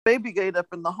baby gate up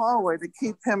in the hallway to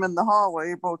keep him in the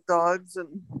hallway, both dogs. And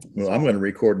well, I'm going to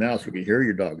record now so we can hear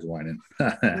your dogs whining.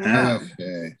 Yeah.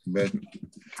 Okay, but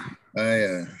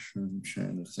I'm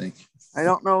trying to think. I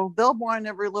don't know. They'll whine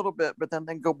every little bit, but then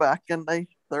they go back and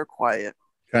they're quiet.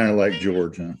 Kind of like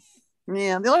George, huh?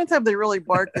 Yeah, the only time they really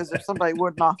bark is if somebody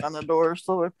would knock on the door.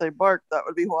 So if they bark, that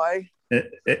would be why.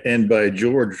 And by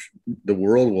George, the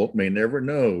world may never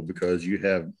know, because you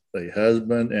have a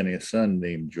husband and a son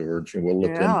named George, and we'll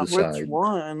let them decide. Which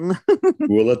one?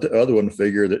 We'll let the other one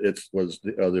figure that it was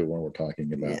the other one we're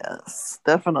talking about. Yes,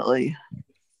 definitely.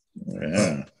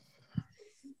 Yeah.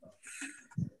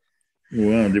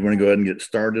 Well, do you want to go ahead and get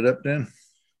started up then?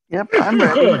 Yep, I'm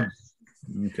ready.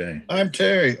 Okay. I'm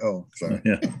Terry. Oh, sorry.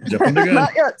 Yeah. Jumping the gun.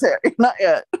 Not yet, Terry. Not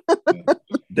yet.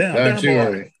 Down too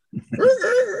early.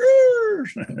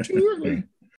 Too early.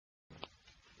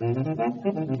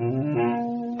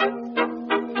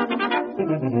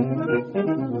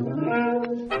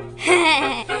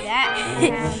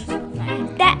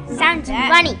 That sounds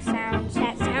funny.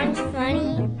 That sounds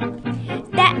funny.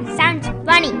 That sounds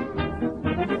funny.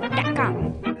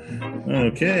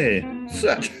 Okay,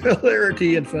 such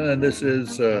hilarity and fun. This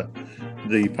is the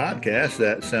podcast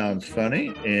That Sounds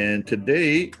Funny, and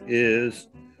today is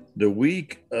the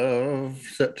week of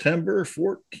September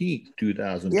 14th,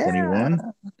 2021.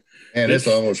 Yeah. And it's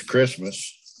almost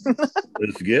Christmas.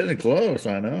 It's getting close,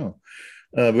 I know.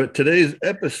 But today's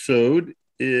episode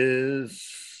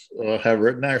is, I'll have it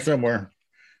written there somewhere,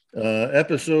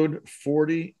 episode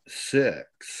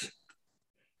 46.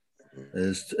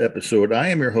 This episode. I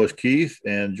am your host, Keith,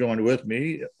 and joined with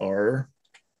me are...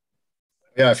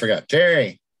 Yeah, I forgot.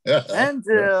 Terry. And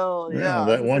Jill. Yeah.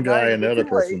 That one guy and the other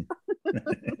person.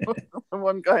 The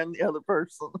one guy and the other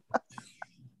person.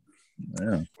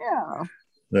 Yeah.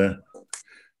 Yeah.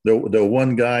 The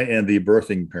one guy and the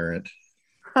birthing parent.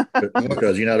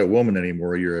 Because you're not a woman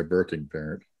anymore, you're a birthing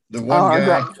parent. The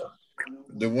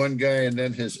one guy and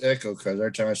then his echo, because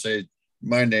every time I say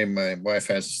my name, my wife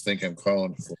has to think I'm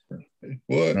calling for her.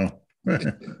 What? Oh.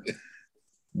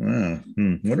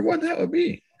 Wonder what that would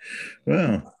be.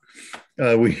 Well,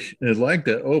 we'd like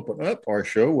to open up our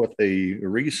show with a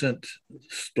recent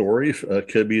story.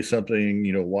 Could be something,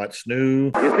 what's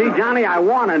new. You see, Johnny, I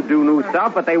want to do new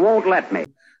stuff, but they won't let me.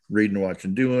 Reading,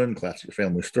 watching, doing, classic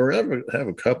family story. I have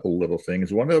a couple little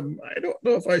things. One of them, I don't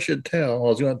know if I should tell. I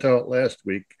was going to tell it last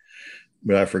week,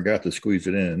 but I forgot to squeeze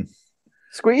it in.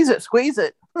 Squeeze it.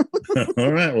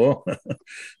 All right. Well,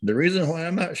 the reason why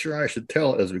I'm not sure I should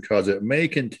tell it is because it may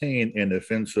contain an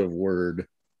offensive word.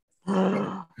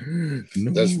 No.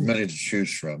 There's many to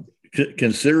choose from.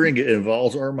 Considering it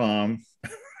involves our mom.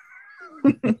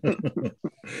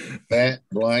 Fat,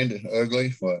 blind,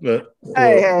 ugly. What?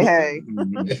 Hey.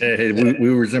 Hey, we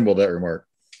resemble that remark.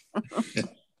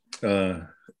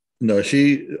 No,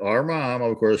 our mom,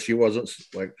 of course, she wasn't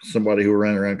like somebody who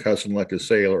ran around cussing like a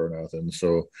sailor or nothing.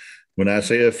 So when I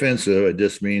say offensive, it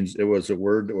just means it was a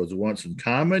word that was once in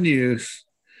common use,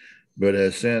 but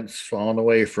has since fallen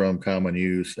away from common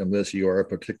use unless you are a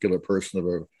particular person of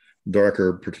a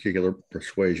darker particular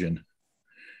persuasion.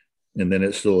 And then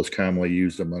it still is commonly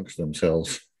used amongst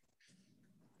themselves.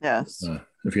 Yes.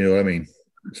 If you know what I mean.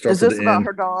 Is this about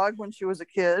her dog when she was a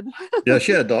kid? Yeah,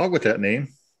 she had a dog with that name.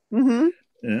 Mm-hmm.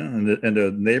 Yeah, and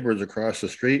the neighbors across the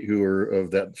street who were of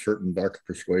that certain dark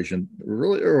persuasion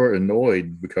really are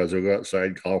annoyed because they'll go outside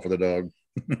and call for the dog.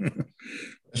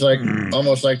 It's like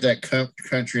almost like that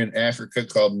country in Africa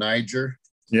called Niger.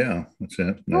 Yeah, that's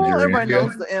it. Well, everybody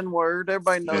knows the N word.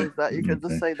 Everybody knows that. You could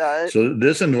just say that. So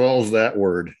this involves that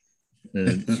word.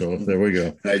 And so there we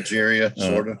go. Nigeria,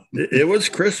 sort of. It was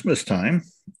Christmas time.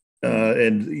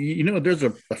 And, there's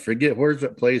I forget, where's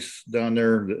that place down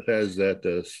there that has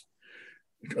that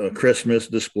Christmas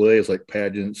display? It's like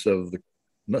pageants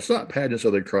it's not pageants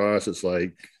of the cross.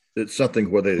 It's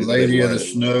something where Lady of the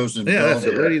Snows. That's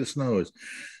it, Lady of the Snows.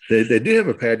 They do have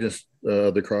a pageant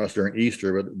of the cross during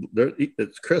Easter, but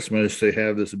it's Christmas. They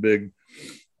have this big,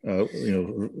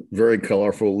 very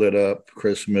colorful, lit up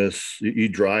Christmas. You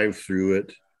drive through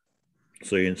it,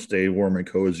 so you can stay warm and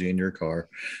cozy in your car.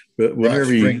 But whenever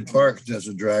Spring Park does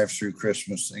a drive-through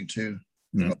Christmas thing too.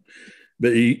 No.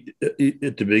 But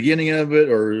at the beginning of it,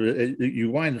 or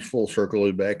you wind full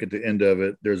circle back at the end of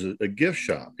it, there's a gift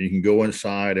shop. You can go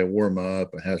inside and warm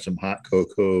up and have some hot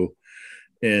cocoa.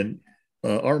 And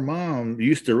our mom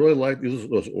used to really like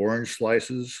those orange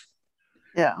slices.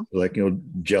 Yeah. Like,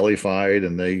 jellified,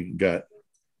 and they got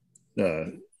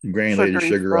granulated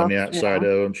sugar on the outside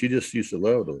of them. She just used to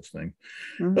love those things.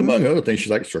 Mm-hmm. Among other things, she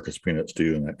liked circus peanuts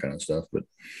too and that kind of stuff.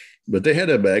 But they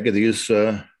had a bag of these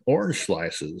orange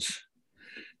slices.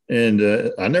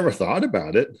 And I never thought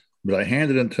about it, but I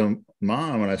handed it to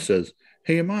Mom and I says,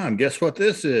 "Hey, Mom, guess what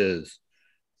this is?"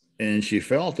 And she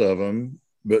felt of them,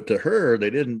 but to her, they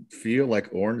didn't feel like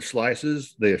orange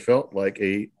slices. They felt like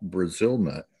a Brazil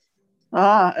nut.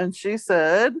 And she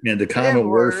said, And the common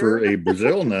word for N-word. a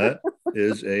Brazil nut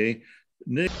is a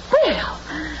Well,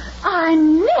 I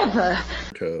never.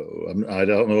 toe. I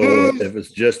don't know if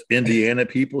it's just Indiana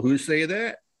people who say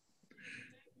that,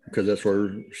 because that's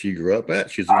where she grew up at.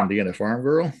 She's an Indiana farm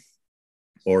girl.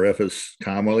 Or if it's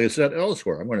commonly said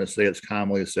elsewhere. I'm going to say it's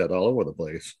commonly said all over the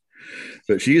place.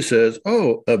 But she says,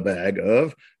 "Oh, a bag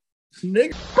of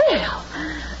nigger Well,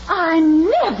 I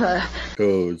never.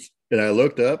 toes." And I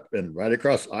looked up, and right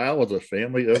across the aisle was a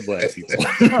family of Black people.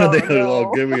 Oh, They no.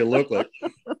 all give me a look like,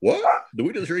 "What? Did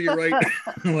we just hear you right?"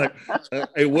 I'm like,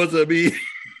 "It wasn't me."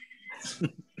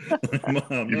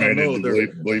 Mom, You no, might no, need to they're,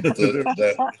 bleep the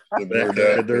word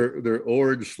out. they're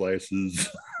orange slices.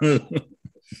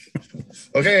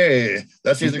 Okay,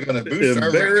 that's either going to boost our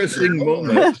Embarrassing ratings or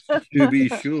moment, to be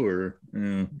sure.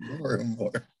 Yeah. more and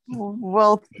more.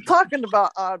 Well, talking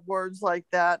about odd words like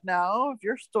that now, if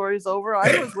your story's over,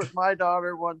 I was with my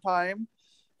daughter one time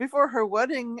before her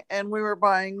wedding and we were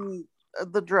buying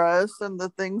the dress and the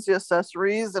things, the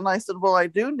accessories. And I said, well, I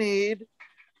do need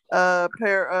a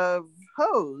pair of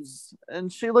hose.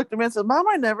 And she looked at me and said, Mom,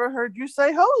 I never heard you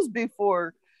say hose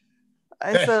before.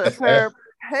 I said, a pair of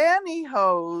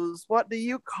pantyhose. What do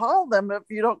you call them if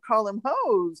you don't call them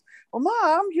hose? Well,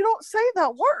 Mom, you don't say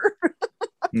that word.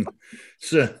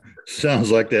 So, sounds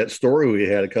like that story we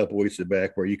had a couple weeks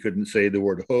back where you couldn't say the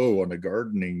word hoe on the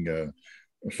gardening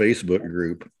Facebook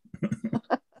group.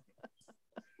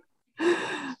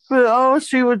 But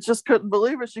she just couldn't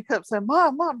believe it. She kept saying,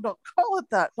 Mom, don't call it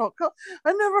that. Don't call.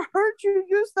 I never heard you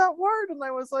use that word. And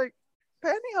I was like,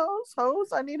 pantyhose,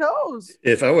 hose. I need hose.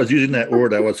 If I was using that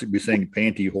word, I would be saying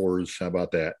panty whores. How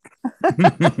about that?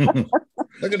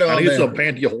 Look at all I need some them.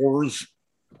 panty whores.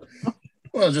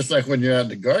 Well, just like when you're out in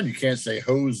the garden, you can't say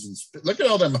hose and look at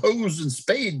all them hoes and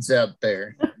spades out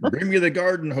there. Bring me the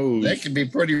garden hose. That can be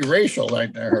pretty racial,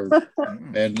 like that,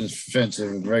 and it's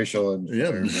offensive and racial. And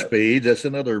Yeah, spade. That's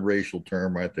another racial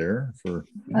term right there for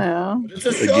Yeah. it's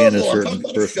a Again, a shovel. certain I'm talking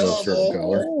about person of a certain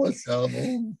color. A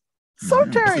shovel. So,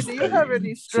 Terry, do you have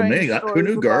any So strange Meg, who stories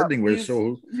knew about gardening was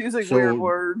using so- weird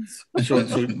words? so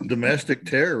domestic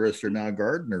terrorists are now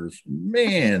gardeners.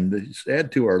 Man, just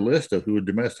add to our list of who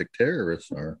domestic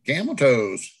terrorists are. Camel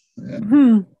toes. Yeah.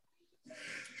 Hmm.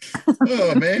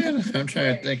 Oh man, I'm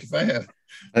trying to think if I have.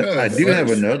 I do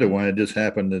have another one that just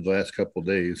happened in the last couple of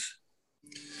days.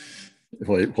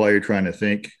 While you're trying to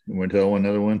think, you want to tell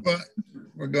another one?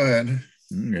 Well, go ahead.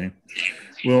 Okay.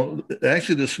 Well,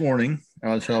 actually, this morning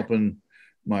I was helping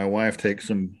my wife take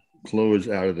some clothes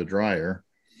out of the dryer,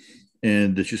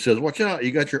 and she says, "Watch out!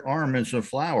 You got your arm in some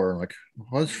flour." I'm like,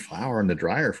 what's flour in the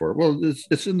dryer for? Well,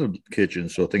 it's in the kitchen,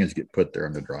 so things get put there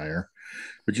in the dryer.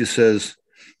 But she says,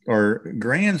 our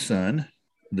grandson,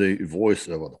 the voice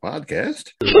of the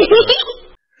podcast,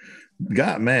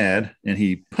 got mad and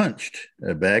he punched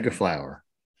a bag of flour.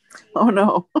 Oh,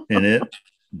 no. And it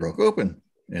broke open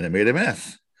and it made a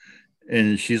mess.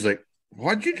 And she's like,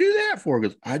 "What'd you do that for?"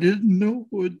 Because I didn't know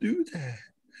who would do that.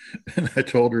 And I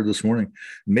told her this morning,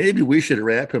 maybe we should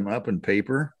wrap him up in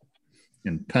paper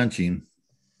and punch him.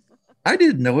 I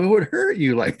didn't know it would hurt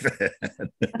you like that.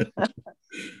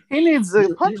 He needs a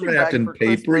You're punching wrapped bag in for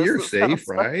paper. Christmas, You're it safe, sounds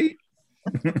like. right?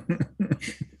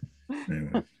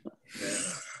 Anyway,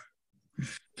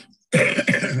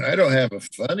 I don't have a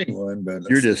funny one, but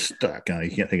you're just stuck. Now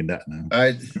you can't think of that now.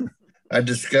 I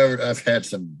discovered I've had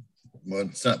some. Well,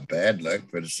 it's not bad luck,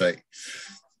 but it's like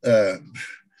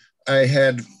I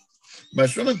had my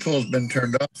swimming pool's been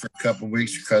turned off for a couple of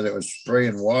weeks because it was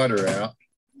spraying water out,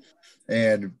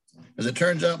 and as it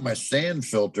turns out, my sand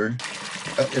filter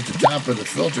at the top of the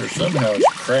filter somehow is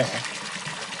cracked,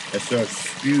 and so it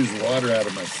spews water out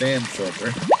of my sand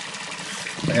filter.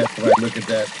 I had to look at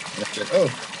that and I said, "Oh,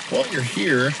 while you're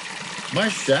here, my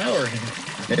shower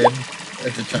head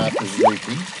at the top is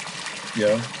leaking, you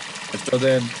know." And so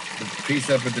then the piece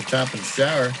up at the top of the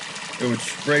shower, it would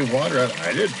spray water out.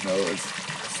 I didn't know it was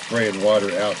spraying water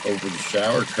out over the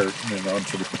shower curtain and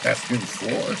onto the bathroom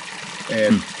floor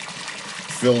and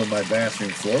filling my bathroom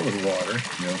floor with water,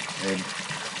 you know. And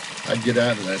I'd get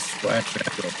out and I'd splash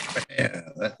that.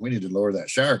 Man, we need to lower that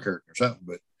shower curtain or something.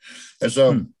 But and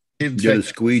so he'd Get a take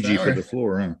squeegee shower- for the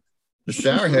floor, huh? the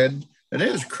shower head, and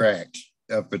it was cracked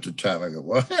up at the top. I go,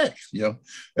 "What?" You know,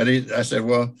 and I said,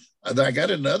 "Well, I got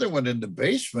another one in the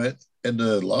basement in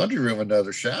the laundry room,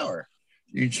 another shower.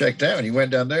 You can check that." And he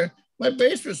went down there. My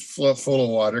basement's full of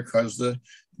water because the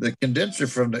the condenser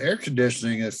from the air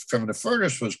conditioning from the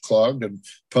furnace was clogged and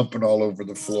pumping all over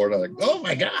the floor. And I'm like, oh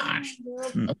my gosh,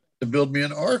 I'm going to build me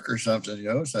an ark or something,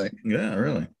 It's like, yeah,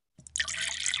 really.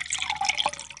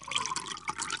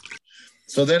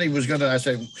 So then he was going to, I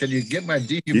said, can you get my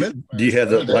dehumidifier? Do you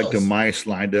have the mice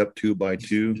lined up 2 by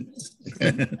 2?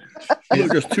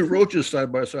 Look, there's 2 roaches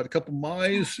side by side, a couple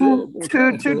mice. Two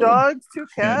dogs, 2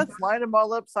 cats, line them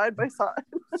all up side by side.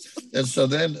 And so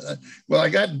then, I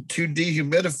got 2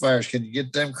 dehumidifiers. Can you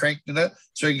get them cranked up?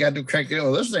 So he got them cranked up.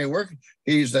 Well, this ain't working.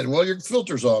 He said, well, your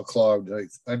filter's all clogged. I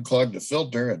unclogged the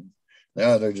filter, and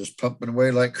now they're just pumping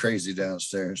away like crazy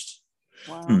downstairs.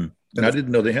 Wow. And I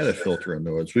didn't know they had a filter in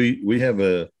those. We have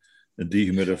a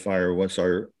dehumidifier once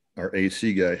our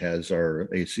AC guy has our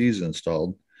ACs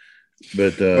installed.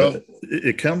 But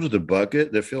it comes with a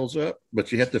bucket that fills up,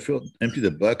 but you have to empty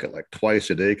the bucket like twice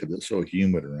a day because it's so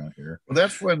humid around here. Well,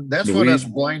 that's when us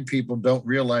blind people don't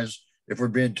realize if we're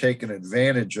being taken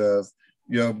advantage of,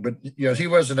 But he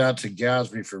wasn't out to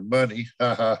gouge me for money,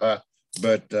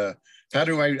 But how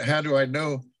do I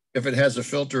know if it has a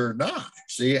filter or not?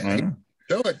 See,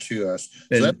 show it to us.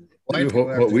 So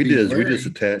what we did is we just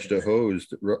attached a hose.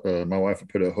 My wife would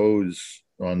put a hose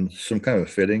on some kind of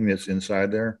fitting that's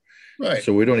inside there. Right.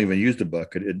 So we don't even use the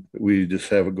bucket. We just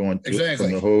have it going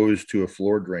from the hose to a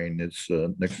floor drain. It's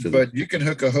next to But you can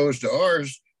hook a hose to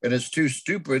ours, and it's too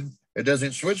stupid. It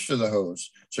doesn't switch to the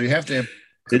hose. So you have to.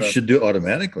 It should do it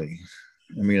automatically.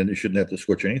 I mean, you shouldn't have to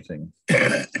switch anything.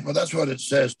 Well, that's what it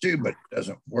says too, but it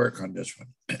doesn't work on this one.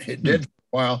 It did for a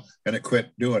while, and it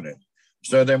quit doing it.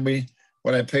 So then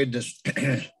when I paid this,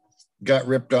 got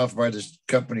ripped off by this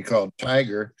company called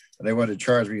Tiger, and they wanted to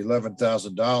charge me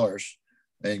 $11,000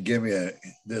 and give me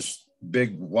this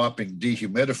big whopping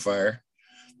dehumidifier.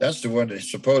 That's the one that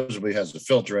supposedly has a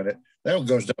filter in it. That one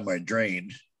goes down my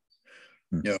drain.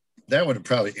 That would have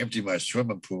probably emptied my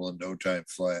swimming pool in no time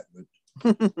flat, but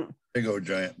big old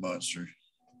giant monster.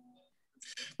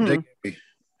 That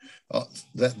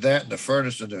and the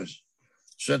furnace and the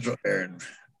central air and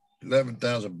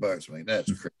 $11,000. I mean,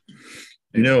 that's crazy.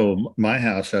 My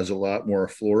house has a lot more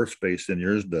floor space than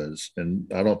yours does,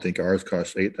 and I don't think ours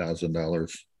costs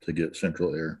 $8,000 to get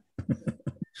central air.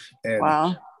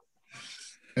 Wow.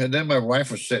 And then my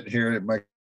wife was sitting here and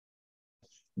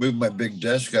moved my big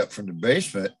desk up from the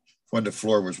basement. When the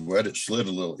floor was wet, it slid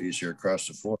a little easier across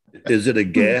the floor. Is it a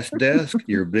gas desk?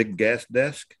 Your big gas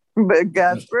desk? Big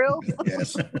gas grill?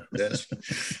 Yes, desk.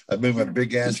 I moved my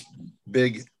big desk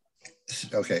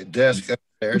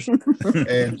upstairs,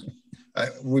 and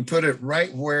we put it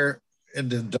right where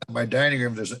in my dining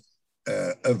room. There's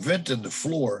a vent in the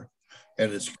floor,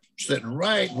 and it's sitting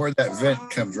right where that vent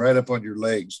comes right up on your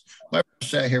legs. My wife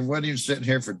sat here, wasn't even sitting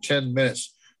here for 10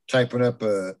 minutes typing up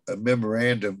a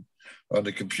memorandum on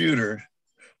the computer,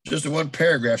 just in one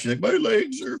paragraph. She's like, my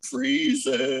legs are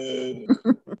freezing.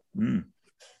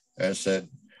 I said,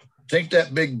 take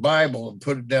that big Bible and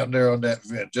put it down there on that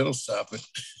vent. It'll stop it.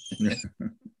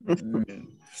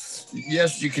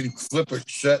 Yes, you can flip it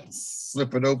shut,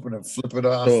 flip it open, and flip it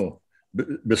off. So,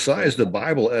 besides the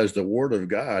Bible as the Word of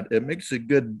God, it makes a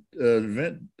good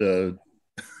vent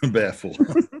baffle,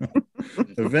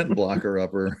 a vent blocker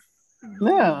upper.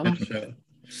 Yeah.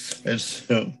 And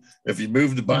so if you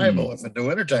move the Bible, if in the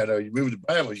wintertime, though, you move the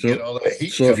Bible, you get all that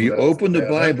heat. So if you open the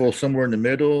Bible somewhere in the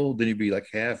middle, then you'd be like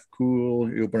half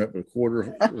cool. You open up a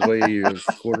quarter way, you're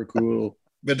quarter cool.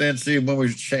 But then see, when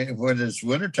it's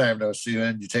wintertime, though, see,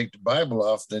 when you take the Bible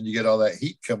off, then you get all that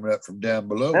heat coming up from down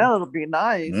below. That'll be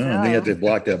nice. Yeah. And then you have to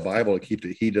block that Bible to keep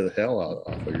the heat of the hell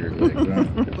off of your legs.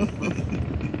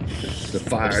 The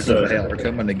fires of hell are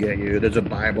coming to get you. There's a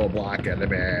Bible blocking the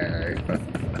bag.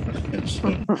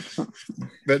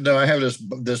 But no, I have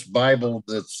this Bible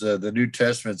that's the New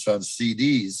Testament's on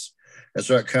CDs, and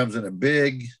so it comes in a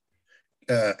big,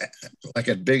 like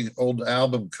a big old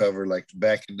album cover, like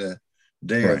back in the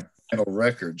day of vinyl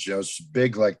records. It's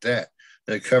big like that.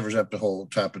 It covers up the whole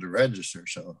top of the register.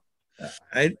 So,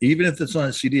 even if it's on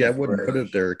a CD, I wouldn't put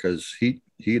it there because heat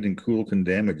and cool can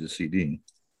damage the CD.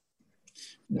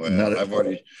 Well,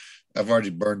 I've already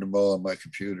burned them all on my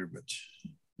computer, but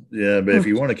yeah, but if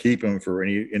you want to keep them for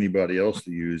anybody else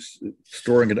to use,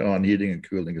 storing it on heating and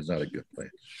cooling is not a good place.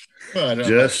 Well, I don't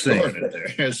just saying.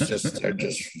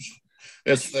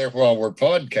 It's there while we're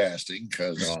podcasting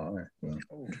because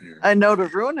I know to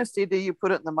ruin a CD, you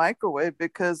put it in the microwave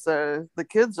because the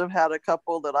kids have had a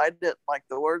couple that I didn't like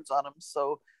the words on them.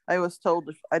 So I was told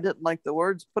if I didn't like the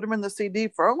words, put them in the CD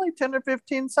for only 10 or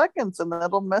 15 seconds and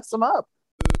that'll mess them up.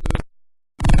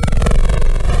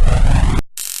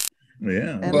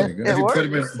 Yeah. And Well, it if you put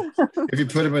them works. if you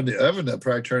put them in the oven, they'll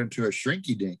probably turn into a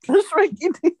shrinky dink. Just Ricky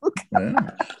Dink.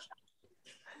 Yeah.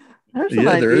 There's an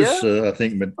Yeah, there idea. is, I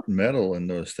think, metal in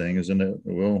those things, and it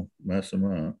will mess them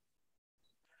up.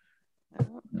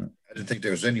 I didn't think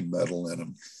there was any metal in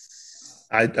them.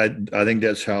 I think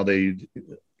that's how they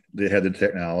had the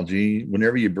technology.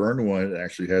 Whenever you burn one, it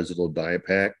actually has little dye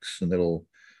packs, and it'll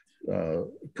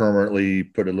permanently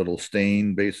put a little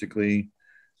stain, basically,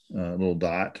 a little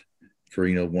dot for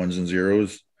ones and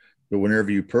zeros. But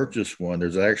whenever you purchase one,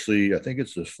 there's actually, I think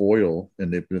it's a foil,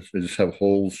 and they just have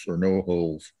holes or no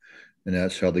holes, and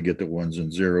that's how they get the ones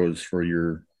and zeros for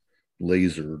your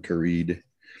laser to read.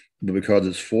 But because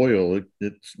it's foil,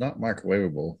 it's not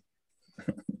microwavable.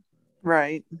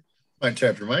 Right. Might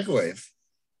tap your microwave.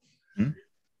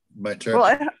 Might tap. Well,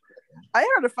 I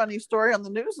heard a funny story on the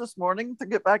news this morning to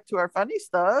get back to our funny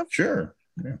stuff. Sure.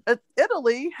 Yeah.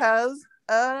 Italy has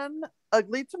an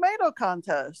ugly tomato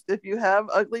contest. If you have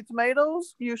ugly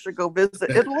tomatoes, you should go visit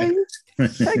Italy.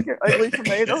 Take your ugly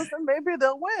tomatoes and maybe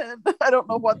they'll win. I don't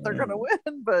know what they're going to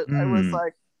win, but I was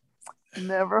like,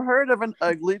 never heard of an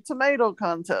ugly tomato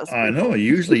contest before. I know.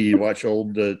 Usually you watch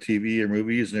old TV or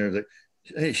movies and they're like,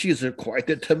 hey, she's quite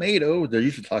the tomato. They're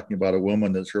usually talking about a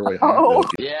woman that's really hot. Oh.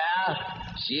 Yeah,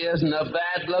 she isn't a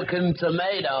bad-looking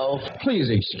tomato. Please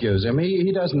excuse him.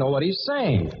 He doesn't know what he's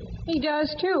saying. He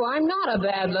does too. I'm not a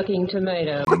bad-looking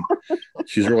tomato.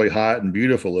 She's really hot and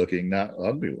beautiful looking, not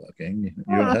ugly looking.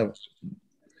 You don't have.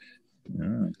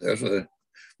 There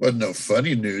wasn't no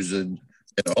funny news in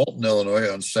Alton,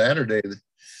 Illinois on Saturday.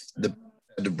 They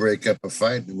had to break up a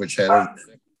fight which had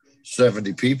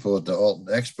 70 people at the Alton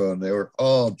Expo, and they were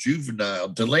all juvenile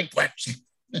delinquents.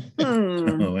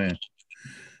 Oh, man.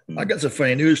 I got some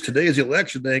funny news. Today is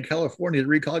election day in California to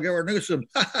recall Governor Newsom.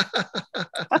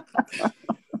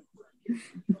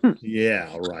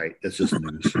 Yeah, right. That's just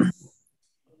news.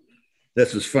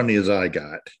 That's as funny as I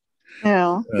got.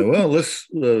 Yeah. Well, let's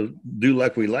do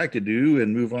like we like to do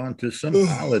and move on to some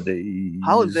holidays.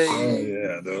 Holidays. Oh,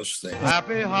 yeah, those things.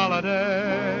 Happy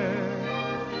holiday.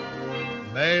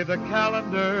 May the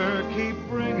calendar keep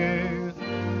bringing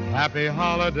happy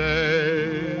holidays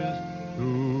to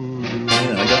you.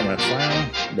 Yeah, I got my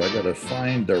file, but I got to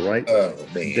find the right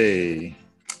day.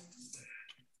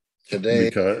 Today,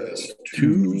 because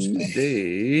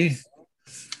Tuesday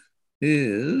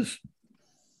is.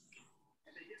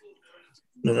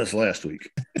 No, that's last week.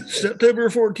 September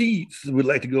 14th. We'd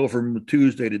like to go from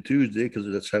Tuesday to Tuesday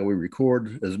because that's how we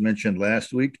record, as mentioned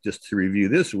last week. Just to review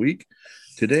this week,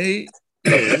 today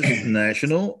is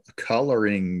National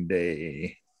Coloring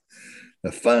Day.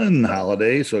 A fun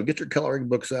holiday. So get your coloring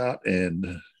books out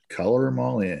and color them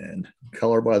all in.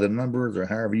 Color by the numbers or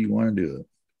however you want to do it.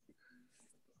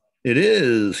 It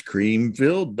is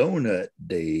Cream-Filled Donut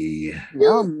Day.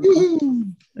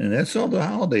 Yum. And that's all the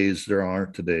holidays there are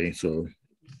today. So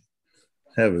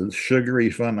have a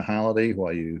sugary, fun holiday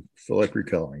while you fill up your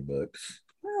coloring books.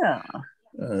 Yeah.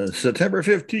 September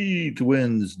 15th,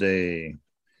 Wednesday.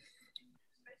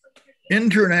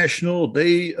 International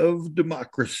Day of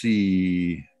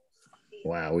Democracy.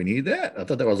 Wow, we need that. I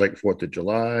thought that was like 4th of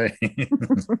July.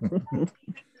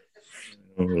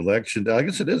 Election day. I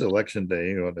guess it is election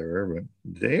day, whatever,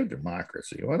 but Day of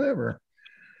Democracy, whatever.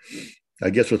 I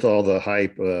guess with all the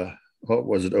hype, what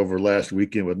was it over last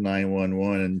weekend with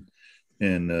 9/11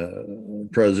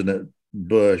 and President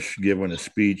Bush giving a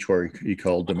speech where he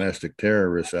called domestic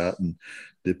terrorists out, and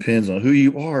depends on who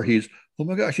you are. Oh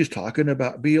my gosh, he's talking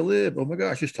about BLM. Oh my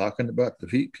gosh, he's talking about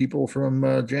the people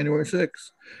from January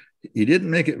 6th. He didn't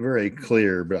make it very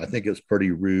clear, but I think it's pretty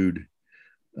rude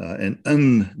and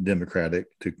undemocratic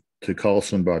to call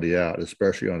somebody out,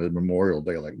 especially on a Memorial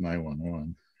Day like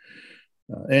 9/11.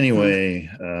 Anyway,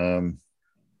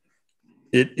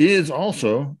 it is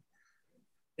also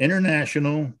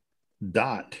International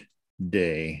Dot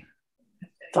Day.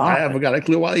 I haven't got a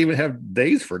clue why they even have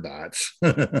days for dots.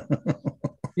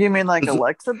 You mean like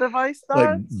Alexa device dots?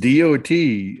 Like DOT.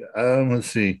 Let's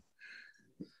see.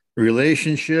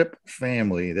 Relationship,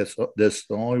 family. That's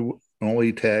the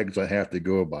only tags I have to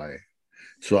go by.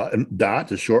 So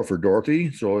Dot is short for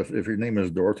Dorothy. So if your name is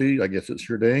Dorothy, I guess it's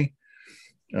your day.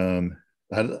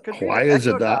 Why is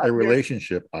a dot a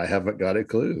relationship? I haven't got a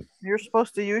clue. You're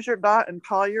supposed to use your dot and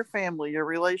call your family, your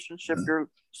relationship, your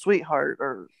sweetheart,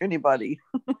 or anybody.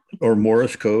 Or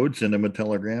Morse code, send them a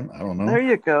telegram. I don't know. There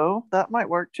you go. That might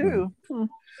work too.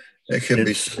 It could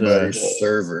be somebody's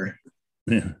server.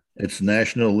 Yeah. It's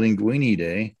National Linguini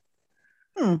Day.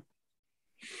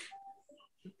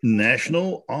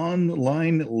 National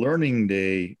Online Learning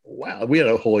Day. Wow, we had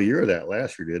a whole year of that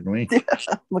last year, didn't we? Yeah,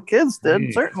 the kids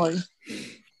did, certainly.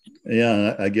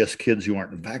 Yeah, I guess kids who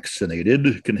aren't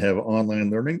vaccinated can have online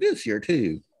learning this year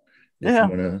too. If Yeah.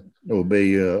 you want to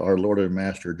obey our Lord and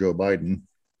Master Joe Biden.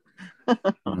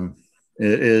 It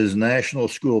is National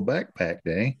School Backpack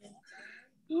Day.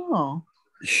 Oh.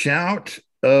 Shout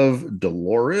of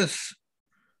Dolores.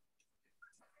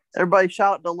 Everybody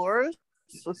shout Dolores.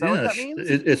 Is that what that Yes, means?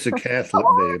 it's a Catholic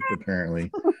day, apparently.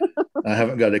 I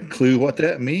haven't got a clue what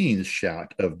that means,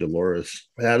 shout of Dolores.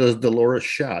 How does Dolores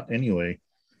shout anyway?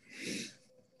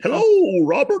 Hello,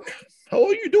 Robert. How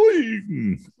are you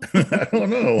doing? I don't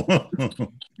know.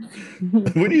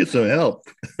 We need some help.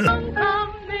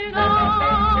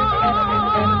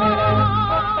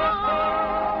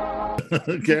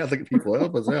 Catholic people,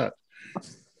 help us out.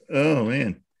 Oh,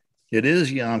 man. It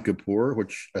is Yom Kippur,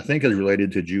 which I think is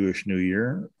related to Jewish New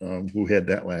Year. Who had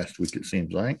that last week, it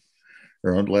seems like,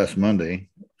 or last Monday,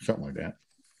 something like that.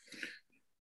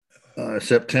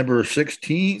 September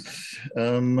 16th,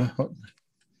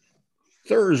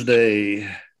 Thursday.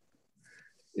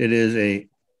 It is a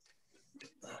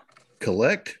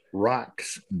Collect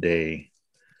Rocks Day.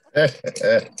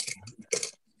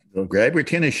 So grab your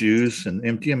tennis shoes and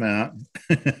empty them out.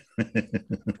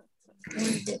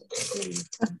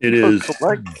 It is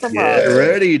Get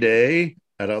Ready Day.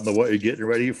 I don't know what you're getting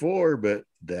ready for, but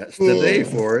that's the day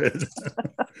for it.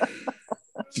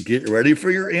 Get ready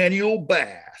for your annual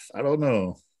bath. I don't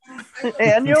know.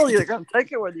 Annual, you're going to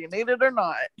take it whether you need it or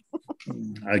not.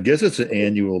 I guess it's an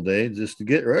annual day, just to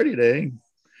get ready day.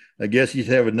 I guess you'd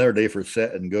have another day for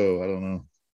set and go. I don't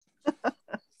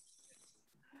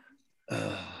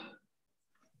know.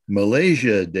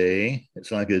 Malaysia Day.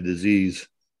 It's like a disease.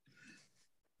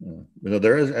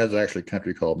 There is actually a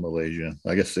country called Malaysia.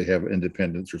 I guess they have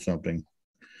independence or something.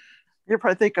 You're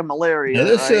probably thinking malaria. Now,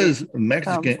 this right? says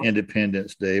Mexican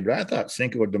Independence Day, but I thought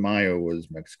Cinco de Mayo was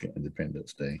Mexican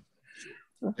Independence Day.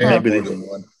 They have more than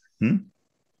one.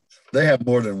 They have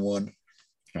more than one.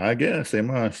 I guess they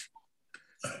must.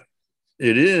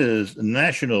 It is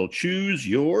National Choose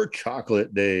Your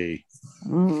Chocolate Day.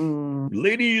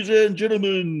 Ladies and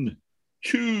gentlemen,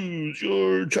 choose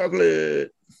your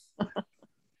chocolate.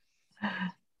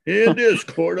 In this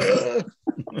quarter,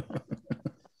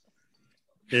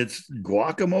 it's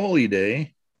Guacamole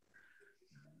Day.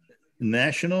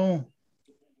 National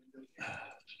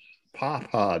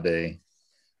Pawpaw Day.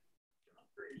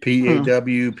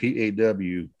 PAW,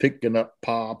 picking up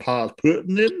pawpaws,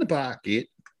 putting in the pocket.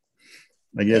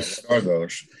 I guess are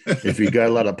those. If you got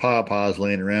a lot of pawpaws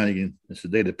laying around, it's the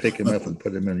day to pick them up and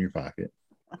put them in your pocket.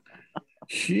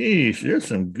 Sheesh, there's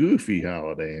some goofy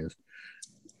holidays.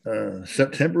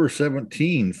 September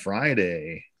 17,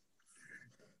 Friday,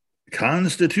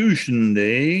 Constitution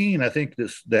Day, and I think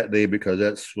that day because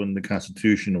that's when the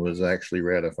Constitution was actually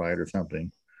ratified or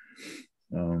something.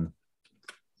 But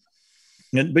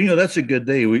that's a good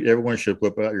day. Everyone should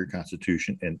whip out your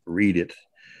Constitution and read it,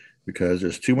 because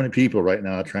there's too many people right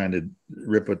now trying to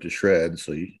rip it to shreds.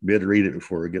 So you better read it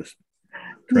before it gets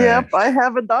trashed. Yep, I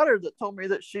have a daughter that told me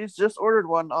that she's just ordered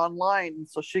one online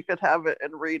so she could have it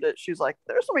and read it. She's like,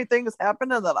 there's so many things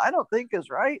happening that I don't think is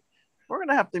right. We're going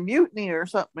to have to mutiny or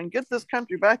something and get this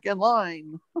country back in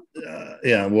line.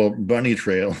 Yeah, well, Bunny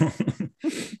Trail.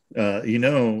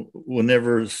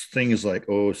 Whenever things like,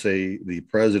 say the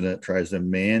president tries to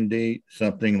mandate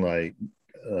something like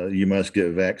you must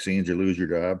get vaccines or lose your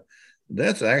job,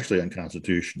 that's actually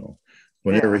unconstitutional.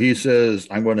 Whenever he says,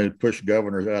 I'm going to push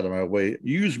governors out of my way,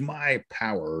 use my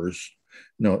powers.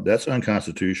 No, that's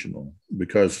unconstitutional,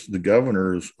 because the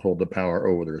governors hold the power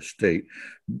over their state.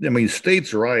 I mean,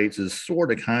 states' rights is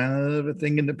sort of kind of a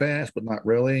thing in the past, but not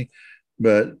really.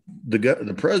 But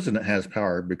the president has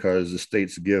power because the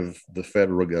states give the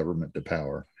federal government the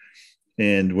power.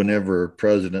 And whenever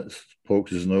president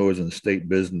pokes his nose in state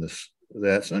business,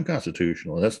 that's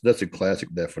unconstitutional. That's a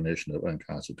classic definition of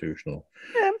unconstitutional.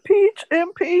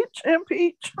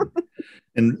 Impeach.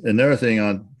 And another thing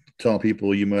on telling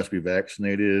people you must be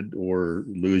vaccinated or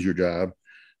lose your job,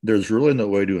 there's really no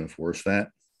way to enforce that,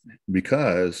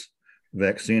 because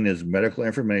vaccine is medical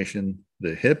information.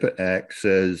 The HIPAA Act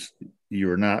says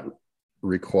you're not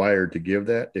required to give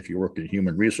that. If you work in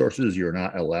human resources, you're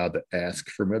not allowed to ask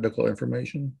for medical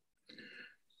information.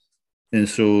 And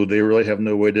so they really have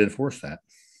no way to enforce that.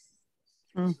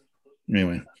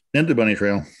 Anyway, end the bunny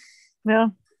trail. Yeah.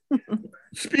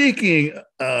 Speaking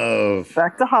of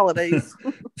back to holidays.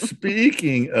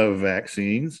 Speaking of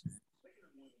vaccines,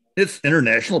 it's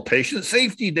International Patient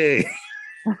Safety Day.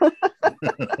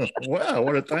 Wow,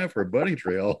 what a time for a bunny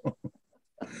trail.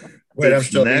 Wait, I'm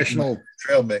still national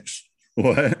trail mix.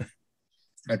 What?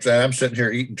 I'm sitting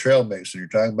here eating trail mix, and you're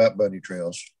talking about bunny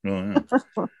trails. Oh,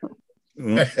 yeah.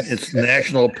 Well, it's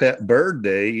National Pet Bird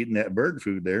Day, eating that bird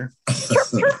food there.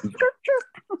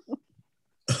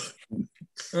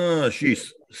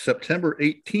 She's September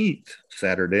 18th,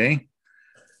 Saturday.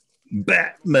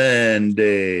 Batman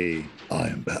Day. I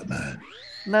am Batman.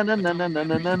 Batman.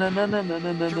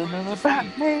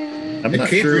 I'm not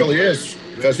sure. Really is,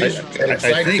 because he's got a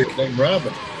sidekick named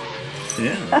Robin.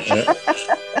 Yeah.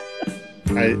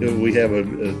 We have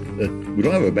we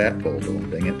don't have a bat pole though,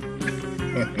 dang it.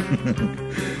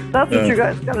 That's what you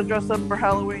guys got to dress up for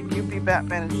Halloween. You be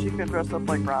Batman and she can dress up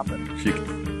like Robin. She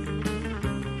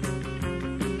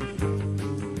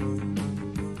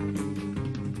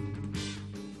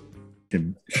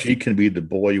can be the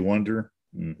boy wonder.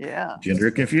 Yeah.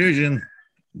 Gender confusion.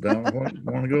 Don't want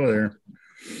to go there.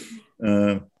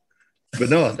 But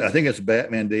no, I think it's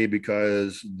Batman Day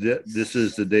because this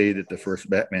is the day that the first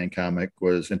Batman comic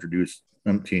was introduced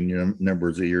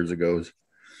numbers of years ago.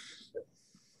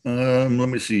 Let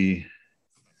me see.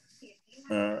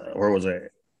 Where was I?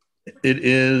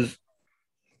 It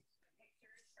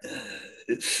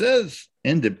says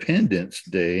Independence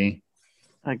Day.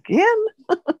 Again?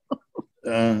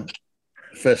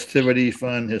 Festivity,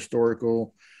 fun,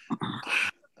 historical.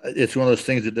 It's one of those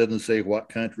things that doesn't say what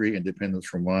country, independence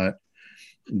from what.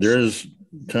 There's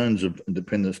tons of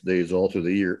Independence Days all through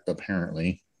the year,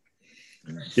 apparently.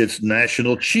 It's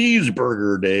National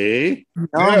Cheeseburger Day.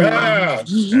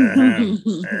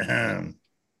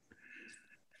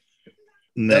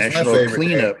 National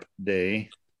Cleanup Day.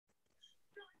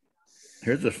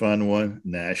 Here's a fun one.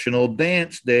 National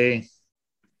Dance Day.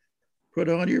 Put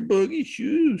on your boogie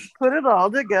shoes. Put it all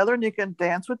together and you can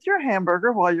dance with your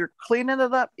hamburger while you're cleaning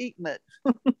it up, eating it.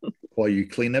 While you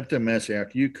clean up the mess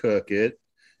after you cook it.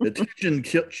 Attention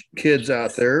kids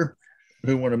out there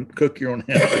who want to cook your own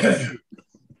hamburger.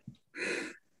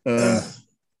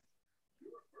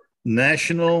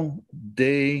 National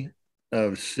Day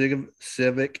of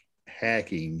Civic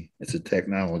Hacking. It's a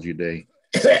technology day.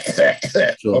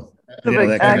 So,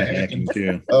 that kind of hacking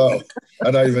too. Oh,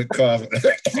 I'm not even coughing.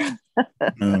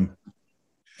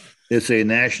 It's a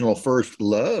National First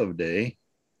Love Day.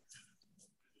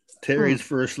 Terry's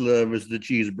first love is the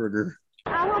cheeseburger.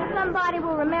 I hope somebody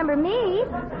will remember me.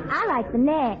 I like the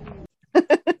neck.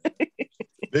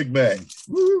 Big Mac.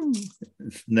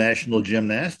 It's National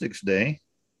Gymnastics Day.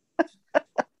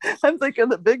 I'm thinking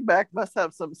that Big Mac must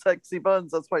have some sexy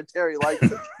buns. That's why Terry likes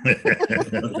it.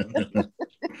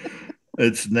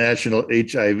 It's National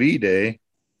HIV Day.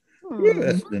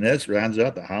 And that rounds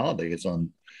out the holiday. It's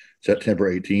on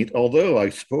September 18th. Although I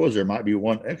suppose there might be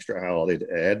one extra holiday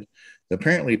to add.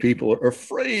 Apparently, people are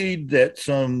afraid that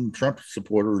some Trump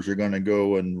supporters are going to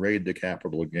go and raid the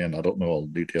Capitol again. I don't know all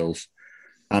the details.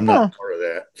 I'm not part of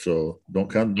that. So don't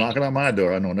come knocking on my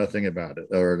door. I know nothing about it,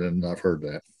 other than I've heard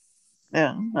that.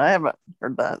 Yeah, I haven't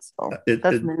heard that. So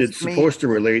it's supposed to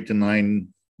relate to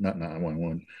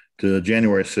 911 to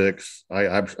January 6th.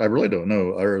 I really don't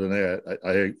know. Other than that,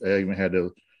 I even had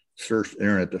to search the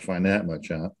internet to find that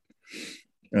much out.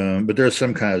 But there's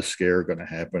some kind of scare going to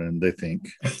happen, and they think.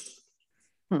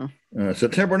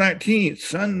 September 19th,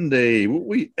 Sunday. Will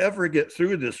we ever get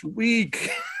through this week?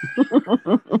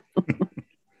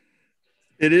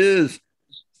 It is.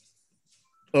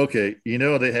 Okay,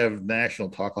 they have National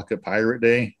Talk Like a Pirate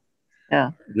Day.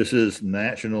 Yeah. This is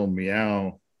National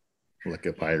Meow Like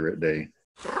a Pirate Day.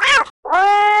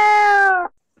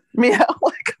 Meow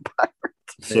like a pirate.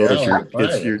 So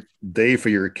it's your day for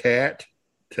your cat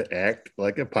to act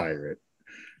like a pirate.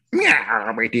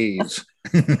 Meow, my days.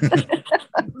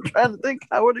 I'm trying to think,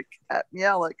 how would a cat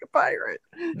meow like a pirate?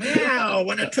 Meow,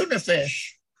 when a tuna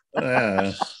fish.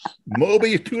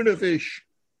 Moby tuna fish.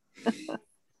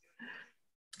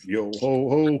 Yo ho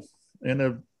ho in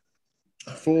a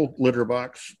full litter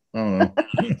box. I don't know.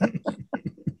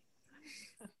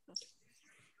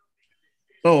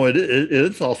 Oh,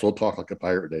 it's also Talk Like a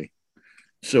Pirate Day.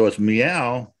 So it's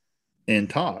meow and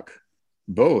talk,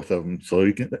 both of them. So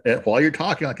you can, while you're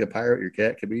talking like a pirate, your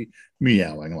cat could be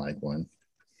meowing like one.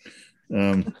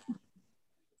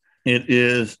 It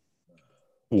is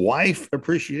Wife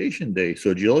Appreciation Day.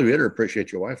 So Jill, you better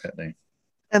appreciate your wife that day.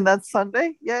 And that's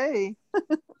Sunday? Yay.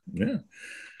 Yeah.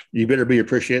 You better be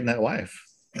appreciating that wife.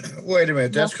 Wait a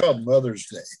minute. That's called Mother's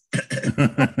Day.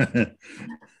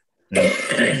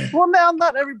 Well, now,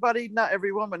 not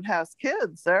every woman has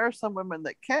kids. There are some women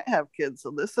that can't have kids.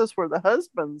 So this is where the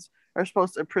husbands are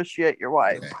supposed to appreciate your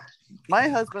wife. My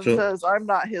husband says I'm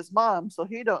not his mom, so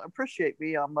he don't appreciate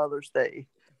me on Mother's Day.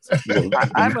 So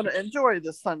I'm going to enjoy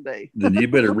this Sunday. Then you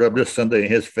better rub this Sunday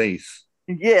in his face.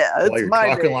 Yeah, it's while you're my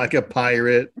talking day. like a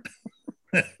pirate.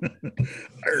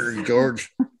 George,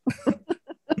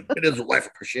 get It is Wife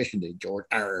Appreciation Day, George.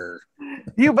 Arr.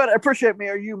 You better appreciate me,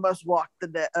 or you must walk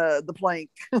the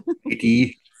plank.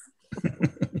 E.T.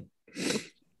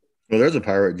 Well, there's a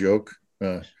pirate joke.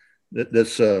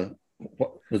 That's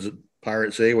what does a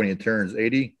pirate say when he turns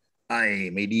 80?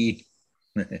 I'm 80.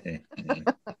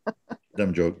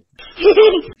 Dumb joke.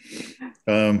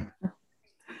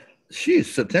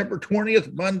 She's September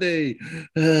 20th, Monday.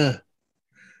 It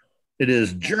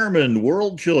is German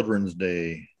World Children's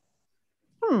Day.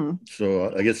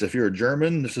 So I guess if you're a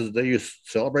German, this is the day you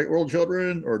celebrate World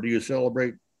Children, or do you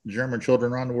celebrate German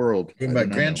children around the world? My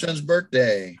grandson's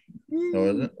birthday. Oh,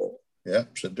 is it?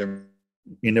 Yep, September.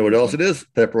 You know what else it is?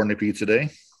 Pepperoni Pizza Day.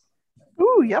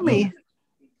 Ooh, yummy.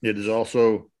 It is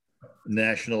also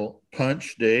National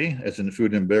Punch Day, as in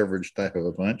food and beverage type of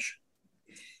a punch.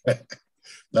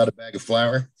 Not a bag of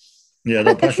flour. Yeah,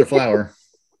 don't punch the flour.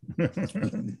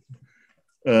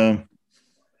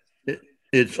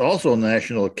 It's also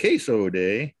National Queso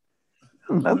Day.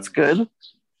 That's good.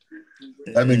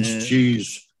 That means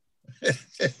cheese.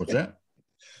 What's that?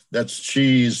 That's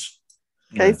cheese.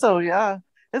 Queso, yeah.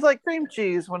 It's like cream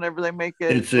cheese whenever they make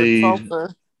it.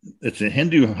 It's a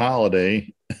Hindu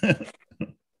holiday.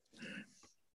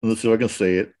 Let's see if I can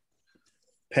say it.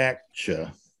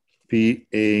 Paksha.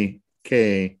 P-A-K-S-H-A.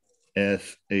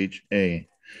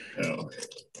 Oh.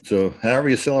 So however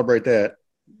you celebrate that,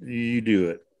 you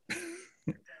do it.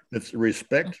 It's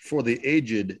Respect for the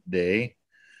Aged Day.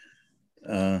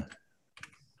 A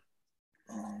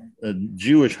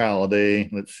Jewish holiday.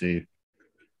 Let's see.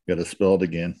 Got to spell it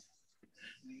again.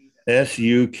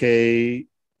 S-U-K-A-O-T.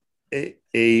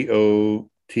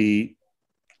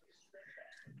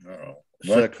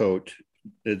 Sukkot.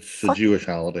 It's a Jewish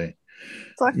holiday.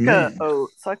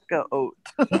 Sukkot.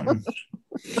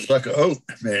 Sukkot,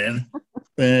 man.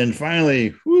 And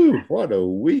finally, what a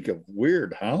week of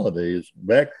weird holidays.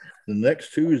 Back the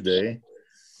next Tuesday,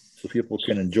 so people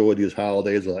can enjoy these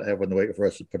holidays without having to wait for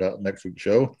us to put out next week's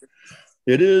show.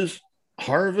 It is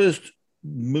Harvest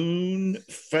Moon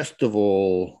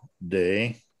Festival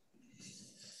Day,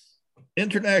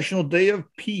 International Day of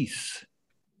Peace,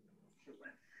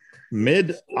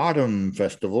 Mid-Autumn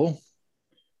Festival,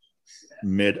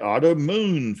 Mid-Autumn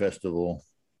Moon Festival,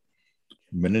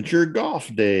 Miniature Golf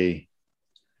Day,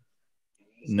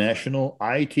 National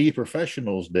IT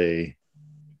Professionals Day.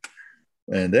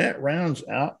 And that rounds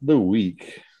out the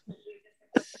week.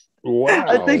 Wow.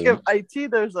 I think of IT,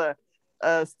 there's a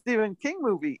Stephen King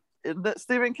movie. Isn't that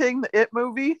Stephen King, the It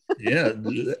movie? Yeah.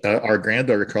 Our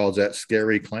granddaughter calls that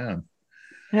Scary Clown.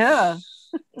 Yeah.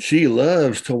 She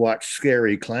loves to watch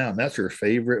Scary Clown. That's her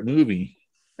favorite movie.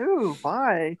 Ooh,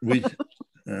 why?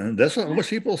 That's what most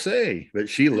people say, but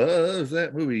she loves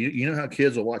that movie. You know how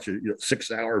kids will watch a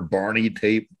 6-hour Barney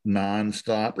tape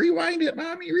nonstop. Rewind it,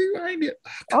 mommy, rewind it.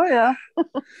 Oh, yeah.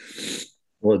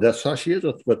 Well, that's how she is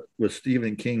with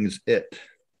Stephen King's It.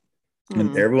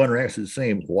 And everyone reacts the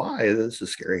same. Why? This is a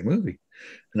scary movie.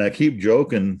 And I keep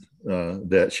joking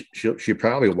that she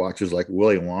probably watches like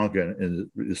Willy Wonka and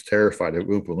is terrified of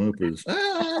Oompa Loompas.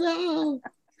 No.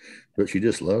 But she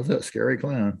just loves that Scary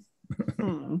Clown.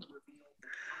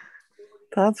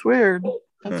 That's weird.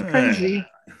 That's crazy.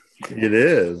 It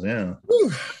is, yeah.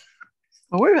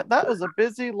 Well, that was a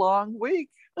busy, long week.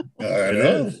 It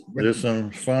is. There's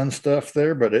some fun stuff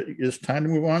there, but it is time to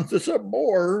move on to some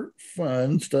more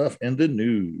fun stuff in the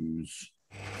news.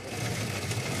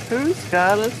 Who's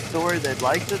got a story they'd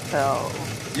like to tell?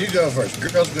 You go first.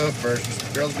 Girls go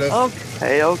first. Girls go first.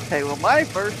 Okay. Well, my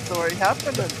first story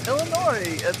happened in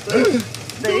Illinois at the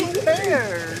state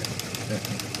fair.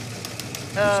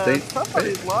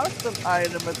 Somebody lost an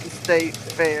item at the state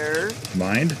fair.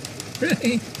 Mind?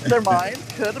 Their mind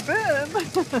could have been.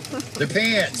 Their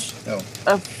pants. No.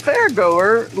 A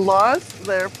fairgoer lost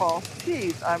their false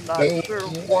teeth. I'm not sure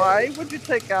why would you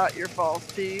take out your false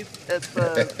teeth at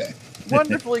the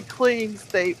wonderfully clean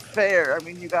state fair. I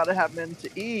mean, you got to have them to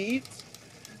eat.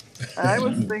 I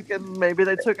was thinking maybe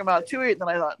they took them out to eat, and then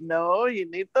I thought, no, you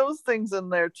need those things in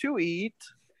there to eat.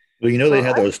 Well, they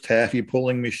had those taffy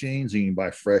pulling machines. You can buy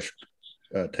fresh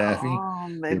taffy.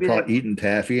 Maybe they caught eating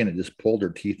taffy, and it just pulled their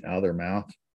teeth out of their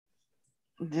mouth.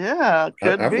 Yeah,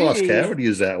 I've lost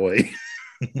cavities that way.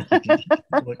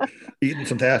 Like eating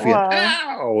some taffy. Wow. And,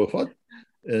 ow! What?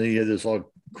 And you had this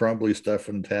all crumbly stuff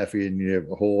from taffy, and you have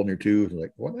a hole in your tooth.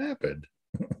 Like, what happened?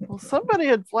 Well, somebody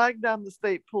had flagged down the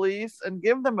state police and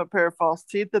given them a pair of false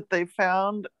teeth that they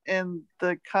found in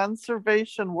the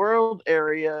Conservation World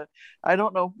area. I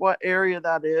don't know what area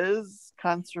that is.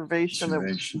 Conservation.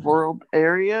 World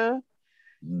area.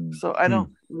 So I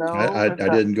don't know. I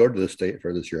didn't go to the state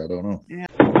fair this year. I don't know. Yeah.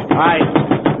 Hi.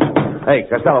 Hey,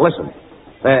 Costello, listen.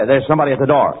 There's somebody at the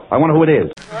door. I wonder who it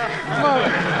is.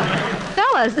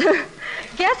 Fellas,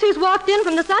 guess who's walked in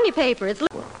from the Sunday paper? It's...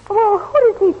 Well,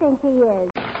 who does he think he is?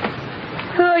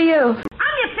 Who are you?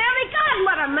 I'm your fairy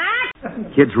godmother,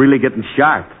 Mac. Kid's really getting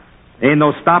sharp. Ain't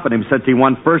no stopping him since he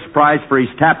won first prize for his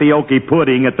tapioca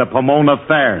pudding at the Pomona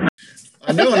Fair.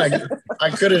 I know, and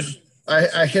I could have,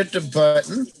 I hit the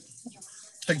button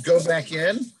to go back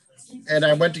in, and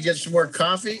I went to get some more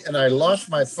coffee, and I lost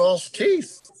my false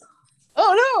teeth.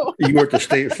 Oh, no. You were at the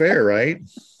state fair, right?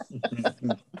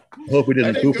 Hope we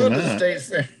didn't poop go them to the out. state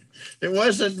fair. It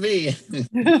wasn't me.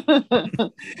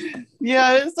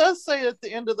 Yeah, it does say at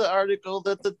the end of the article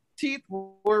that the teeth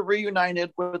were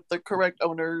reunited with the correct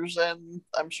owners, and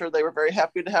I'm sure they were very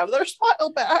happy to have their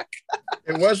smile back.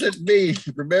 It wasn't me.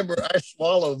 Remember, I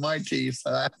swallowed my teeth.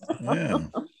 Yeah.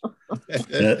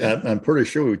 I'm pretty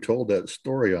sure we told that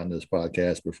story on this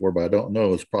podcast before, but I don't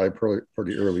know. It's probably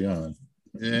pretty early on.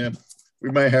 Yeah, we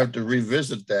might have to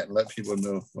revisit that and let people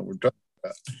know what we're talking about.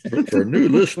 For new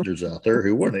listeners out there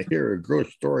who want to hear a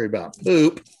gross story about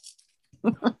poop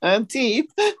and teeth.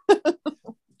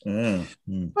 Yeah.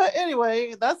 But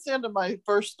anyway, that's the end of my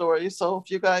first story. So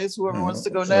if you guys, whoever wants to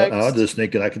go next. I was just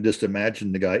thinking, I can just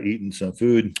imagine the guy eating some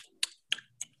food.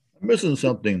 I'm missing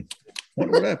something.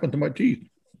 Wonder what happened to my teeth.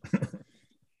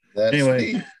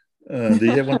 Anyway, do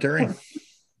you have one, Terry?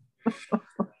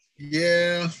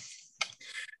 Yeah.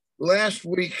 Last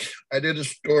week, I did a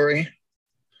story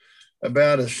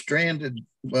about a stranded,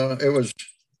 well, it was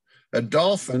a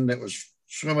dolphin that was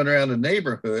swimming around a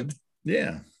neighborhood.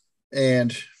 Yeah.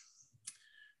 And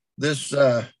this,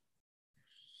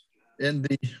 in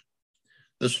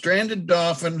the stranded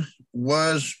dolphin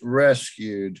was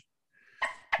rescued.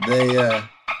 They,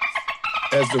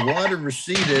 as the water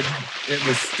receded, it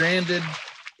was stranded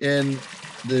in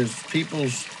this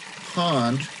people's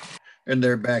pond in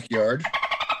their backyard.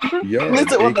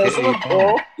 Is it when they swim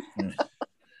pool?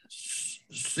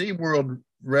 SeaWorld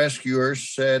rescuers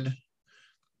said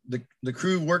the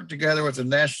crew worked together with the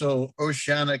National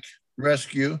Oceanic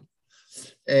Rescue,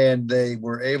 and they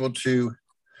were able to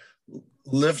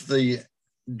lift the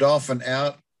dolphin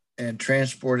out and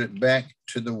transport it back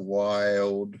to the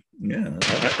wild. Yeah,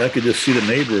 I could just see the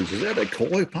neighbors. Is that a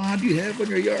koi pond you have in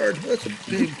your yard? That's a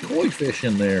big koi fish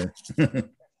in there.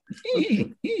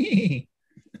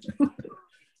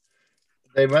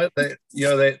 They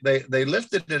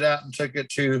lifted it out and took it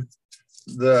to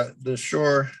the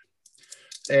shore,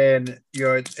 and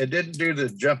it didn't do the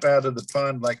jump out of the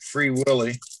pond like Free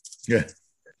Willy. Yeah.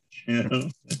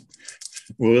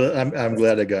 Well, I'm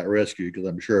glad it got rescued, because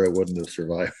I'm sure it wouldn't have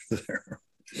survived there.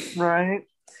 Right.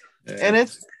 Yeah. And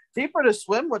it's deeper to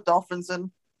swim with dolphins, and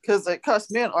because it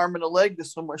cost me an arm and a leg to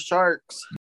swim with sharks.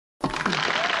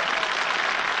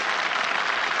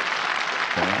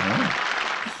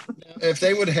 If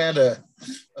they would have had a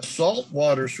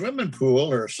saltwater swimming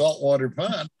pool or a saltwater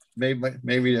pond,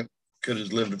 maybe it could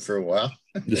have lived it for a while.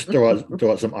 Just throw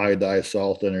out some iodized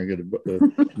salt in there, get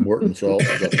a Morton salt,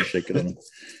 and shake it in.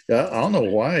 Yeah, I don't know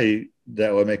why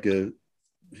that would make a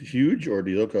huge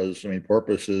ordeal, because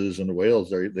porpoises and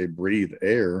whales, they breathe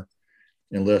air,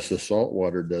 unless the salt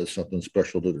water does something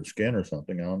special to their skin or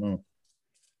something. I don't know.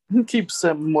 It keeps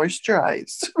them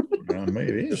moisturized.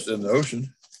 Maybe just in the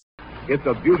ocean. It's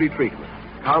a beauty treatment,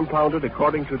 compounded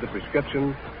according to the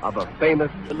prescription of a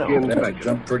famous skin specialist.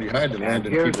 Jump pretty high to land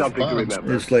in here's people's something to ponds.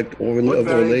 remember. It's like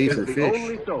Olay for the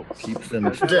fish. Keeps them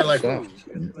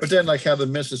But then, like how the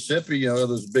Mississippi,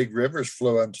 those big rivers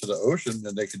flow into the ocean,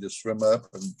 and they can just swim up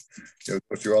and go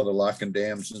through all the locking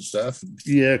dams and stuff.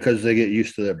 Yeah, because they get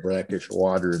used to that brackish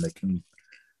water, and they can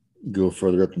go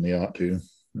further up than they ought to.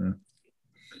 Yeah.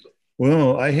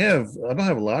 Well, I don't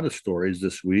have a lot of stories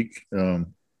this week.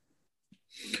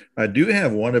 I do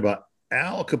have one about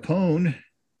Al Capone.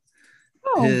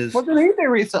 Oh, what did he do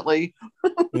recently?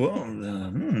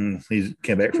 Well, he's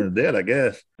came back from the dead, I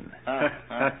guess.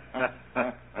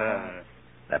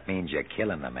 That means you're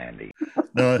killing them, Andy.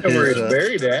 No, where he's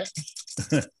buried at.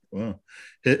 Well,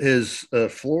 his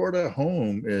Florida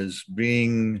home is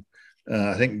being,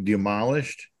 I think,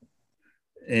 demolished.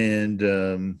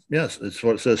 And yes, it's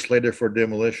what it says, slated for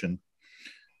demolition.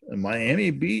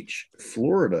 Miami Beach,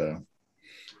 Florida.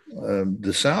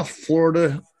 The South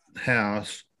Florida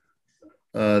house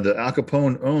that Al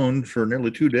Capone owned for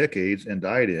nearly 2 decades and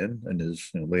died in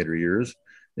his later years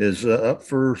is up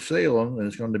for sale, and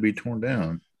it's going to be torn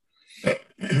down.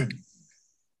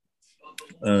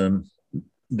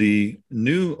 The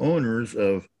new owners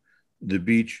of the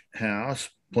beach house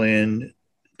plan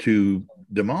to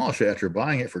demolish it after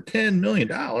buying it for $10 million.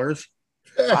 Wow.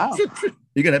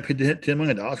 You're going to pay $10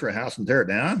 million for a house and tear it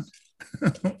down?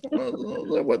 What's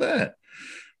up with that?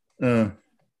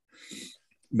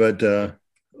 But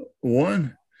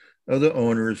one of the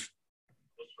owners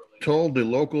told the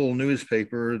local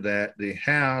newspaper that the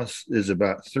house is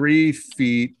about 3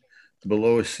 feet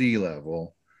below sea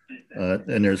level,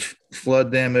 and there's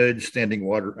flood damage, standing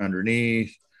water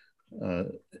underneath,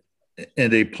 and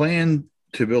they plan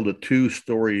to build a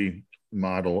 2-story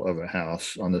model of a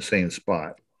house on the same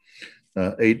spot.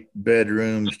 8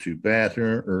 bedrooms, 2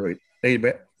 bathrooms, or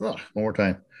 1 more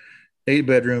time. 8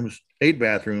 bedrooms, 8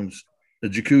 bathrooms, a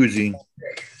jacuzzi,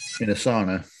 and a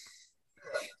sauna.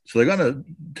 So they're going to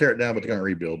tear it down, but they're going to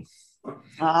rebuild.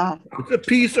 It's a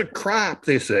piece of crap,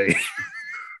 they say.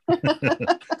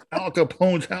 Al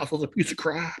Capone's house was a piece of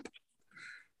crap.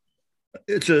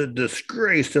 It's a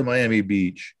disgrace to Miami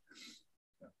Beach.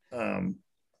 And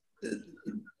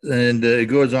it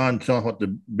goes on telling what the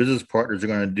business partners are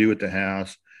going to do with the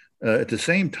house. At the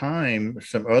same time,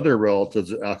 some other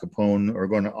relatives of Al Capone are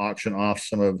going to auction off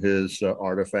some of his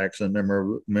artifacts and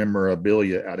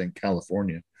memorabilia out in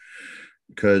California.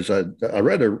 Because I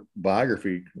read a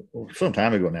biography some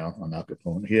time ago now on Al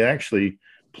Capone. He actually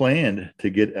planned to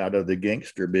get out of the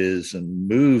gangster biz and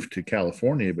move to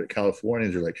California, but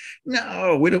Californians are like,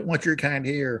 no, we don't want your kind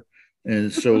here.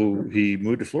 And so he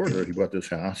moved to Florida. He bought this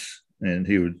house, and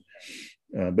he would,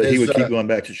 but he would keep going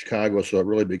back to Chicago. So it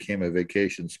really became a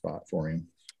vacation spot for him.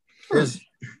 Is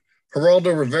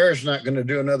Geraldo Rivera's not going to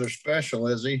do another special,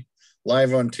 is he?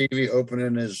 Live on TV,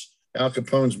 opening his Al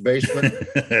Capone's basement?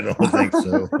 I don't think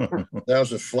so. That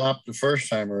was a flop the first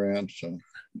time around. So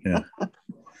yeah.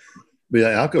 But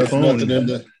yeah, Al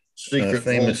Capone secret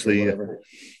famously,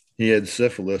 he had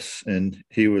syphilis, and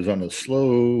he was on a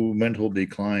slow mental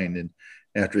decline. And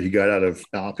after he got out of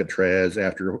Alcatraz,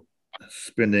 after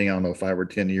spending, I don't know, 5 or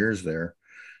 10 years there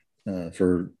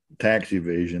for tax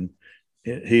evasion,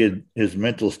 his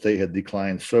mental state had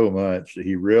declined so much that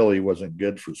he really wasn't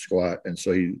good for squat. And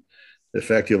so he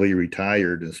effectively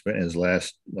retired and spent his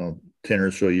last 10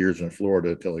 or so years in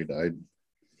Florida until he died.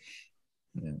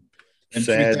 Yeah. In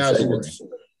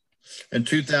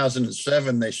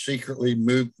 2007, they secretly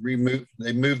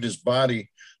moved his body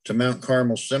to Mount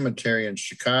Carmel Cemetery in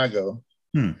Chicago,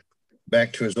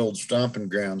 back to his old stomping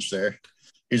grounds there.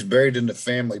 He's buried in the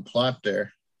family plot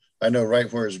there. I know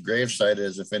right where his gravesite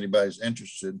is. If anybody's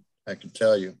interested, I can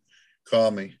tell you.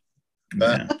 Call me.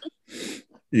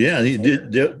 Yeah,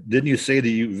 didn't you say that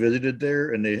you visited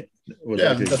there and they was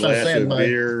like a glass of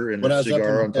beer and a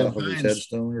cigar on top of his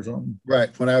headstone or something? Right.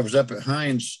 When I was up at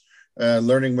Hines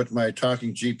learning with my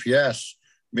talking GPS,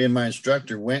 me and my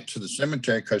instructor went to the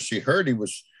cemetery because she heard he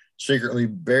was secretly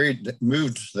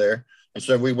moved there. And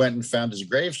so we went and found his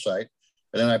gravesite.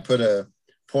 And then I put a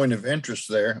point of interest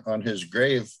there on his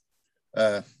grave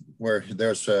where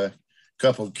there's a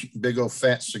couple big old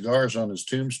fat cigars on his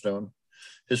tombstone.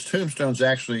 His tombstone's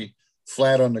actually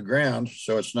flat on the ground,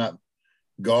 so it's not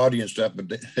gaudy and stuff,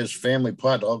 but his family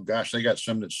plot, oh gosh, they got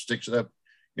some that sticks up,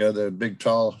 the big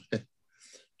tall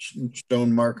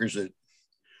stone markers that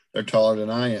they're taller than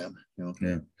I am.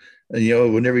 Yeah.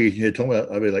 And whenever you told me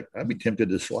that, I'd be tempted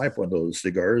to swipe one of those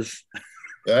cigars.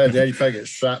 Then you probably get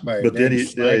shot by but then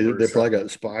they probably got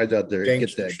spies out there.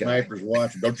 Get that guy. Snipers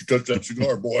watching. Don't you touch that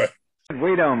cigar, boy.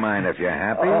 We don't mind if you're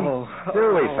happy.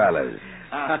 Do we, fellas?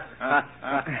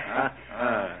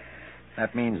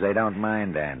 That means they don't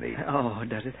mind, Andy. Oh,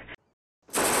 does it?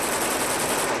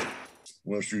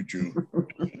 We'll shoot you.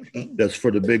 That's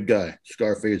for the big guy.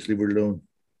 Scarface, leave it alone.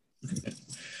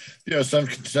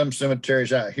 Some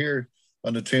cemeteries out here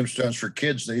on the tombstones for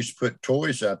kids, they used to put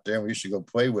toys out there, and we used to go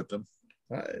play with them.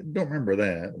 I don't remember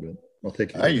that, but I'll take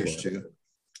it. I used to.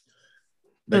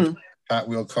 They Hot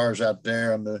Wheel cars out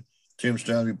there on the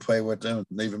tombstones. We play with them and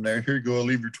leave them there. Here you go. I'll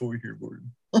leave your toy here,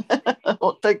 Gordon.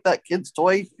 I'll take that kid's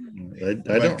toy. I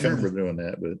don't remember doing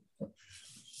that,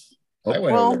 but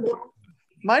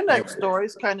my next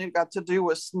story's kind of got to do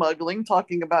with smuggling,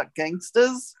 talking about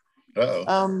gangsters.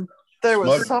 There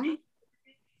was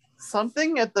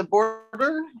something at the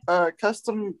border,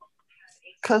 custom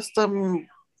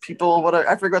people, whatever,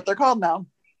 I forget what they're called now.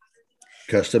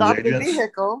 Customs agents. A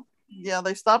vehicle. Yeah,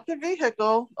 they stopped a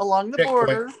vehicle along the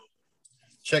border.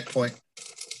 Checkpoint.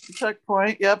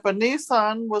 Yep, a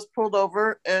Nissan was pulled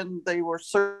over, and they were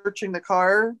searching the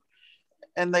car,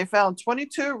 and they found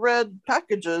 22 red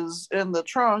packages in the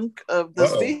trunk of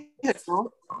this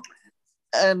vehicle,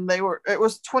 and it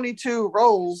was 22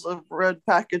 rolls of red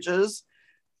packages,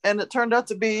 and it turned out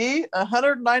to be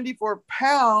 194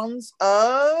 pounds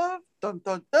of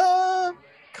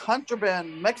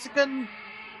contraband Mexican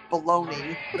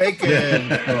baloney. Bacon.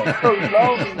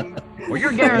 Baloney. For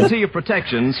your guarantee of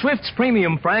protection, Swift's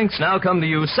premium franks now come to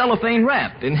you cellophane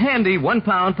wrapped in handy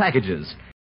 1-pound packages.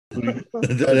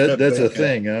 That's a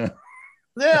thing, huh?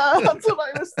 Yeah, that's what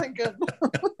I was thinking.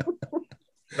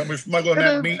 Somebody smuggling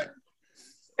that meat.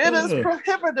 It is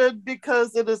prohibited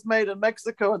because it is made in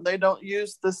Mexico and they don't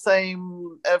use the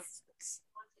same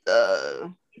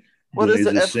same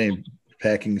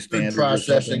packing standards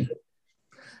processing.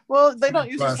 Well, they don't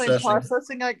use the same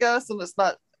processing, I guess, and it's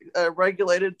not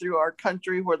regulated through our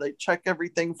country where they check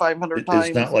everything 500 times.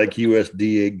 It's not like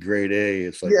USDA grade A.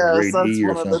 It's like grade E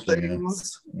or something.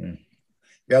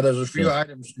 Yeah, there's a few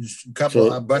items,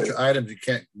 a bunch of items you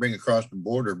can't bring across the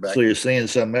border back. So you're saying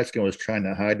some Mexican was trying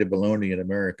to hide the bologna in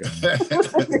America?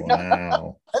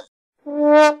 Wow.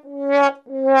 Thought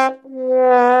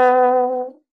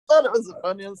it was the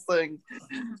funniest thing.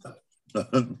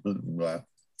 Wow.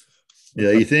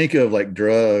 Yeah, you think of like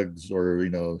drugs or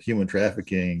human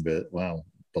trafficking, but wow,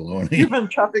 bologna. Human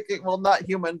trafficking, well, not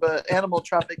human, but animal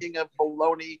trafficking of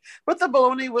bologna. But the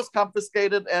bologna was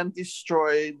confiscated and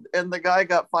destroyed, and the guy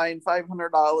got fined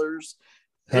 $500.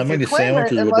 How many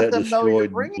sandwiches would that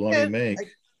destroyed bologna make?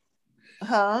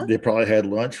 They probably had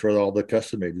lunch for all the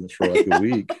custom agents for like a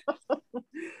week.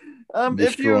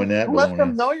 If you let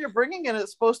them know you're bringing it,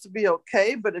 it's supposed to be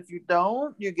okay. But if you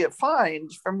don't, you get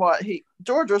fined. From what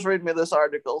George was reading me this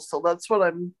article, so that's what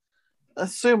I'm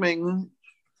assuming.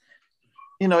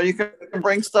 You can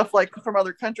bring stuff like from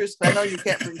other countries. I know you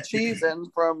can't bring cheese in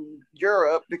from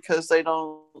Europe because they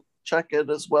don't check it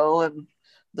as well, and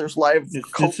there's live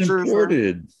cultures. It's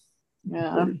imported.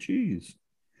 Imported cheese.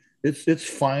 It's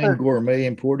fine gourmet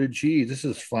imported cheese. This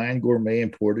is fine gourmet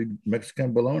imported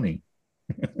Mexican bologna.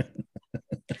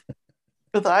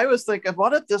 But I was thinking,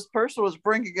 what if this person was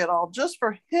bringing it all just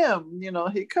for him?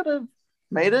 He could have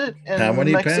made it in How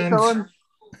many Mexico pounds? in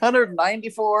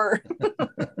 194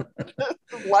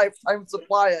 lifetime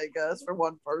supply, I guess, for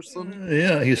one person.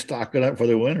 Yeah, he's stocking up for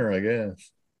the winter, I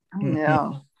guess.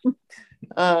 Yeah.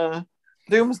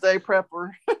 Doomsday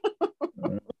prepper.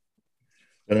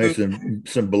 And make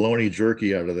some bologna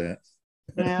jerky out of that.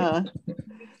 Yeah.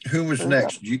 Who was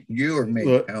next? You or me?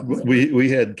 Well,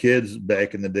 we had kids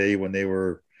back in the day when they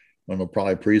were,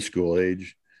 probably preschool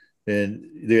age, and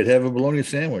they'd have a bologna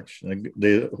sandwich.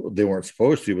 They weren't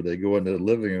supposed to, but they go into the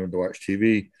living room to watch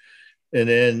TV, and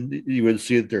then you would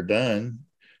see that they're done.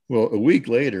 Well, a week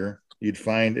later, you'd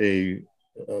find a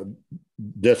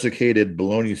desiccated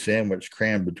bologna sandwich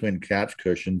crammed between couch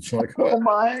cushions. Like, what? Oh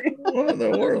my! What in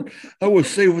the world? I was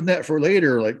saving that for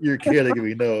later. Like, you're kidding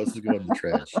me? No, this is going in the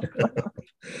trash.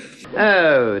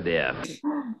 Oh dear.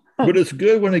 But it's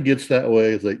good when it gets that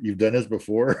way. It's like, you've done this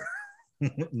before.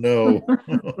 No.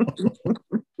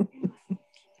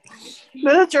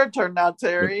 It's your turn now,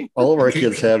 Terry. All of our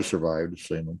kids have survived.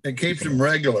 It keeps them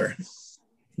regular.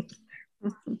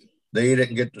 They eat it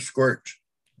and get the squirts.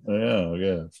 Yeah, I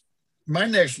guess. My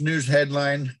next news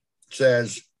headline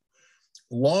says,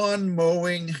 lawn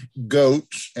mowing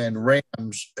goats and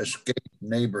rams escape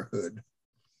neighborhood.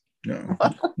 No,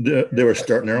 they were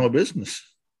starting their own business.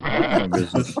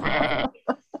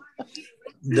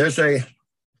 There's in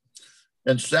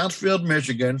Southfield,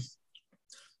 Michigan,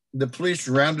 the police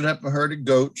rounded up a herd of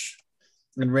goats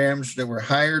and rams that were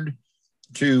hired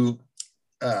to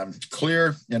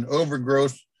clear an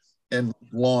overgrowth in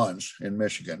lawns in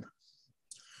Michigan.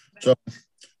 So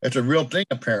it's a real thing,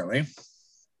 apparently.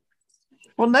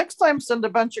 Well, next time, send a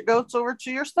bunch of goats over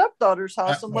to your stepdaughter's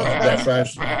house and let them.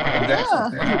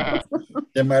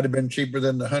 It might have been cheaper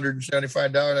than the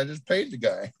 $175 I just paid the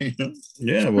guy.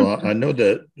 Yeah, well, I know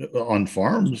that on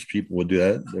farms people would do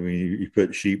that. I mean, you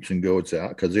put sheep and goats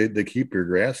out because they keep your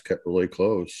grass cut really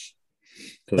close.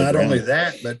 Not only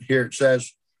that, but here it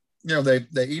says, they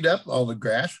eat up all the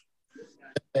grass.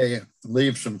 They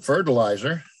leave some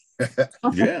fertilizer.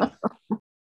 Yeah.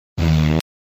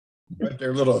 But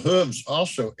their little hooves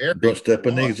also aerate. Don't step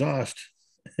in the exhaust.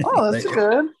 Oh, that's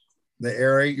good. They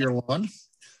aerate your lawn.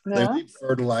 Yeah. They leave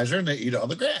fertilizer and they eat all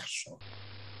the grass.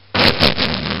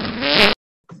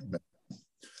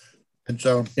 And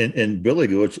so, and billy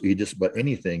goats eat just about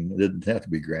anything. It doesn't have to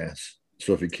be grass.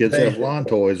 So if your kids have lawn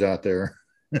toys out there,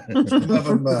 some of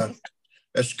them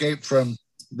escaped from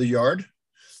the yard,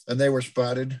 and they were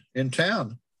spotted in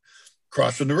town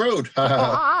crossing the road.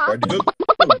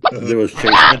 There was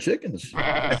chasing the chickens.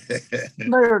 They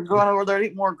were going over there to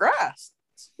eat more grass.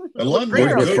 A lawn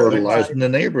mowing goat fertilizing the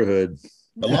neighborhood.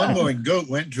 A lawn mowing goat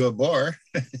went to a bar.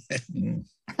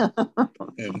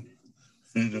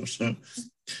 So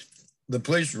the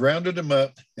police rounded them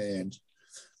up and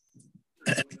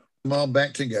put them all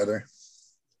back together.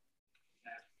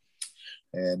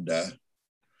 And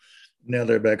now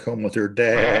they're back home with their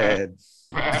dad.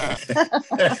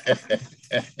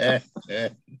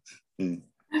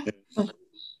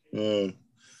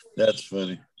 That's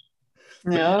funny.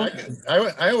 Yeah.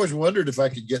 I always wondered if I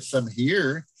could get some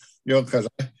here, because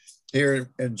here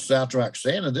in South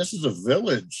Roxana, this is a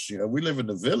village. We live in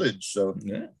the village, so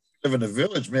live in the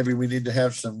village. Maybe we need to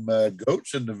have some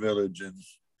goats in the village. And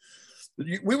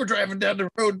we were driving down the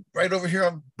road right over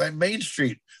here by Main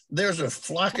Street. There's a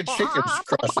flock of chickens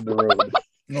crossing the road.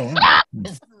 No,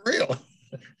 for real.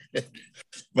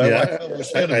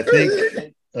 I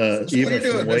think even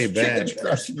from way back,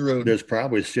 the road. there's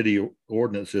probably city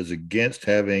ordinances against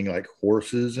having like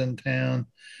horses in town.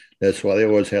 That's why they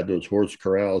always had those horse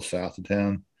corrals south of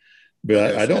town.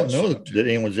 But I don't know that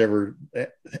anyone's ever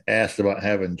asked about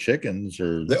having chickens.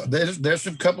 Or there's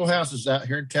some couple houses out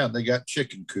here in town. They got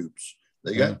chicken coops.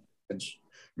 They got chickens.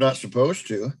 Not supposed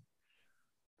to.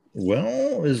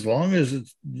 Well, as long as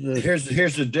it's here's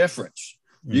the difference.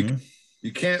 You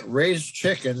can't raise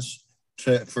chickens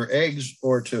for eggs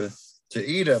or to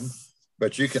eat them,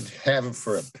 but you can have them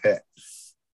for a pet.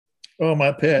 Oh,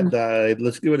 my pet died.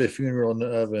 Let's give it a funeral in the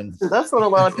oven. That's what a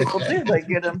lot of people do. They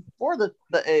get them for the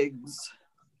eggs.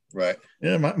 Right.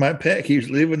 Yeah, my pet keeps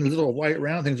leaving these little white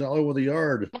round things all over the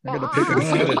yard. I got to pick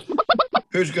them up.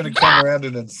 Who's going to come around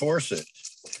and enforce it?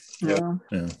 Yeah.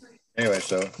 Anyway,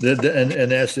 so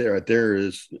and that's it right there.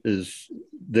 Is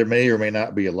there may or may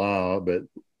not be a law, but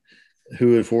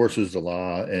who enforces the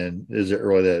law, and is it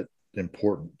really that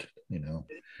important?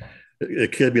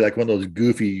 It could be like one of those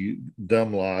goofy,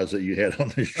 dumb laws that you had on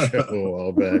the show a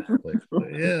while back. Like,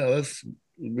 yeah, that's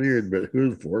weird, but who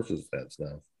enforces that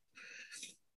stuff?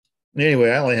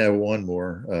 Anyway, I only have one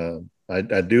more.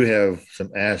 I do have some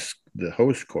Ask the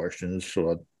Host questions,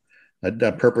 so I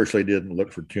purposely didn't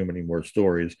look for too many more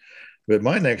stories. But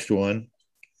my next one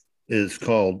is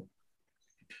called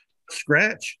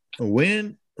Scratch,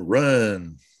 Win,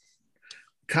 Run.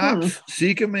 Cops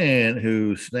seek a man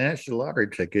who snatched a lottery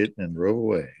ticket and drove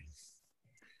away.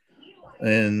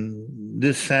 And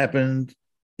this happened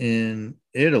in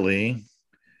Italy.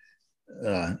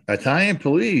 Italian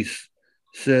police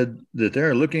said that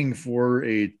they're looking for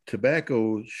a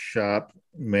tobacco shop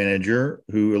manager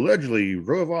who allegedly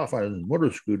drove off on his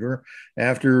motor scooter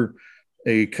after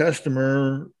a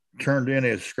customer turned in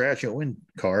a scratch and win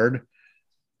card,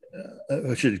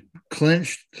 which had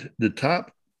clinched the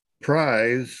top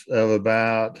prize of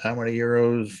about how many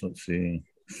euros? Let's see,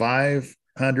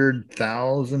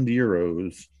 500,000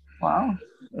 euros. Wow.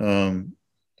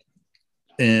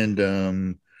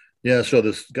 So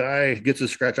this guy gets a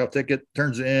scratch off ticket,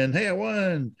 turns it in. Hey, I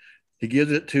won. He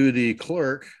gives it to the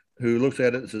clerk, who looks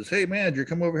at it and says, "Hey, manager,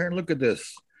 come over here and look at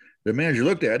this." The manager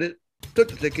looked at it, took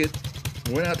the ticket,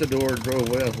 went out the door, and drove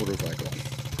away on a motorcycle.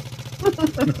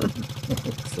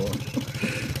 So,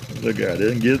 the guy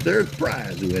didn't get their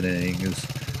prize winnings.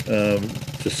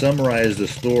 To summarize the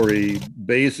story,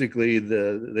 basically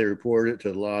they reported it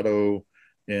to Lotto,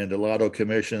 and the Lotto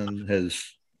Commission has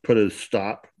put a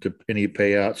stop to any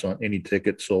payouts on any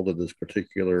tickets sold at this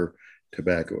particular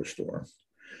tobacco store.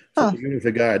 So even if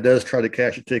a guy does try to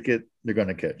cash a ticket, they're going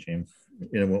to catch him,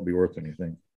 and it won't be worth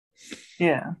anything.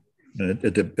 Yeah.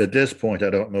 At this point, I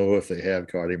don't know if they have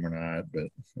caught him or not, but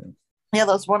yeah,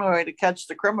 that's one way to catch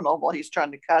the criminal while he's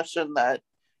trying to cash in that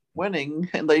winning,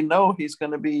 and they know he's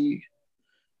going to be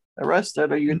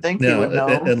arrested, or you think he would know.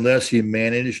 Unless he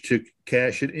managed to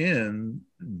cash it in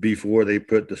before they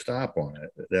put the stop on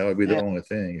it. That would be the only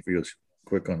thing, if he was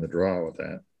quick on the draw with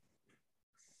that.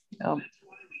 Yeah.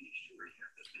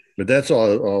 But that's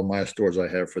all my stories I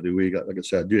have for the week. Like I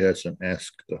said, I do have some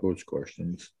Ask the Host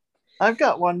questions. I've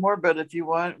got one more, but if you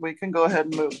want, we can go ahead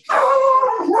and move.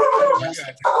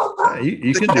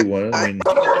 You can do one. I mean,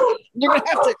 you're gonna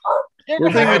have to.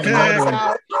 We're being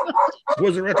attacked.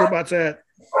 Where's the Retrobots at?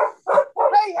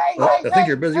 I think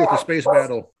you're busy with the space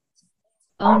battle.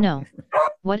 Oh no!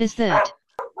 What is that?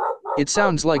 It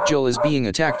sounds like Jill is being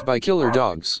attacked by killer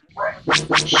dogs.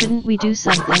 Shouldn't we do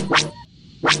something?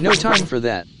 No time for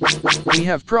that. We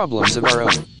have problems of our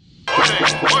own.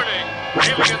 Warning!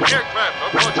 Alien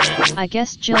aircraft approaching! I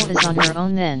guess Jill is on her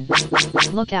own then.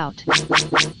 Look out.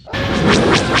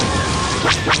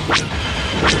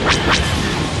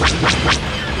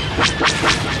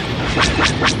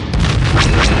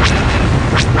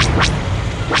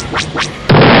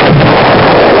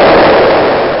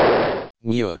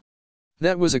 Yeah.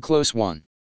 That was a close one.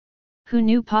 Who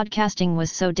knew podcasting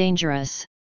was so dangerous?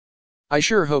 I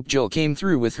sure hope Jill came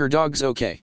through with her dogs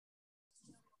okay.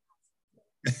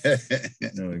 There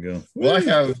we go.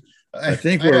 Well, I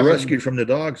think we're rescued from the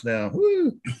dogs now.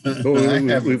 Woo!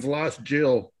 We've lost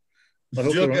Jill.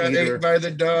 Jill got ate by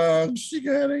the dogs. She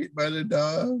got ate by the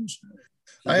dogs.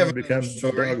 I have become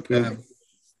dog poop.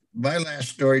 My last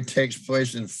story takes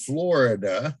place in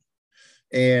Florida,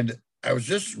 and I was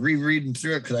just rereading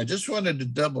through it because I just wanted to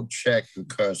double check,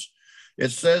 because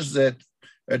it says that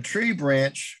a tree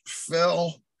branch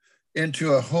fell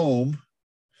into a home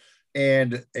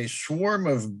and a swarm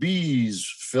of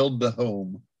bees filled the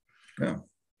home. Oh.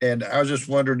 And I was just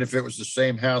wondering if it was the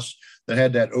same house that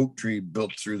had that oak tree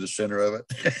built through the center of it.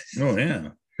 Oh, yeah,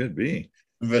 could be.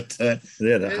 But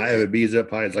yeah, the hive of bees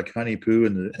up high is like honey poo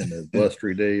in the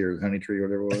blustery day, or honey tree, or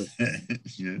whatever it was.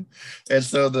 Yeah. And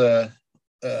so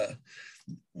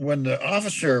when the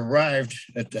officer arrived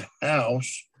at the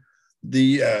house,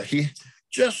 he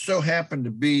just so happened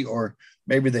to be, or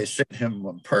maybe they sent him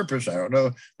on purpose, I don't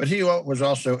know, but he was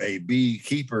also a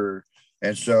beekeeper.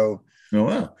 And so, oh,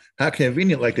 wow, how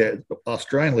convenient. Like that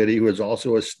Australian lady who was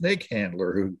also a snake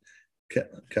handler who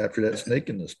captured that snake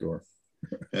in the store.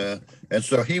 And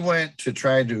so he went to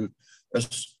try to,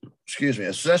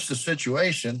 assess the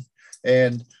situation.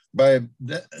 And by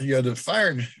the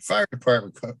fire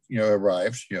department,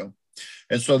 arrived,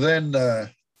 and so then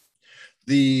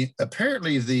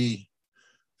apparently the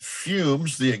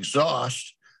fumes, the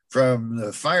exhaust from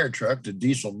the fire truck, the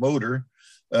diesel motor,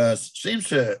 seems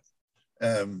to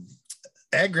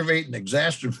aggravate and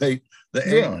exacerbate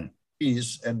the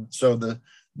bees, and so the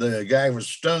guy was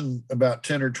stung about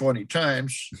 10 or 20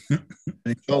 times.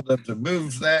 He told them to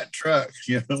move that truck.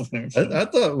 I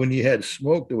thought when you had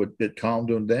smoke, it calmed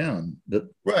them down.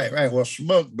 Right. Well,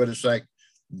 smoke, but it's like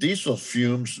diesel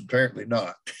fumes. Apparently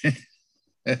not.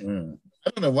 I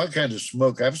don't know what kind of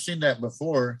smoke. I've seen that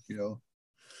before.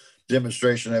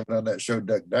 Demonstration of it on that show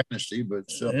Duck Dynasty, but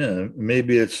yeah,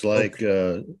 maybe it's like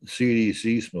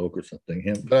CDC smoke or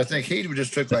something. But I think he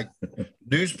just took like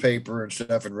newspaper and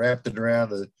stuff and wrapped it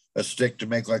around a stick to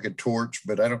make like a torch.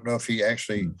 But I don't know if he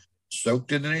actually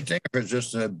soaked it in anything, or if it's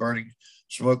just a burning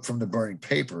smoke from the burning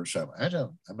paper or something.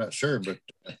 I'm not sure, but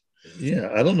yeah,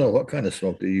 I don't know what kind of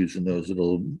smoke they use in those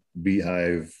little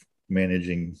beehive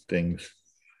managing things.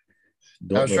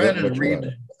 I was trying to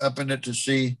read up in it to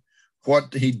see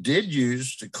what he did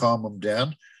use to calm them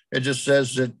down. It just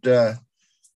says that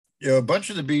a bunch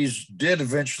of the bees did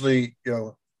eventually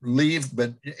leave,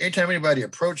 but anytime anybody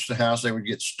approached the house, they would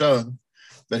get stung.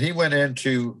 But he went in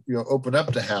to open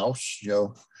up the house,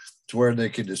 to where they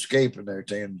could escape and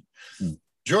everything. And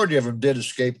majority of them did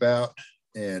escape out,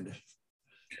 and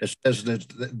it says that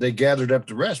they gathered up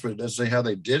the rest, but it doesn't say how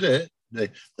they did it.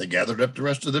 They gathered up the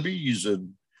rest of the bees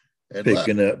and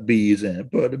picking up bees and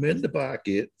put them in the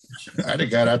pocket. I'd have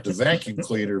got out the vacuum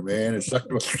cleaner, man, and sucked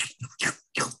them.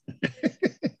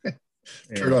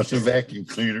 Turn off the vacuum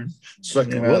cleaner, suck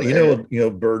them out. Well,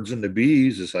 birds and the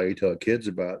bees is how you tell kids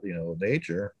about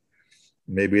nature.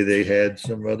 Maybe they had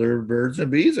some other birds and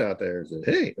bees out there. Said,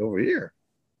 hey, over here.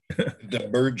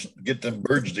 Get them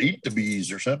birds to eat the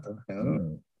bees or something.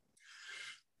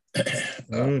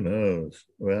 Who knows?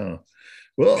 Well,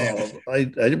 I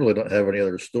really don't have any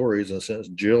other stories, and since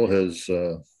Jill has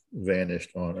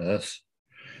vanished on us.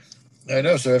 I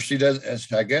know. So if she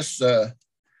does, I guess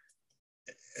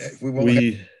we won't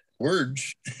have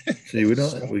words. See, we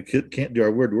can't do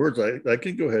our weird words. I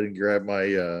can go ahead and grab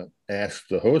my ask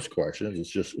the host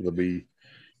questions. It'll be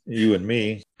you and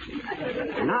me.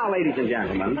 Now, ladies and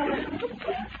gentlemen,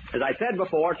 as I said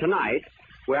before, tonight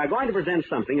we are going to present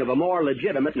something of a more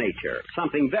legitimate nature,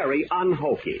 something very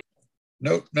unhokey.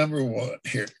 Note number 1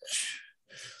 here.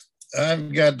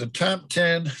 I've got the top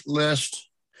 10 list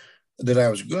that I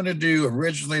was going to do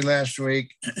originally last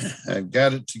week. I've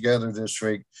got it together this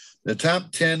week. The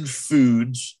top 10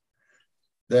 foods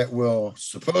that will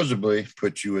supposedly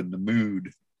put you in the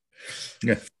mood.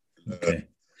 Yeah. Okay.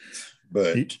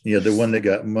 But the one that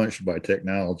got munched by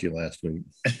technology last week.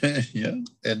 Yeah.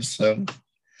 And so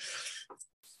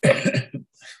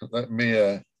let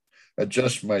me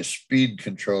adjust my speed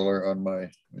controller on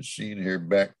my machine here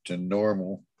back to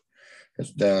normal.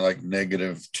 It's down like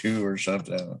 -2 or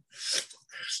something.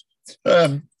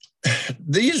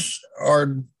 These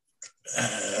are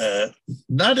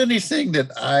not anything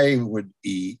that I would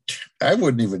eat. I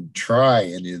wouldn't even try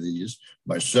any of these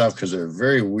myself because they're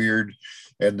very weird,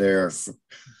 and they're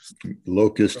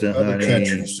locust and other honey.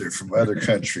 Countries. They're from other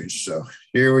countries. So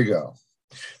here we go.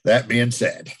 That being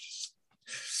said,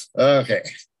 okay.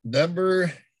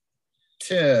 Number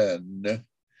 10,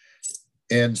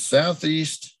 in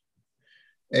Southeast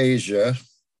Asia,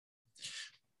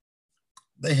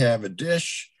 they have a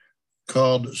dish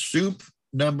called soup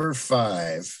number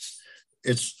 5.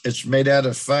 It's made out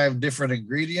of 5 different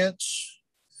ingredients.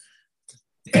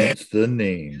 That's the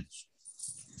name.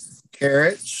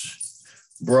 Carrots,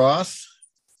 broth,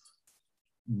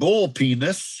 bull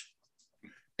penis,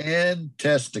 and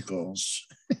testicles.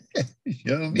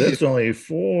 Yummy. That's only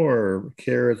 4: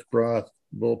 carrots, broth,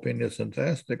 bull penis, and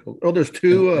testicles. Oh, there's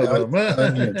 2 of them.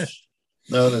 Onions.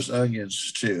 No, there's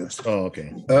onions too. Oh,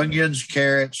 okay. Onions,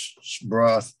 carrots,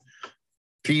 broth,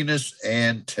 penis,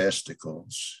 and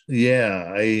testicles.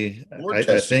 Yeah, I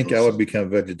think I would become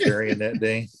vegetarian that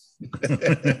day.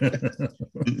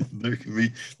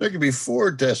 there could be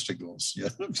 4 testicles. Yeah.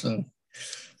 So,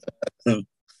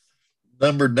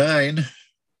 number 9,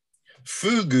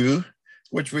 fugu,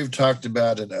 which we've talked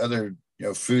about in other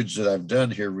foods that I've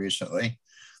done here recently.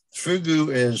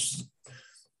 Fugu is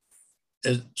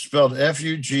spelled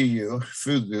F-U-G-U,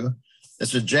 fugu.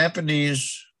 It's a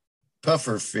Japanese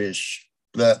puffer fish.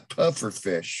 That puffer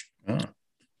fish. Oh.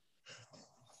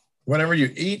 Whenever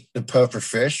you eat the puffer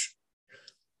fish,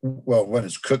 well, when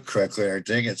it's cooked correctly and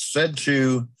everything, it's said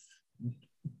to,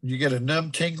 you get a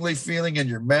numb, tingly feeling in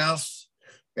your mouth,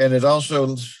 and it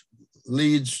also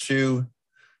leads to,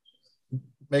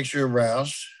 makes you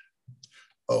aroused.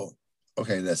 Oh,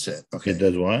 okay, that's it. Okay. It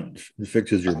does what? It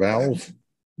fixes your bowels?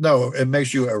 No, it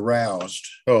makes you aroused.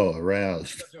 Oh,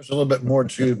 aroused. There's a little bit more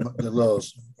to the little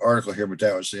article here, but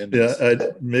that was the end. Yeah,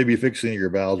 maybe fixing your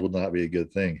bowels would not be a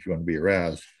good thing if you want to be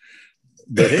aroused.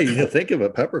 But hey, think of a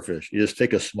pepperfish. You just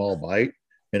take a small bite,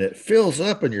 and it fills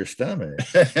up in your stomach.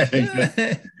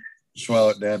 Swallow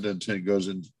it down until it goes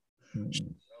in.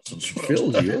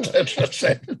 Fills you up.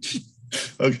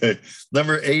 Okay,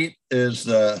 number 8 is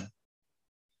the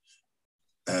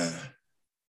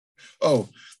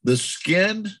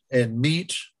skin and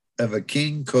meat of a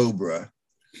king cobra.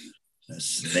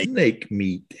 Snake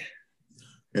meat.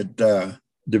 The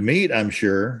meat, I'm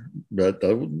sure, but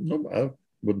I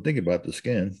wouldn't think about the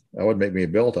skin. I would make me a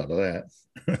belt out of that.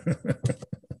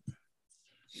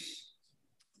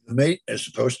 The meat is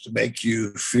supposed to make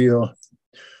you feel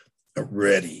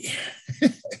ready.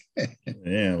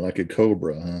 Yeah, like a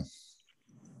cobra, huh?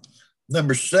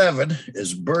 Number 7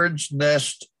 is bird's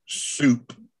nest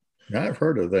soup. I've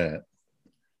heard of that.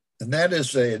 And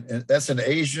that's an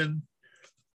Asian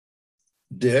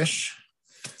dish.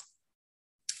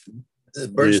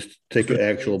 You just take an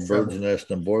actual bird's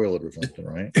nest and boil it or something,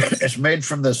 right? It's made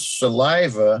from the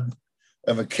saliva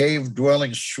of a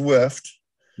cave-dwelling swift.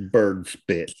 Bird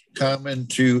spit. Common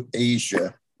to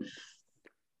Asia.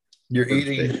 You're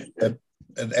eating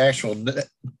an actual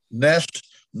nest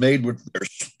made with their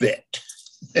spit.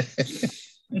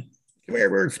 Come here,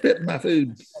 bird, spit in my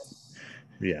food.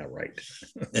 Yeah, right.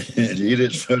 And you eat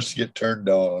it, it's supposed to get turned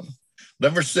on.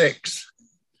 Number 6,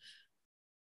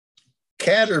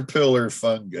 caterpillar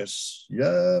fungus.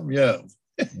 Yum, yum.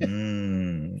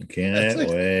 Can't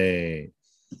wait.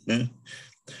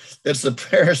 It's a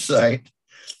parasite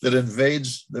that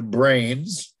invades the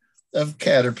brains of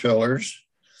caterpillars,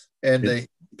 and it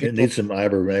needs some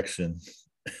ivermectin.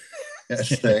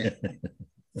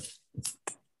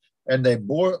 And they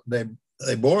boil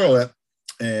it,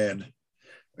 and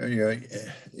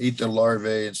eat the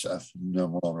larvae and stuff.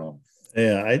 No.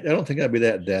 Yeah, I don't think I'd be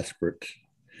that desperate.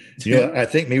 I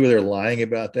think maybe they're lying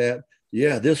about that.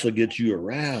 Yeah, this will get you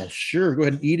aroused. Sure, go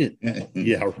ahead and eat it.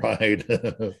 Yeah, right.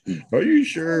 Are you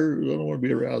sure? I don't want to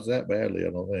be aroused that badly, I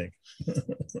don't think.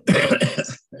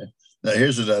 Now,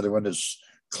 here's another one that's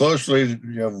closely,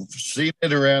 seen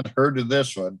it around, heard of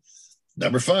this one.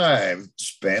 Number 5,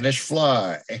 Spanish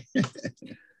fly.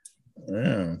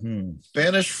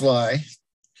 Spanish fly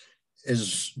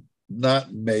is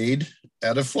not made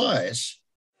out of flies.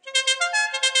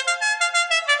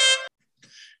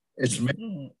 It's made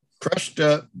of crushed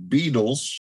up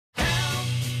beetles.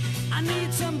 I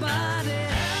need somebody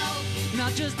help,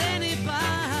 not just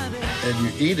anybody. And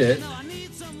you eat it,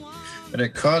 and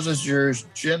it causes your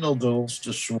genitals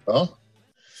to swell,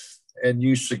 and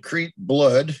you secrete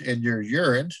blood in your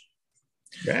urine.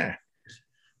 Yeah.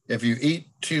 If you eat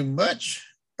too much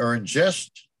or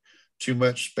ingest too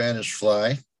much Spanish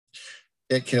fly,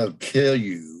 it can kill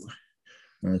you.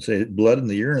 I'd say blood in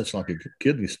the urine, it's like a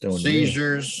kidney stone.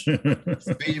 Seizures,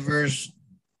 fevers,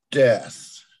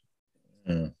 death.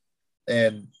 But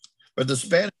the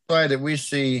Spanish fly that we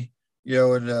see,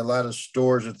 in a lot of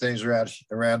stores and things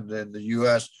around in the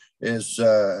U.S. is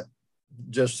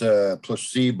just a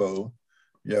placebo,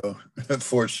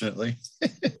 unfortunately.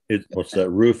 What's that?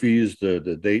 Roofies,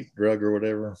 the date drug or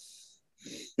whatever.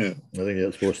 Yeah. I think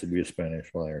that's supposed to be a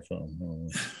Spanish fly or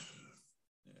something.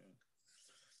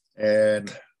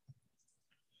 And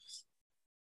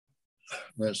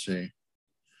let's see.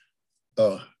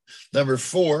 Oh, number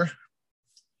 4,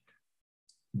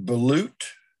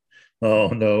 balut. Oh,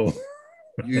 no.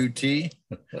 UT. I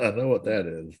know what that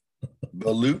is.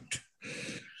 Balut.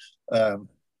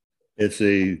 It's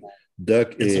a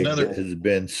duck It's egg another- that has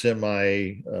been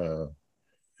semi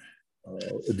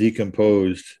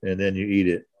decomposed, and then you eat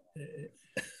it.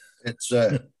 It's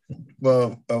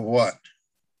well, of what?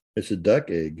 It's a duck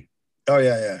egg. Oh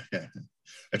yeah.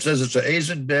 It says it's an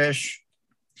Asian dish.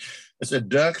 It's a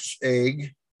duck's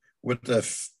egg with a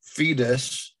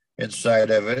fetus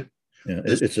inside of it. Yeah,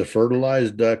 it's a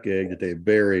fertilized duck egg that they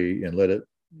bury and let it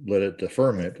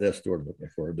ferment. That's the word I'm looking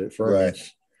for. It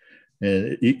ferments.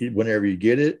 And whenever you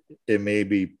get it, it may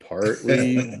be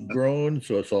partly grown,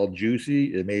 so it's all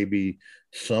juicy. It may be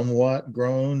somewhat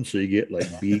grown, so you get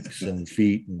like beaks and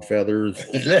feet and feathers.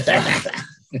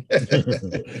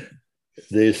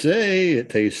 They say it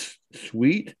tastes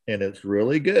sweet and it's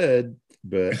really good,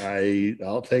 but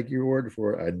I'll take your word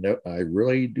for it. I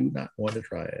really do not want to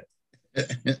try it.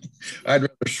 I'd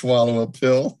rather swallow a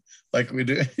pill like we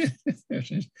do,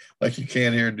 like you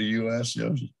can here in the U.S.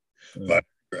 But,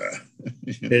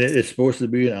 and it's supposed to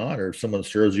be an honor. If someone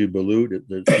serves you balut,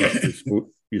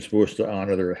 you're supposed to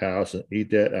honor their house and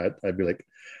eat that. I'd be like,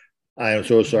 I am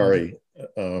so sorry.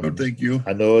 Thank you.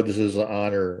 I know this is an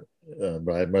honor,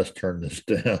 but I must turn this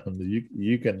down.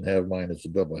 You can have mine as a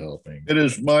double helping. It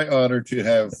is my honor to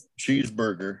have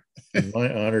cheeseburger.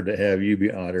 My honor to have you be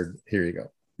honored. Here you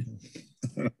go.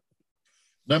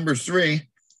 Number 3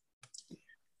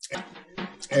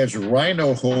 has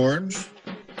rhino horns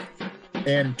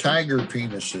and tiger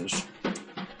penises.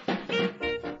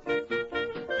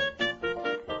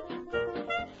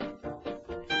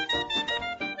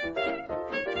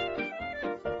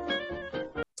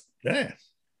 Yeah.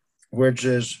 Which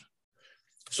is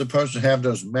supposed to have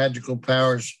those magical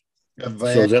powers of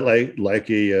So is that like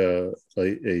a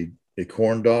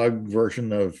corn dog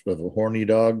version of a horny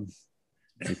dog?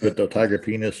 You put the tiger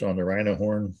penis on the rhino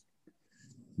horn,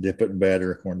 dip it in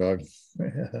batter, corn dog.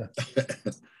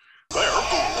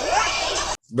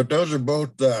 But those are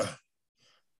both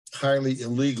highly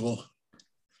illegal.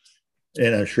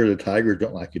 And I'm sure the tigers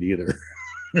don't like it either.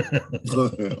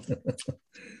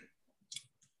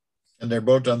 And they're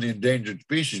both on the endangered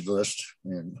species list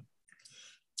and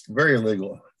very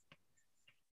illegal.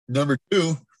 Number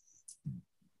 2,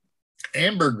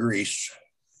 ambergris.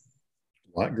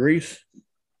 What grease?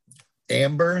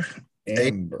 Amber.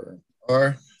 Amber.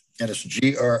 And it's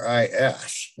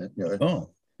GRIS. Oh.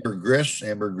 Ambergris.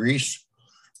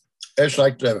 It's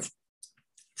like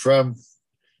from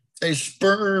a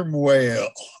sperm whale.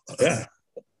 Yeah.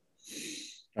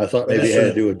 I thought maybe it had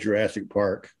to do with Jurassic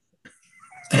Park.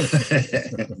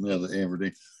 The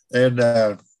amber. And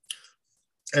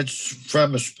it's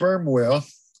from a sperm whale,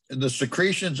 the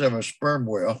secretions of a sperm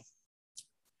whale.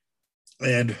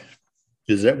 And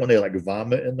is that when they like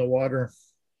vomit in the water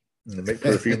and they make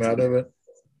perfume out of it?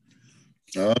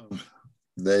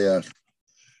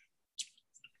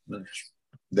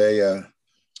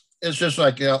 It's just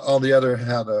like all the other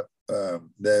how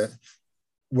the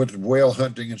with whale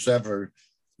hunting and stuff,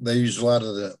 they use a lot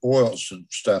of the oils and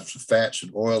stuff, fats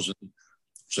and oils and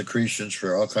secretions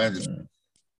for all kinds of stuff.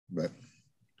 But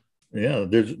yeah,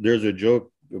 there's a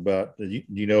joke about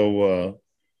you know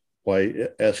why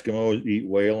Eskimos eat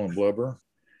whale and blubber.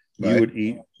 Right.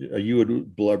 You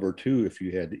would blubber too if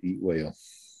you had to eat whale.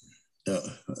 I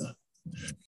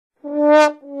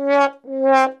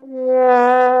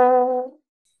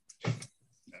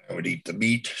would eat the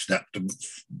meat, not the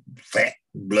fat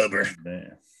blubber.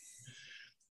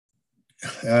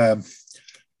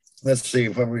 Let's see,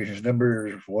 what was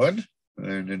number 1?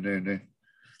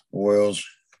 Oils.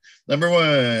 Number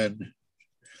 1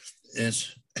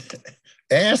 is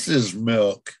ass's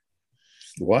milk.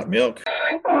 What milk?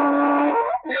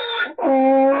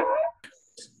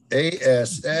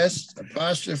 ASS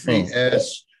apostrophe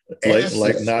S.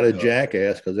 Like not a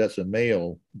jackass, because that's a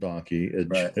male donkey. A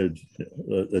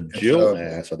Jill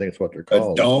ass, I think it's what they're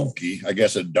called. A donkey. I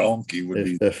guess a donkey would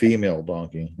be a female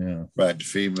donkey. Yeah, right. The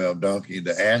female donkey.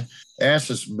 The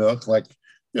ass's milk, like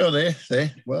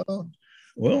Well,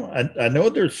 I know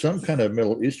there's some kind of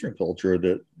Middle Eastern culture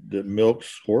that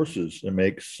milks horses and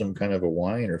makes some kind of a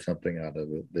wine or something out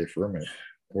of it. They ferment.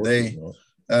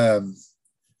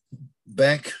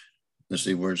 Back. Let's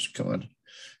see where's it coming.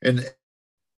 In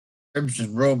Arabs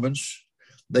and Romans,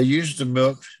 they used the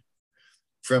milk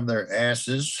from their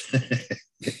asses.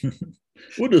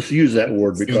 We'll just use that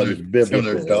word because it's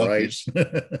biblical, right?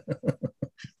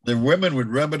 The women would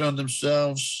rub it on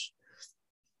themselves,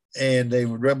 and they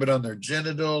would rub it on their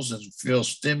genitals and feel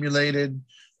stimulated,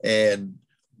 and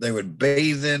they would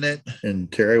bathe in it.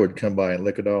 And Terry would come by and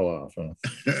lick it all off. Huh?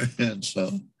 And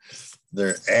so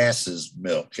their asses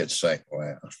milk. It's like,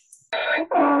 wow.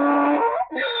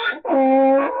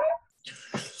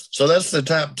 So that's the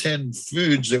top 10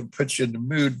 foods that put you in the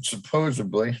mood,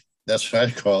 supposedly. That's what I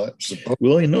call it.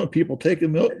 Well, you know, people take a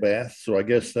milk bath, so I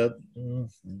guess that.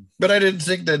 But I didn't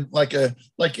think that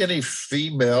like any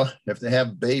female, if they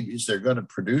have babies, they're going to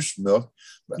produce milk.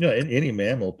 Yeah, any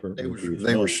mammal. They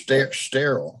were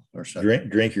sterile or something.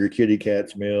 Drink your kitty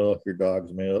cat's milk, your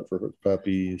dog's milk for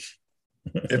puppies.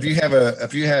 If you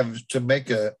have to make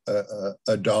a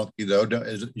donkey though,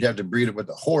 you have to breed it with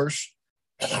a horse.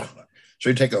 So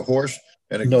you take a horse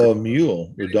and a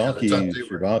mule. The donkeys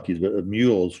for donkeys, but a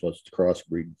mule is what's the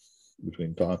crossbreed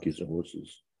between donkeys and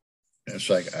horses. It's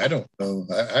like I don't know.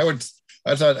 I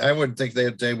thought I would think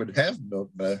they would have milk,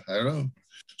 but I don't know.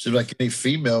 Seems like any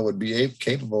female would be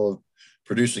capable of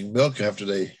producing milk after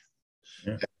they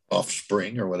have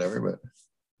offspring or whatever. But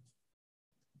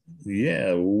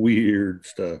yeah, weird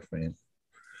stuff, man.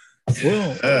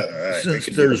 Well, since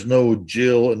there's no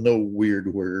Jill and no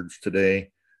weird words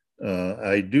today,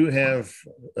 I do have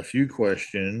a few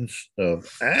questions of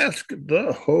Ask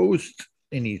the Host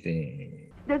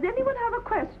Anything. Does anyone have a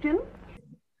question?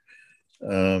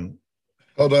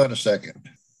 Hold on a second.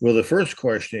 Well, the first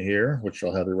question here, which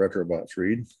I'll have the Retrobots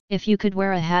read. If you could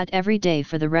wear a hat every day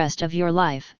for the rest of your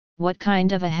life, what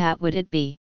kind of a hat would it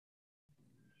be?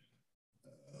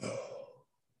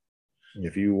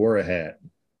 If you wore a hat,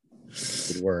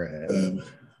 you could wear a hat.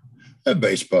 A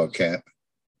baseball cap,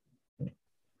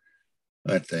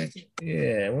 I think.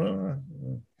 Yeah, well,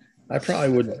 I probably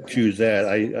wouldn't choose that.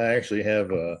 I actually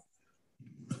have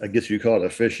I guess you call it a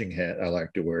fishing hat I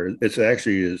like to wear. It's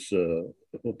actually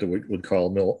what they would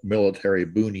call military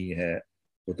boonie hat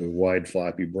with a wide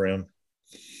floppy brim.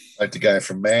 Like the guy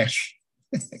from MASH,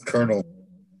 Colonel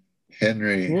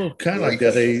Henry. Well, kind of like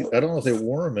that. I don't know if they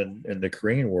wore them in the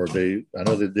Korean War. I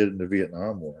know they did in the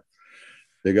Vietnam War.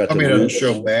 They got. On the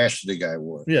show MASH, the guy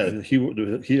wore. Yeah,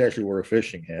 he actually wore a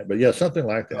fishing hat, but yeah, something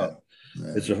like that. Oh,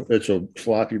 it's a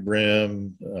floppy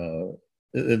brim,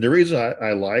 and the reason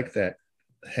I like that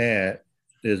hat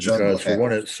is because for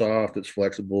one, it's soft, it's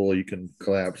flexible, you can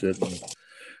collapse it and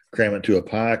cram it into a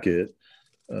pocket,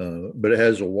 but it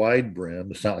has a wide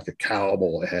brim. It's not like a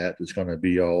cowboy hat that's going to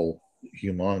be all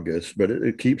humongous, but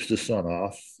it keeps the sun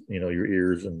off, your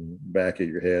ears and back of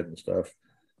your head and stuff,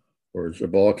 whereas a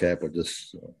ball cap would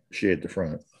just shade the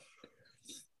front.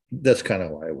 That's kind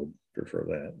of why I would prefer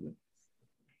that.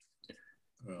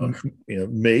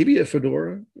 Maybe a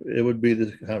fedora, it would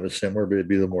be kind of similar, but it'd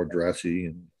be a little more dressy,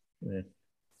 and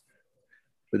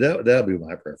but that would be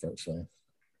my preference. So.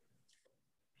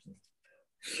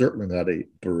 Certainly not a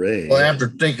beret. Well, after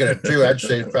thinking it too, I'd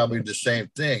say it's probably the same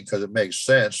thing because it makes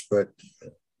sense. But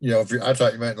I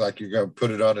thought you meant like you're going to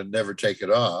put it on and never take it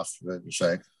off. Then you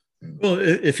say, well,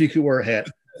 if you could wear a hat,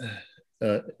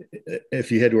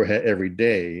 if you had to wear a hat every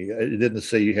day, it didn't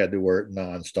say you had to wear it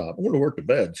nonstop. I'm going to work to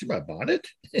bed. See my bonnet.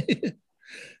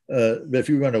 But if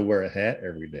you're going to wear a hat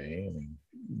every day,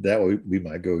 that would be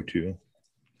my go-to.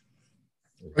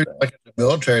 Like in the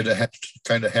military, the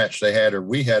kind of hats they had, or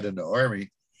we had in the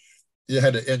Army, you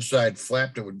had an inside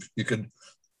flap you could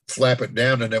flap it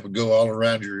down, and that would go all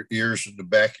around your ears and the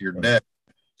back of your neck.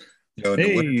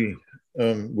 Hey,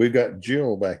 we've got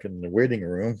Jill back in the waiting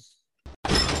room.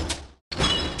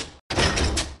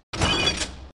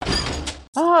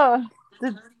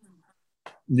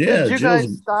 Did you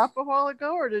guys stop a while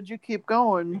ago, or did you keep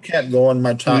going? Kept going.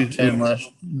 My top 10 last.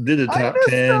 Did a top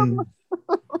 10.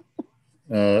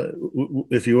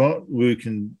 If you want, we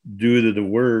can do the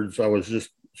words. I was just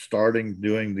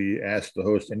doing the Ask the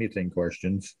Host Anything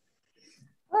questions.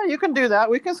 Oh, you can do that.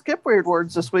 We can skip weird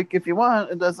words this week if you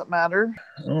want. It doesn't matter.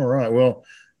 All right. Well,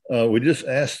 we just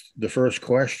asked the first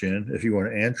question. If you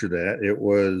want to answer that, it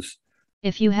was,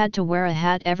 if you had to wear a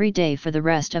hat every day for the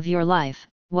rest of your life,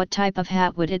 what type of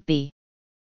hat would it be?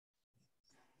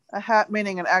 A hat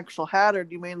meaning an actual hat, or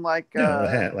do you mean like a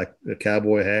hat, like a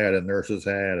cowboy hat, a nurse's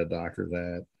hat, a doctor's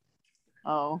hat,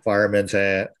 fireman's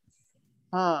hat?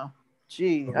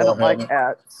 Gee, I don't like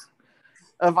hats.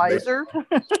 A visor?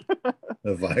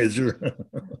 A visor?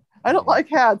 I don't like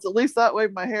hats. At least that way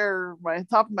my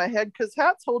top of my head, because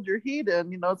hats hold your heat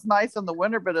in. It's nice in the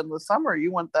winter, but in the summer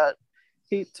you want that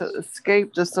heat to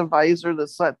escape. Just a visor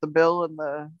that's at the bill and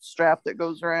the strap that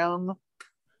goes around.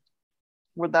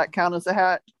 Would that count as a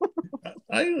hat?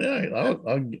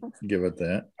 I'll give it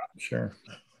that. Sure.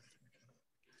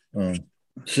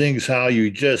 Seeing as how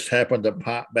you just happened to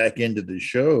pop back into the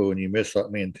show and you missed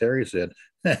what me and Terry said,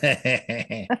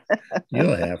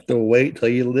 you'll have to wait till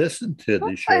you listen to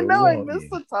the show. I know, I missed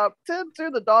the top 10 too.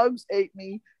 The dogs ate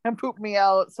me and pooped me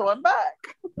out, so I'm back.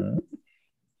 And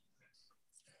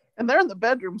they're in the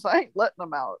bedroom, so I ain't letting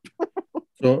them out.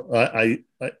 So I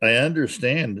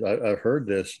understand. I've heard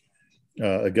this.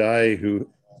 A guy who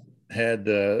had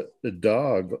the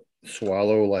dog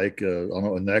swallow like I don't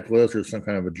know, a necklace or some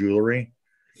kind of a jewelry.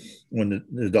 When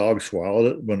the dog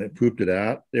swallowed it, when it pooped it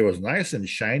out, it was nice and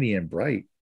shiny and bright.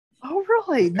 Oh,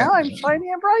 really? Now I'm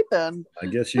shiny and bright then. I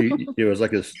guess it was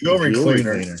like a jewelry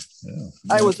cleaner. Yeah.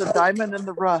 I was a diamond in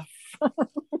the rough. So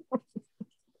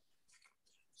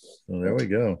there we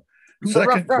go.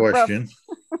 Second question.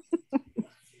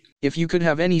 If you could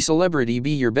have any celebrity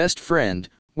be your best friend,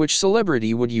 which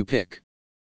celebrity would you pick?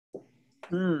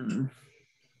 George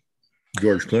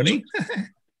Clooney?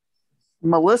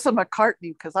 Melissa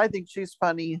McCartney, because I think she's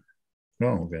funny.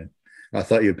 Oh, okay. I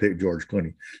thought you'd pick George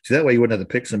Clooney. See, that way you wouldn't have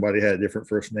to pick somebody who had a different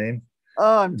first name.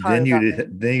 Oh, I'm tired.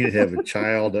 Then you'd have a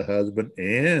child, a husband,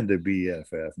 and a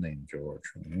BFF named George.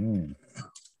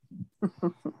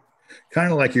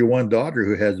 Kind of like your one daughter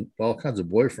who has all kinds of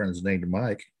boyfriends named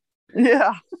Mike.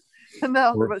 Yeah.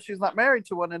 No, but she's not married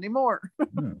to one anymore.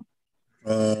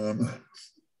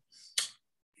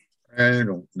 I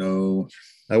don't know.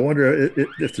 I wonder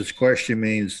if this question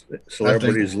means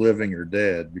celebrities living or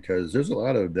dead, because there's a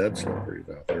lot of dead celebrities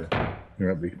out there.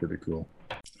 That'd be pretty cool.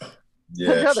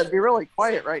 Yeah, that'd be really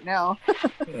quiet right now.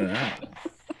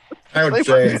 I would they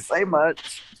say wouldn't say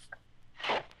much.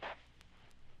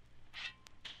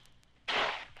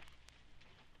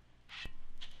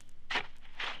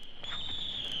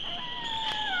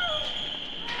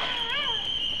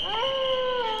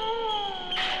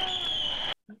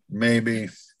 maybe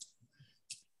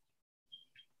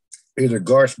either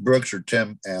Garth Brooks or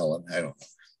Tim Allen. I don't know.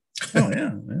 Oh,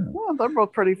 yeah. Well, they're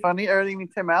both pretty funny. I mean,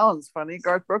 Tim Allen's funny.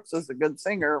 Garth Brooks is a good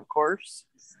singer, of course.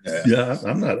 Yeah,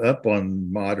 I'm not up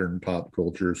on modern pop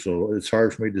culture, so it's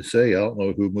hard for me to say. I don't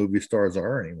know who movie stars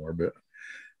are anymore, but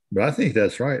I think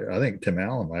that's right. I think Tim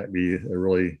Allen might be a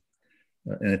really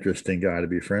interesting guy to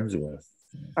be friends with.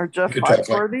 Or Jeff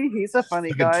Foxworthy, he's a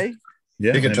funny guy.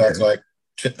 Yeah, he can talk like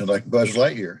Buzz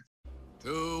Lightyear.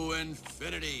 To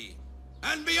infinity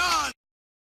and beyond.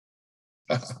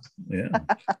 Yeah.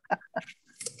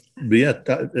 But yeah,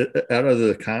 out of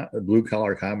the blue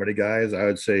collar comedy guys, I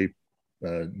would say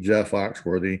Jeff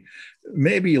Foxworthy,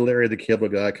 maybe Larry the Cable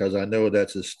Guy, because I know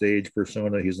that's his stage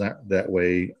persona. He's not that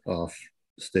way off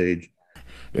stage.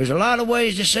 There's a lot of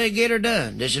ways to say get her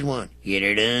done. This is one. Get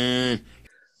her done.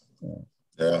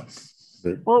 Yeah.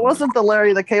 Well, it wasn't the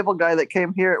Larry the Cable Guy that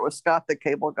came here. It was Scott the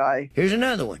Cable Guy. Here's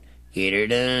another one. Get her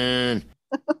done.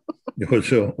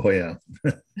 Oh, yeah.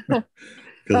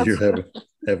 Because you're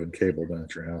having cable down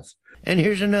at your house. And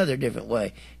here's another different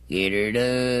way. Get her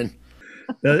done.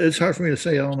 It's hard for me to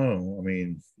say. I don't know. I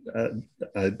mean,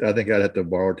 I think I'd have to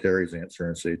borrow Terry's answer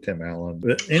and say Tim Allen.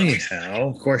 But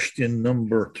anyhow, question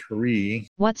number 3.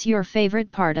 What's your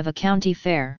favorite part of a county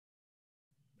fair?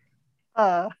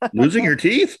 Losing your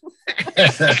teeth?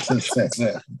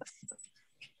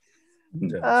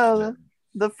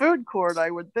 The food court, I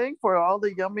would think, where all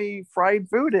the yummy fried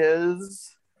food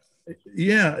is.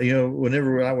 Yeah,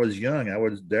 whenever I was young, I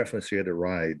would definitely say the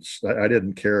rides. I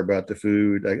didn't care about the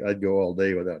food. I'd go all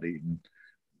day without eating.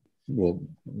 Well,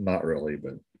 not really,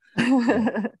 but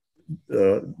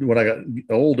when I got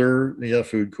older,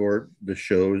 food court, the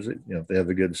shows, if they have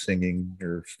a good singing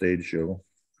or stage show.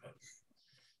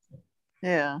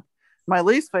 Yeah. My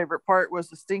least favorite part was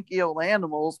the stinky old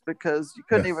animals, because you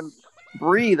couldn't even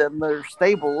breathe in their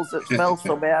stables. It smells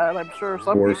so bad. I'm sure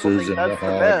some horses people think and the that's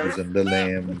hogs the and the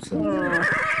lambs and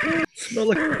smell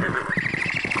like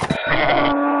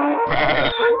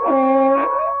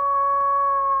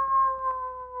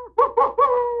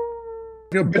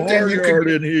a barnyard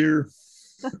in here.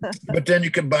 But then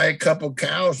you can buy a couple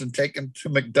cows and take them to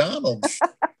McDonald's.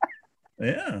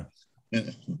 Yeah.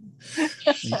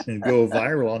 And go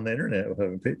viral on the internet with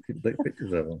having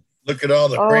pictures of them. Look at all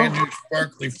the brand new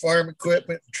sparkly farm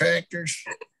equipment, tractors.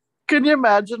 Can you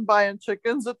imagine buying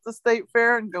chickens at the state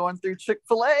fair and going through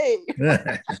Chick-fil-A?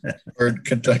 Or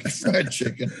Kentucky Fried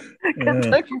Chicken.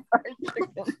 Kentucky Fried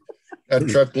Chicken. A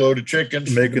truckload of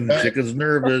chickens. Making the chickens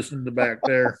nervous in the back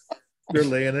there. They're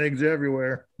laying eggs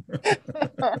everywhere.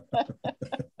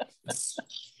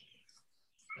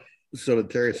 So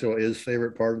did Terry say his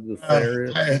favorite part of the fair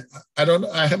is? I don't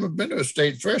know. I haven't been to a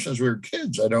state fair since we were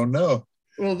kids. I don't know.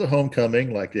 Well, the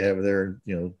homecoming, like you have there,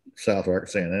 South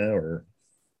Roxana, or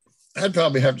I'd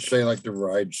probably have to say like the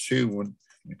rides too.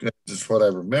 That's what I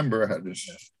remember.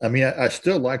 I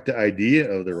still like the idea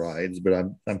of the rides, but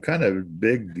I'm kind of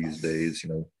big these days.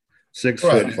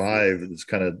 6'5". It's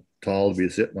kind of tall to be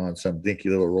sitting on some dinky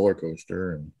little roller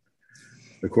coaster, and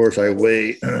of course I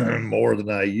weigh more than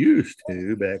I used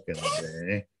to back in the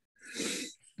day.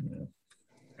 Yeah.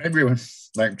 I agree with,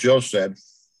 like Joe said,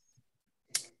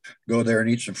 go there and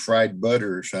eat some fried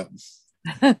butter or something.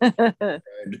 fried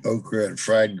okra and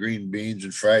fried green beans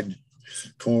and fried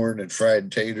corn and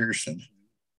fried taters and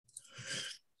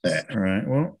that. All right.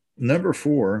 Well, number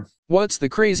 4. What's the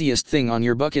craziest thing on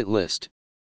your bucket list?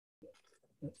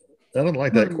 I don't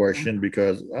like that question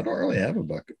because I don't really have a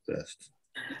bucket list.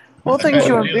 Well, things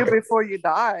you want to do before you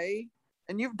die.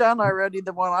 And you've done already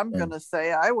the one I'm going to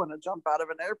say. I want to jump out of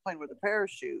an airplane with a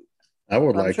parachute. I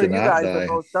would like to not die. You guys have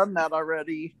both done that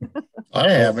already.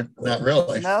 I haven't. Not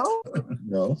really. No?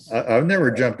 No. I've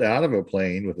never jumped out of a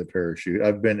plane with a parachute.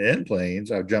 I've been in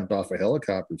planes. I've jumped off of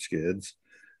helicopter skids.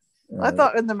 I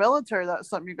thought in the military that's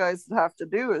something you guys have to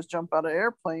do is jump out of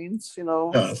airplanes, you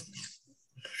know.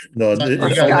 No,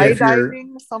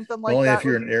 skydiving, something like only that. Only if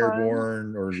you're an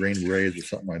airborne or Green Berets or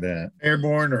something like that.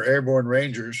 Airborne or airborne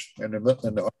rangers in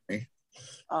the Army.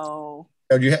 Oh.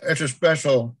 It's a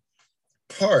special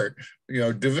part,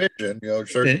 division,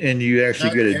 and you actually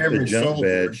get a jump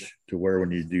badge to wear when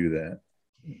you do that.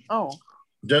 Oh.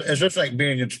 It's just like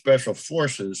being in special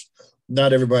forces.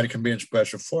 Not everybody can be in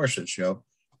special forces,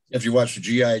 If you watch the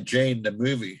G.I. Jane, the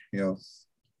movie,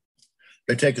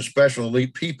 they take a special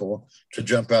elite people to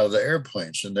jump out of the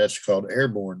airplanes, and that's called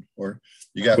airborne. Or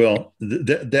you got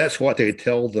that's what they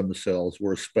tell themselves.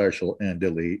 We're special and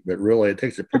elite, but really, it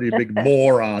takes a pretty big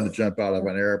moron to jump out of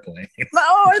an airplane. No,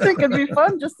 I think it'd be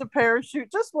fun just to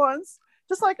parachute just once.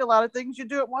 Just like a lot of things, you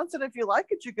do it once, and if you like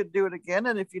it, you could do it again,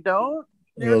 and if you don't,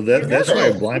 that's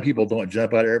why blind people don't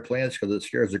jump out of airplanes, because it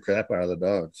scares the crap out of the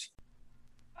dogs.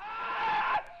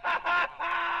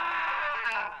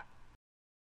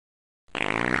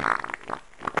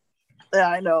 Yeah,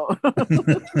 I know.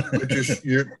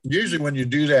 you're usually when you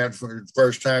do that for the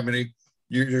first time, and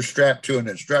you're strapped to an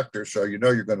instructor, so you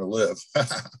know you're going to live.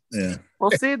 Yeah.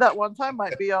 Well, see, that one time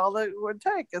might be all it would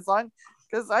take, because I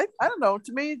don't know.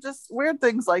 To me, just weird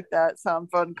things like that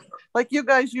sound fun. Like you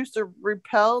guys used to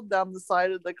rappel down the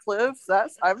side of the cliffs.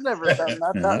 I've never done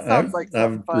that. That sounds like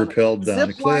I've fun. rappelled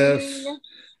down cliffs.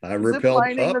 I've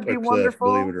rappelled up a cliff,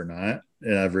 wonderful. believe it or not.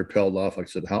 And I've rappelled off, like I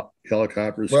said,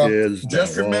 helicopter skids.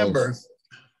 Just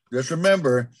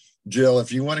remember, Jill,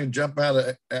 if you want to jump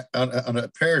out on a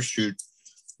parachute,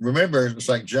 remember, it's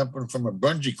like jumping from a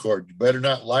bungee cord. You better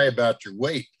not lie about your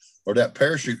weight, or that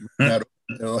parachute not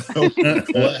collapse.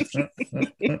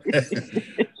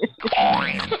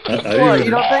 What,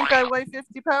 you don't think I weigh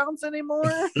 50 pounds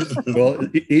anymore? Well,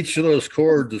 each of those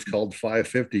cords is called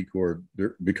 550 cord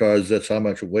because that's how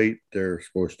much weight they're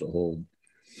supposed to hold.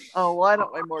 Oh, well, I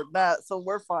don't weigh more than that, so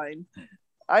we're fine.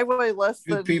 I weigh less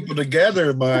than... people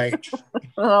together might.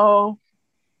 Oh.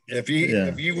 If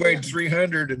you weighed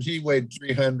 300 and he weighed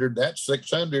 300, that's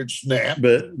 600 snap.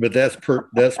 But that's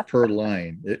per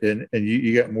line, and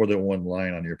you got more than one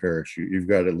line on your parachute. You've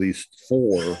got at least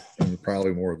 4, and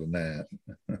probably more than that.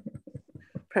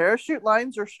 Parachute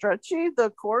lines are stretchy, the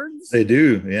cords? They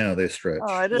do, yeah, they stretch.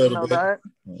 Oh, I didn't know that.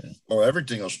 Yeah. Oh,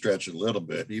 everything will stretch a little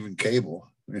bit, even cable.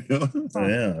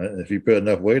 Yeah, if you put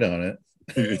enough weight on it.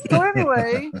 So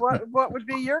anyway, what would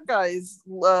be your guys'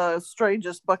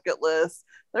 strangest bucket list?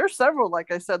 There's several,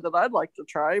 like I said, that I'd like to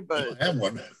try, but I don't have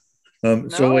one.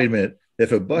 So wait a minute.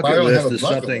 If a bucket list is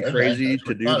something crazy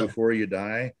to do before you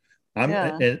die, I'm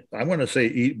going to say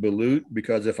eat balut,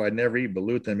 because if I never eat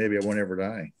balut, then maybe I won't ever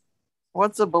die.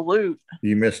 What's a balut?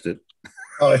 You missed it.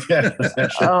 Oh yeah.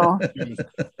 Oh. You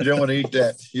don't want to eat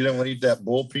that. You don't want to eat that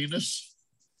bull penis.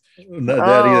 Not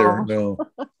that either. No.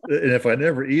 And if I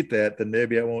never eat that, then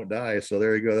maybe I won't die. So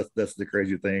there you go. That's the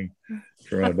crazy thing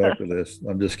for my bucket list.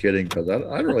 I'm just kidding, because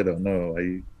I really don't know.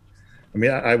 I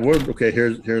mean, I would. Okay,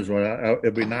 here's one.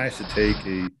 It'd be nice to take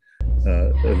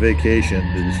a vacation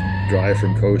to just drive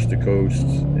from coast to coast.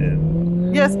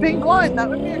 And yes, being blind, that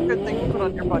would be a good thing to put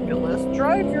on your bucket list.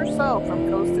 Drive yourself from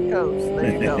coast to coast.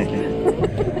 There you go.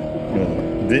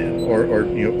 Or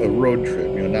a road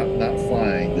trip. Not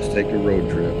flying. Just take a road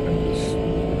trip and just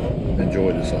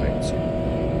enjoy the sights.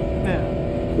 Yeah.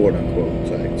 Quote unquote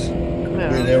sights.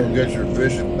 Yeah. You never get your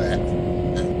vision back.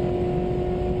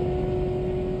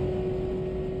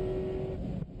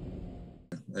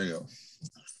 There you go.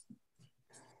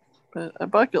 But a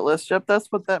bucket list, Jeff,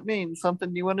 that's what that means.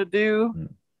 Something you want to do.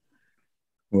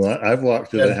 Well, I've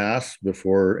walked through the house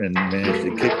before and managed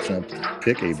to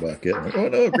kick a bucket. Like, oh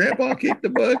no, Grandpa kicked the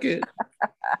bucket.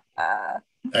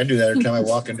 I do that every time I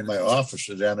walk into my office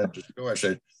or down at the store. I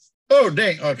say, "Oh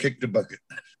dang, I kicked the bucket.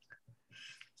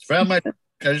 I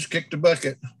just kicked the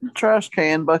bucket." Trash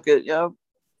can bucket, yep.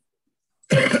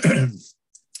 That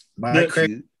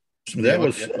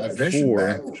was my vision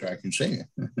back, so I can see it.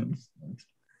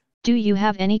 Do you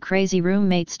have any crazy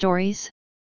roommate stories?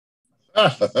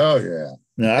 Oh yeah.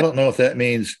 Now, I don't know if that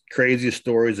means crazy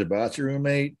stories about your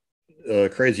roommate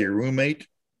crazy roommate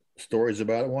stories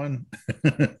about one.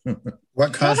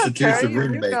 What constitutes a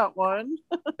roommate? You got one.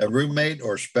 A roommate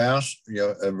or spouse?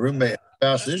 A roommate.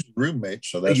 Spouse is roommate,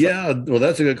 so that's well,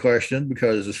 that's a good question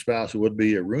because a spouse would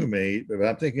be a roommate. But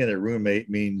I'm thinking a roommate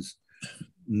means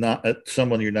not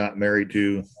someone you're not married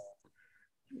to,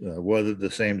 whether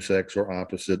the same sex or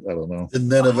opposite. I don't know. And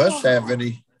none of us have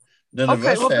any. None of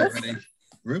us have any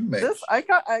roommates. I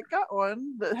got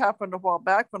one that happened a while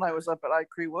back when I was up at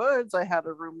Icree Woods. I had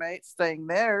a roommate staying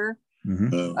there.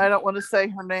 Mm-hmm. I don't want to say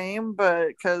her name, but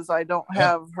because I don't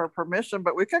have her permission,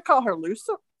 but we could call her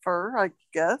Lucifer, I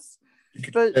guess.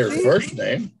 But her first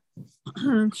name.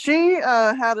 She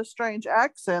had a strange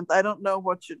accent. I don't know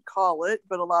what you'd call it,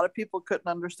 but a lot of people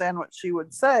couldn't understand what she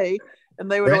would say,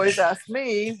 and they would always ask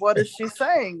me, "What is she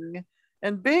saying?"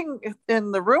 And being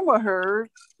in the room with her,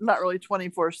 not really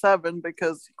 24/7,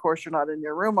 because of course you're not in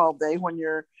your room all day when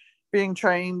you're being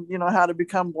trained, how to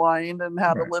become blind and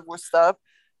how to live with stuff.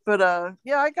 But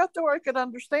I got to where I could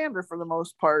understand her for the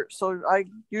most part. So I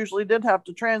usually did have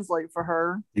to translate for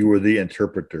her. You were the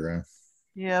interpreter, huh?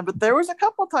 Yeah, but there was a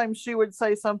couple times she would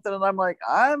say something and I'm like,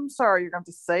 I'm sorry, you're going to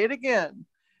have to say it again.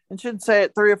 And she'd say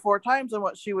it 3 or 4 times. And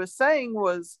what she was saying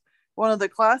was, one of the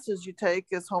classes you take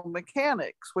is home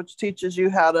mechanics, which teaches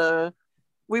you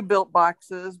we built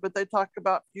boxes, but they talk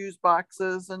about fuse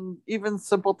boxes and even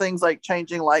simple things like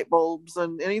changing light bulbs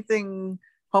and anything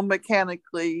home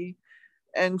mechanically.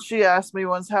 And she asked me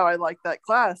once how I liked that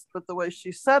class, but the way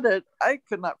she said it, I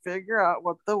could not figure out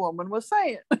what the woman was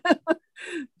saying.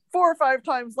 4 or 5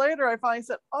 times later, I finally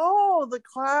said, "Oh, the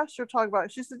class you're talking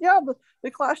about." She said, "Yeah, the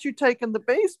class you take in the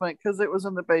basement," because it was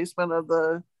in the basement of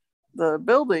the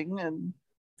building.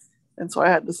 And so I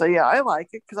had to say, yeah, I like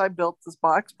it because I built this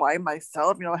box by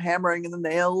myself, hammering in the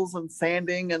nails and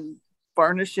sanding and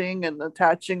varnishing and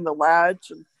attaching the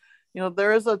latch. And,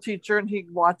 there is a teacher and he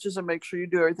watches and makes sure you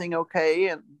do everything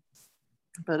okay.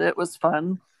 But it was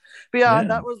fun. But yeah,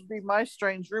 that would be my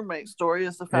strange roommate story,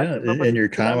 is the fact that and your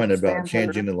comment about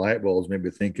changing the light bulbs made me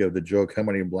think of the joke, how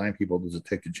many blind people does it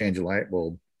take to change a light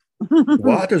bulb?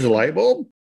 What? There's a light bulb?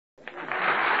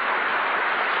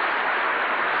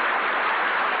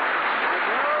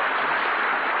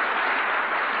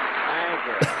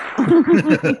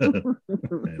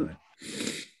 Anyway.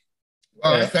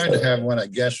 Well, I kind of have one, I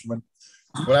guess. When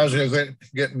I was going to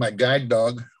get my guide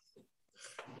dog,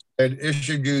 they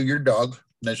issued you your dog.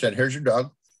 And they said, "Here's your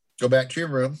dog. Go back to your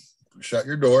room, shut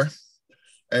your door,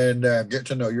 and get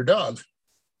to know your dog."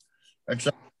 And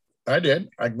so I did.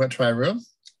 I went to my room,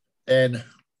 and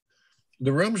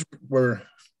the rooms were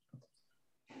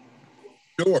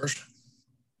doors,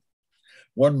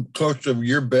 one close to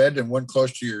your bed and one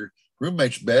close to your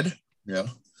roommate's bed,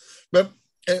 but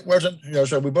it wasn't,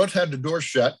 so we both had the doors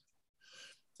shut.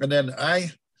 And then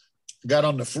I got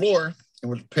on the floor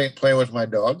and was playing with my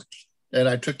dog, and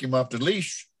I took him off the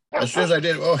leash. As soon as I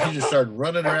did, he just started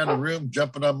running around the room,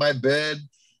 jumping on my bed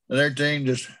and everything,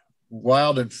 just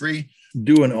wild and free.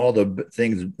 Doing all the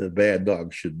things the bad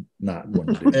dog should not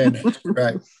want to do. And,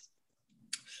 right.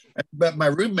 But my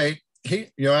roommate,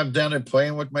 I'm down there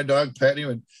playing with my dog, petting him,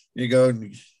 and you go,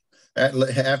 and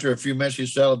after a few minutes, he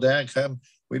settled down,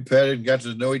 we petted, got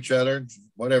to know each other,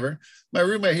 whatever. My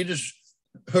roommate, he just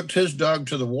hooked his dog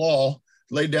to the wall,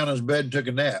 laid down on his bed, and took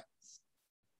a nap.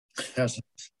 That's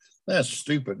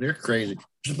stupid. They're crazy.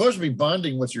 You're supposed to be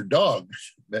bonding with your dog.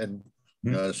 And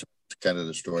that's kind of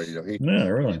the story. He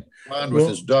really bond with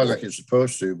his dog like he's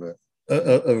supposed to, but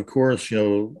of course,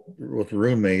 with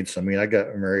roommates, I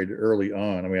got married early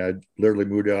on. I literally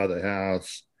moved out of the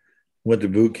house, went to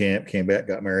boot camp, came back,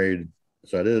 got married.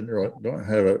 So I don't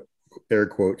have a air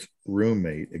quotes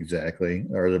roommate exactly.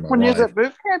 When you was at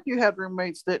boot camp, you had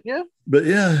roommates, didn't you? But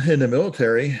yeah, in the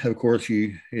military, of course,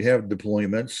 you have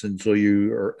deployments, and so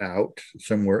you are out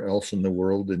somewhere else in the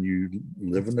world, and you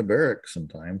live in the barracks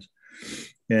sometimes.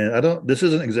 And this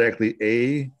isn't exactly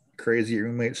a crazy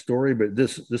roommate story, but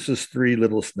this is 3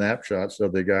 little snapshots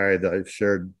of the guy that I've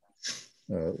shared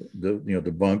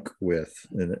the bunk with.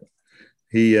 And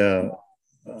he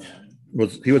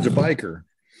was a biker,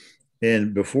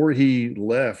 and before he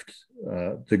left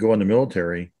to go in the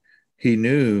military, he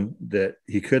knew that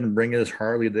he couldn't bring his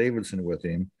Harley Davidson with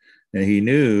him, and he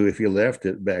knew if he left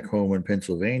it back home in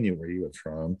Pennsylvania, where he was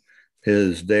from,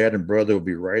 his dad and brother would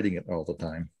be riding it all the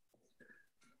time.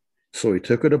 So he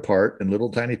took it apart in little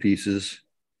tiny pieces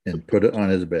and put it on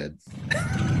his bed.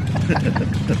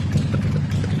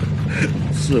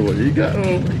 So when he got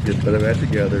home, he could put it back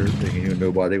together, and he knew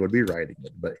nobody would be riding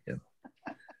it but him.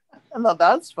 No,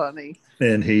 that's funny.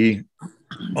 And he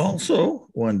also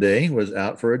one day was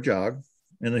out for a jog,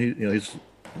 and he's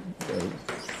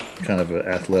kind of an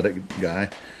athletic guy.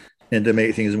 And to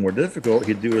make things more difficult,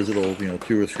 he'd do his little,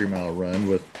 2 or 3 mile run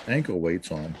with ankle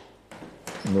weights on.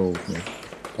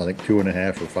 I think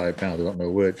 2.5 or 5 pounds, I don't know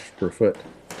which, per foot.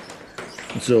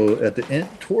 So at the end,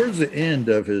 towards the end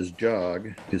of his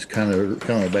jog, he's kind of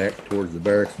coming back towards the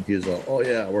barracks, and he's all, "Oh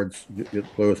yeah, we're get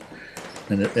close."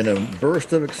 And in a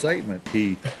burst of excitement,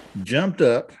 he jumped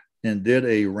up and did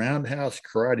a roundhouse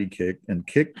karate kick and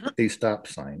kicked a stop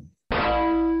sign.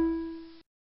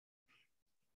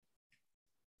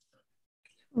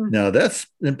 Now that's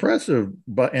impressive,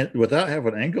 but without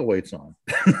having ankle weights on.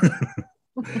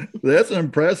 That's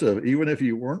impressive, even if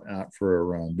you weren't out for a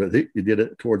run. But he did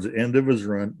it towards the end of his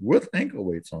run with ankle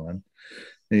weights on.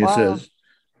 And he says,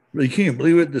 "You can't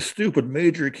believe it. The stupid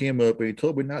major came up and he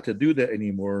told me not to do that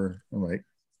anymore." I'm like,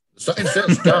 "The sign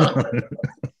says stop."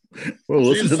 Well,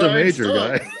 listen to the major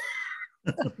guy.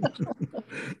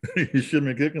 You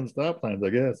shouldn't be kicking stop signs, I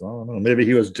guess. I don't know. Maybe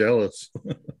he was jealous.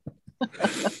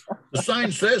 The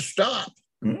sign says stop.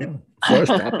 So I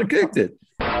stopped and kicked it.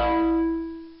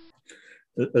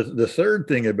 The third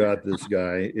thing about this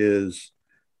guy is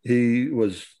he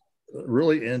was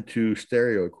really into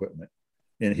stereo equipment.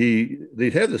 And they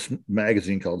have this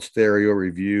magazine called Stereo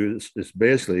Review. It's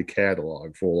basically a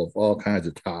catalog full of all kinds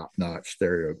of top-notch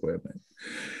stereo equipment.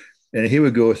 And he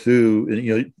would go through, and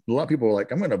a lot of people were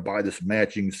like, "I'm going to buy this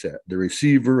matching set. The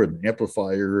receiver and the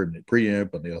amplifier and the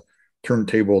preamp and the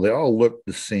turntable, they all look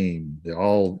the same. They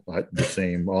all the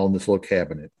same, all in this little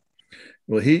cabinet."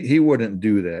 Well, he wouldn't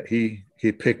do that. He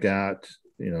picked out,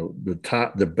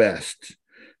 the best,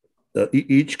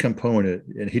 each component,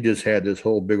 and he just had this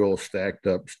whole big old stacked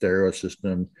up stereo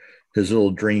system, his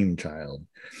little dream child.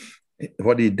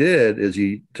 What he did is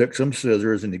he took some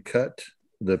scissors and he cut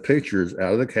the pictures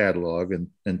out of the catalog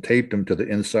and taped them to the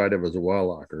inside of his wall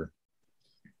locker.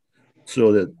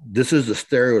 So that this is the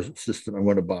stereo system I'm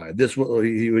going to buy.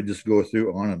 He would just go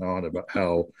through on and on about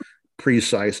how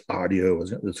precise audio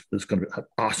is. It's going to be an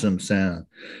awesome sound.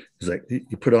 He's like, he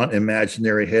put on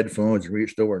imaginary headphones and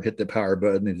reached over and hit the power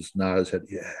button and just nodded his head.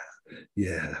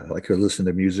 Yeah, like you're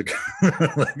listening to music.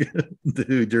 Like,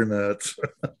 dude, you're nuts.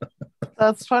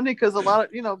 That's funny because a lot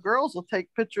of girls will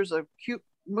take pictures of cute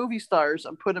movie stars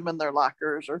and put them in their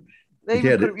lockers, or they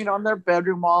even put them, on their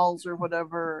bedroom walls or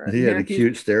whatever. He had a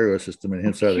cute stereo system and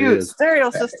inside cute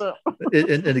stereo system.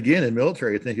 and again, in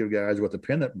military, you think of guys with a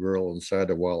pinup girl inside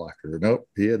the wall locker. Nope,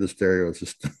 he had the stereo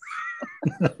system.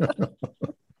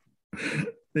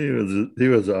 He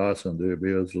was awesome, dude. He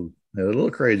had a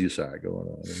little crazy side going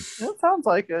on. It sounds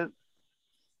like it.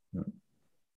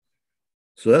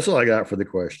 So that's all I got for the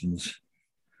questions.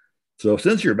 So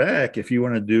since you're back, if you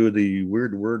want to do the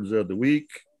weird words of the week,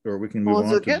 or we can move on.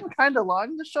 Is it getting kind of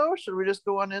long, the show? Should we just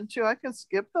go on into? I can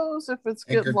skip those if it's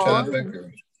getting long.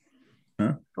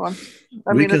 Huh? Go on.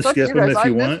 We can skip them if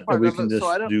you want, or we can just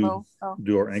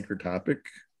do our anchor topic.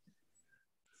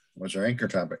 What's our anchor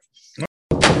topic?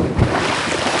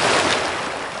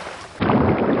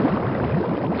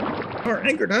 Our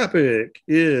anchor topic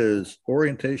is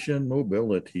orientation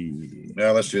mobility.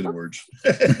 Now let's do the words.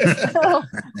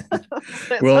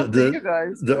 Well,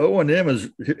 the O&M is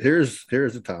here's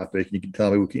the topic. You can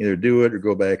tell me we can either do it or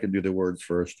go back and do the words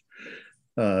first.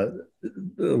 A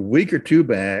week or two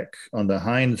back on the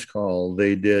Heinz call,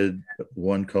 they did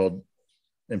one called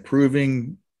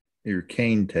improving your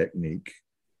cane technique.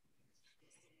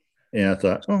 And I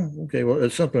thought, oh, okay, well,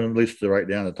 it's something at least to write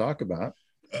down to talk about.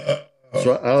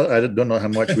 So I don't know how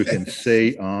much we can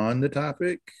say on the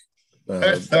topic.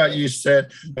 I thought you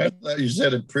said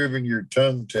improving your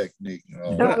tongue technique.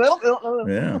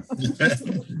 Yeah.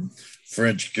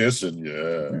 French kissing,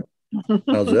 yeah.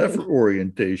 How's that for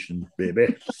orientation,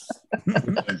 baby?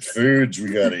 And foods we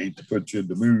gotta eat to put you in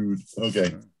the mood.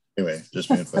 Okay. Anyway, just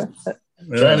being funny.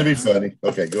 Trying to be funny.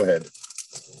 Okay, go ahead.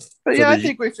 But yeah, I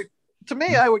think we should. To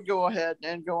me, I would go ahead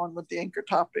and go on with the anchor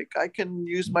topic. I can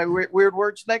use my weird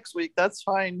words next week. That's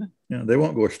fine. Yeah, they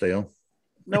won't go stale.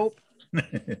 Nope.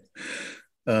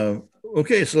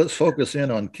 Okay, so let's focus in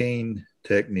on cane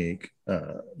technique.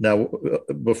 Now,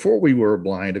 before we were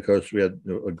blind, of course, we had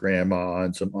a grandma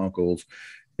and some uncles,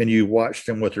 and you watched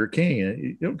them with their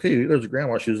cane. Okay, there's a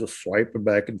grandma. She's just swiping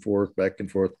back and forth,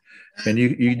 and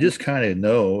you just kind of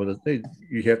know that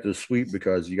you have to sweep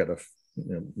because you got to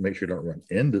make sure you don't run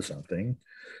into something,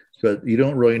 but you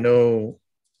don't really know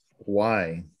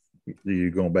why you're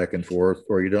going back and forth,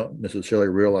 or you don't necessarily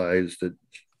realize that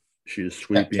she's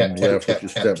sweeping left, which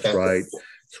is steps right,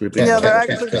 sweeping. Yeah, they're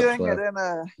actually doing it in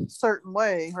a certain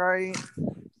way, right?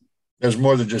 There's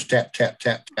more than just tap, tap,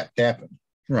 tap, tap, tapping.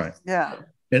 Right. Yeah.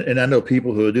 And I know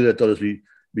people who do that, they'll just be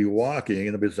be walking,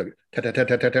 and it's like tap tap tap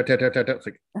tap tap tap tap tap tap. It's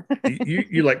like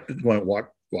you like going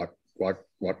walk, but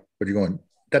you're going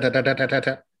tap tap tap tap tap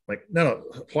tap. Like no,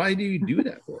 why do you do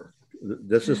that for?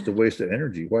 That's just a waste of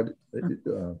energy. What?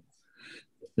 And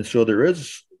so there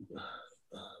is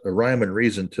a rhyme and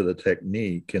reason to the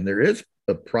technique, and there is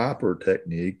a proper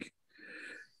technique.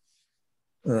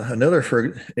 Another,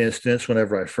 for instance,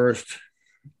 whenever I first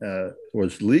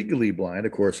was legally blind,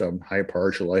 of course, I'm high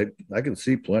partial. I can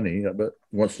see plenty, but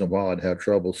once in a while I'd have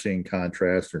trouble seeing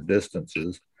contrast or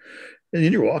distances. And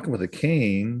then you're walking with a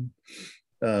cane,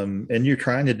 and you're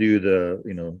trying to do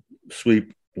the,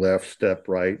 sweep left, step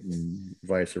right, and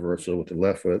vice versa with the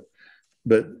left foot.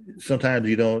 But sometimes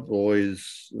you don't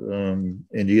always, and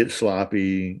you get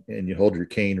sloppy and you hold your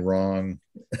cane wrong.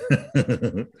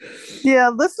 Yeah,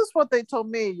 this is what they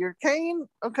told me. Your cane,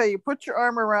 okay, you put your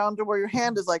arm around to where your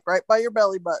hand is like right by your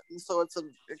belly button. So it's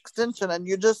an extension, and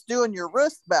you're just doing your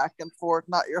wrist back and forth,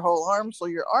 not your whole arm. So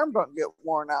your arm don't get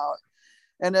worn out.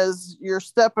 And as you're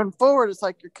stepping forward, it's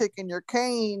like you're kicking your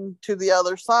cane to the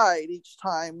other side each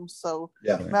time. So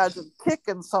imagine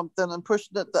kicking something and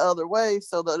pushing it the other way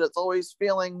so that it's always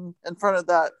feeling in front of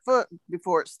that foot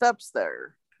before it steps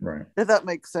there. Right. If that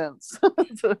makes sense.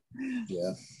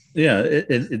 Yeah,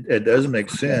 it does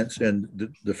make sense.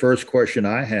 And the first question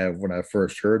I have when I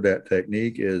first heard that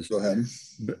technique is, go ahead.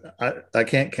 I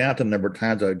can't count the number of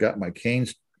times I got my cane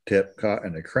tip caught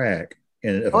in a crack.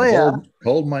 And if I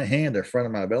hold my hand in front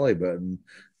of my belly button,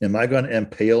 am I going to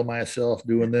impale myself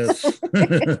doing this? I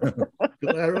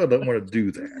really don't want to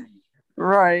do that.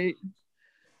 Right.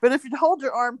 But if you hold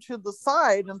your arm to the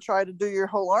side and try to do your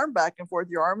whole arm back and forth,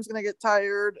 your arm's going to get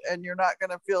tired and you're not going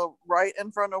to feel right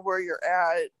in front of where you're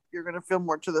at. You're going to feel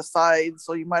more to the side.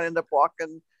 So you might end up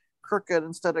walking crooked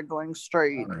instead of going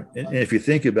straight. And if you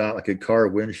think about like a car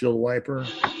windshield wiper,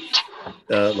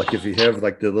 like if you have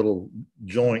like the little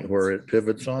joint where it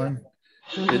pivots on,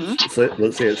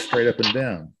 let's say it's straight up and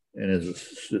down, and as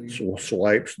it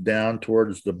swipes down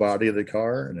towards the body of the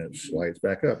car and it swipes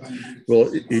back up.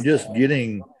 Well, you're just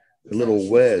getting a little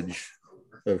wedge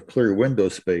of clear window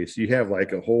space. You have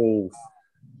like a whole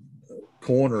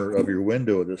corner of your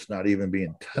window that's not even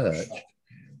being touched.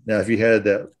 Now, if you had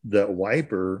that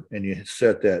wiper and you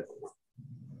set that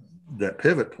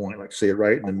pivot point, like say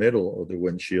right in the middle of the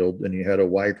windshield, and you had a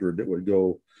wiper that would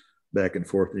go back and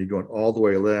forth, and you're going all the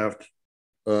way left,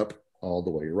 up, all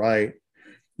the way right.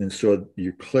 And so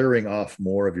you're clearing off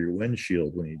more of your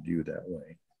windshield when you do that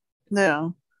way. Yeah.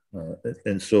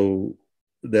 And so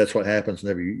that's what happens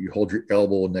whenever you hold your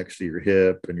elbow next to your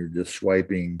hip and you're just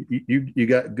swiping. You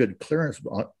got good clearance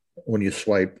when you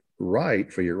swipe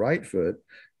right for your right foot,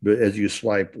 but as you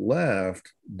swipe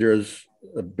left, there's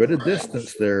a bit of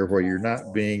distance there where you're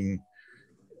not being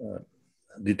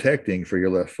detecting for your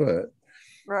left foot.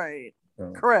 Right.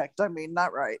 Correct. I mean,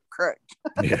 not right. Correct.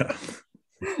 Yeah.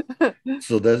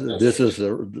 So this is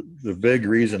the big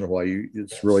reason why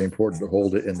it's really important to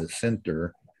hold it in the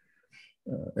center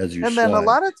as you. And then a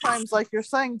lot of times, like you're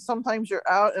saying, sometimes you're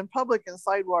out in public and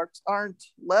sidewalks aren't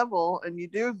level, and you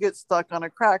do get stuck on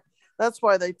a crack. That's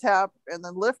why they tap and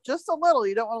then lift just a little.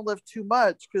 You don't want to lift too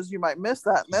much because you might miss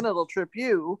that, and then it'll trip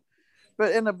you.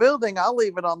 But in a building, I'll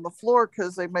leave it on the floor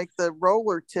because they make the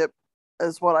roller tip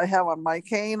as what I have on my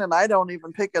cane, and I don't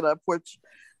even pick it up, which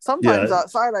sometimes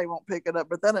outside I won't pick it up,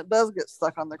 but then it does get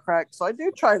stuck on the crack. So I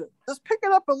do try to just pick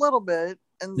it up a little bit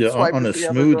and swipe on it a the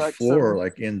smooth other floor,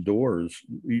 like indoors.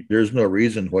 There's no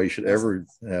reason why you should ever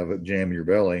have it jam your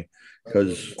belly,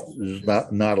 because there's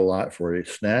not a lot for you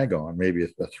to snag on. Maybe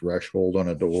a threshold on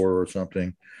a door or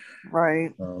something.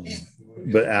 Right.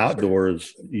 But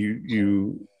outdoors,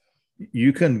 you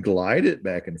can glide it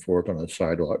back and forth on the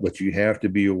sidewalk, but you have to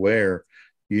be aware.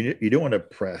 You don't want to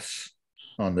press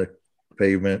on the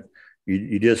pavement.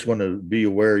 You just want to be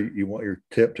aware. You want your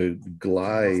tip to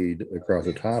glide across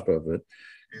the top of it.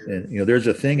 And there's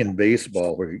a thing in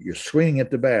baseball where you're swinging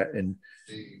at the bat, and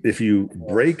if you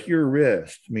break your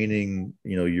wrist, meaning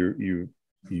you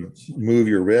move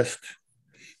your wrist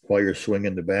while you're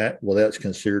swinging the bat, well, that's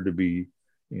considered to be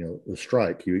a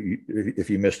strike. If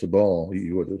you missed the ball,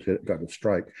 you would have got a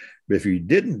strike. But if you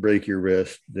didn't break your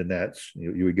wrist, then that's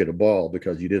you would get a ball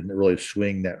because you didn't really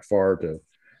swing that far to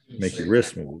make your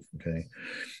wrist move. Okay.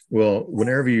 Well,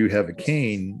 whenever you have a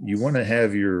cane, you want to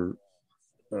have your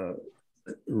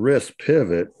wrist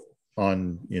pivot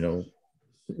on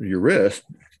your wrist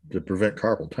to prevent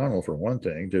carpal tunnel, for one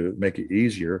thing, to make it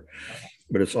easier.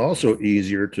 But it's also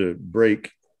easier to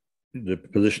break the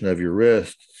position of your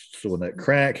wrist, so when that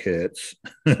crack hits,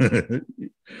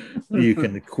 you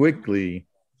can quickly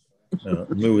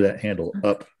move that handle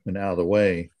up and out of the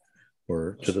way,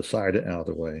 or to the side and out of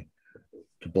the way.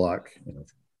 block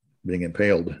being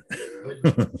impaled.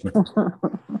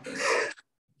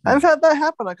 I've had that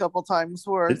happen a couple times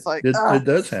where it's like it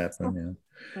does happen,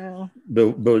 yeah.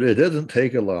 But it doesn't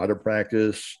take a lot of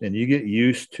practice, and you get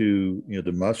used to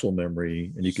the muscle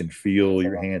memory, and you can feel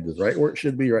your hand is right where it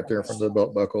should be, right there in front of the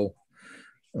belt buckle.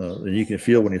 And you can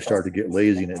feel when you start to get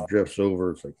lazy and it drifts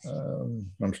over. It's like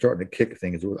I'm starting to kick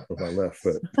things with my left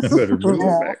foot. I better move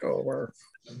it back over.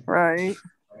 Right.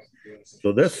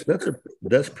 So that's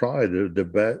probably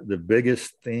the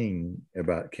biggest thing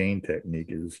about cane technique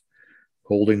is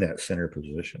holding that center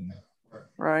position.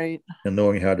 Right. And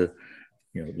knowing how to,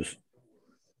 just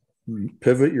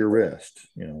pivot your wrist.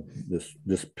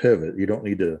 Just pivot. You don't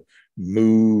need to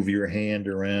move your hand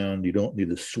around. You don't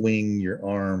need to swing your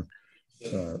arm.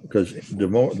 Because the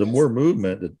more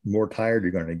movement, the more tired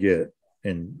you're going to get,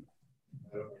 and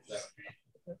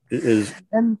it is.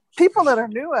 And people that are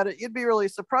new at it, you'd be really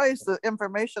surprised the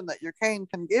information that your cane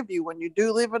can give you when you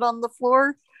do leave it on the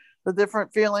floor. The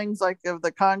different feelings, like of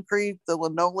the concrete, the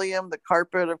linoleum, the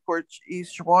carpet. Of course,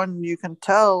 each one you can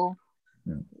tell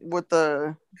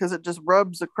because it just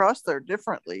rubs across there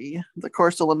differently. Of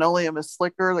course, the linoleum is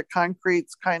slicker. The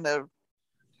concrete's kind of.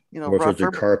 Or if it's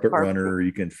a carpet runner,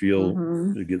 you can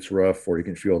feel it gets rough, or you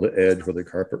can feel the edge where the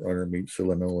carpet runner meets the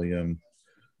linoleum.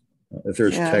 If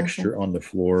there's texture on the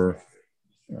floor,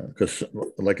 because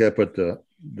like up at the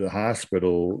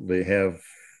hospital, they have,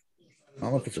 I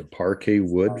don't know if it's a parquet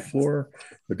wood floor,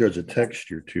 but there's a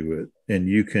texture to it, and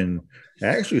you can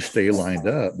actually stay lined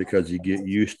up because you get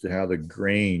used to how the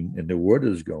grain in the wood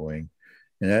is going,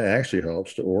 and that actually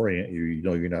helps to orient you.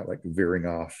 You're not like veering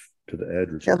off to the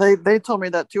edge. Yeah, they told me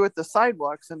that too at the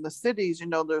sidewalks in the cities.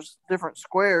 There's different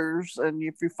squares, and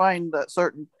if you find that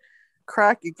certain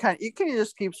crack, you can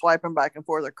just keep swiping back and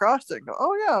forth across it and go,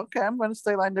 oh yeah, okay, I'm going to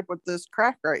stay lined up with this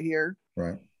crack right here.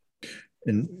 Right.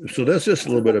 And so that's just a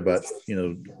little bit about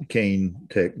cane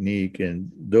technique,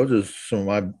 and those are some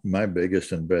of my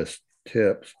biggest and best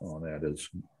tips on that is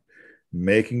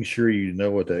making sure you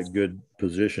know what that good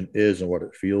position is and what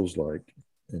it feels like,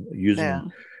 and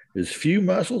using as few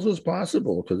muscles as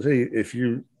possible, because hey, if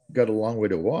you got a long way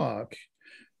to walk,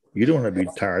 you don't want to be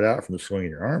tired out from swinging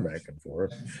your arm back and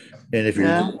forth. And if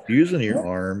you're using your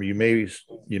arm, you may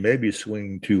be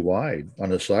swinging too wide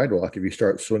on the sidewalk. If you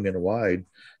start swinging wide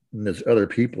and there's other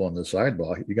people on the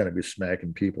sidewalk, you're going to be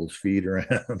smacking people's feet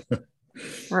around.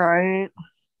 Right.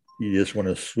 You just want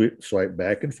to swipe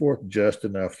back and forth just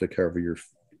enough to cover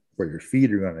where your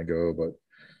feet are going to go, but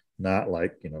not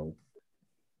like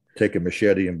take a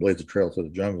machete and blaze a trail through the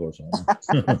jungle or something.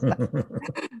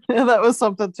 Yeah, that was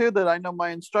something too that I know my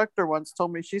instructor once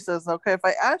told me. She says, okay, if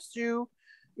I asked you,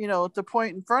 to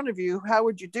point in front of you, how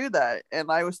would you do that?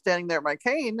 And I was standing there at my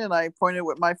cane and I pointed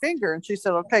with my finger, and she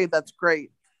said, okay, that's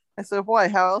great. I said, why?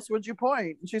 How else would you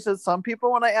point? And she said, some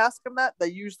people, when I ask them that, they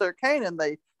use their cane and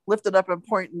they lift it up and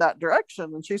point in that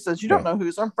direction. And she says, you don't know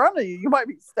who's in front of you. You might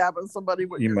be stabbing somebody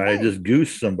with your cane. Just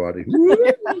goose somebody.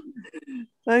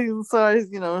 So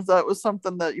that was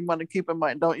something that you want to keep in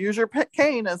mind. Don't use your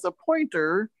cane as a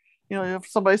pointer. If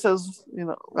somebody says,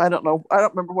 I don't know, I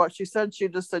don't remember what she said. She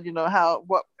just said, how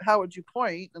would you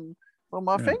point? And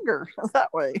my finger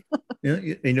that way.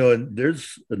 And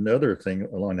there's another thing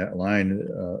along that line.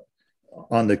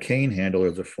 On the cane handle,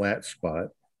 there's a flat spot.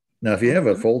 Now, if you have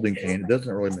a folding cane, it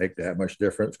doesn't really make that much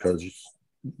difference because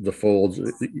the folds,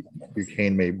 your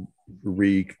cane may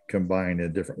recombine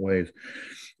in different ways.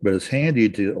 But it's handy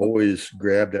to always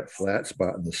grab that flat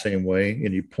spot in the same way,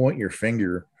 and you point your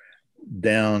finger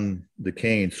down the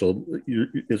cane. So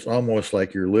it's almost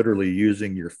like you're literally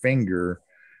using your finger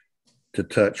to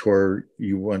touch where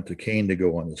you want the cane to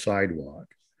go on the sidewalk.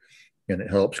 And it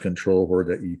helps control where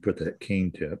that you put that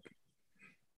cane tip.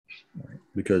 Right.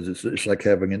 Because it's like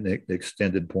having an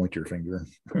extended pointer finger.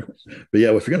 But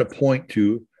yeah, if you're going to point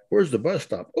to, where's the bus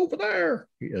stop? Over there.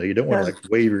 You don't want to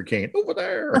wave your cane over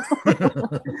there.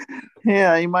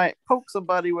 Yeah, you might poke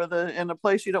somebody with it in a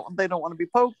place they don't want to be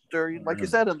poked, or like you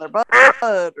said, in their butt,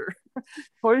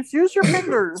 or just use your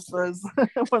fingers as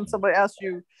when somebody asks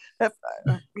you, if,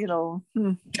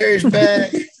 Terry's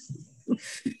back.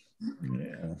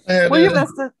 Well, you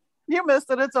missed it. You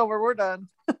missed it. It's over. We're done.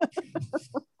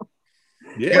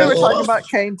 Yeah, we were talking about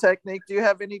cane technique. Do you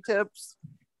have any tips?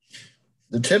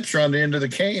 The tips are on the end of the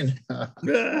cane.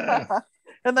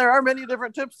 And there are many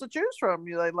different tips to choose from.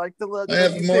 I like the. I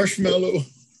have marshmallow.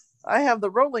 I have the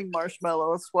rolling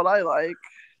marshmallow. That's what I like.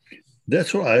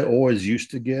 That's what I always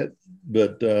used to get,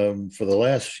 but for the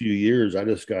last few years, I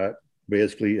just got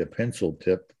basically a pencil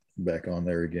tip back on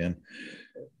there again.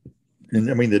 And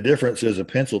I mean, the difference is a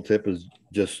pencil tip is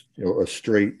just a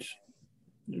straight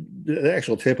the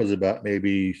actual tip is about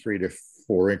maybe 3 to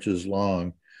 4 inches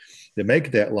long. They make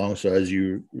it that long, so as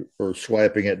you are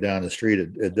swiping it down the street,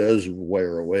 it does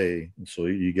wear away. So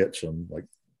you get some like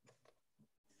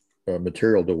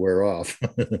material to wear off.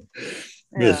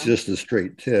 It's just a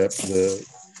straight tip.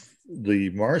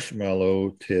 The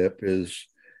marshmallow tip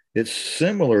it's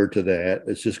similar to that.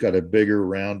 It's just got a bigger,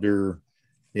 rounder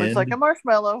end. It's like a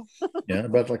marshmallow. Yeah,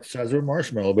 about like the size of a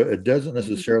marshmallow, but it doesn't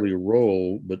necessarily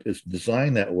roll, but it's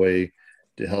designed that way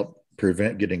to help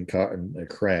prevent getting caught in a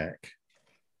crack.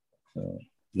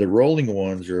 The rolling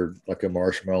ones are like a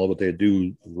marshmallow, but they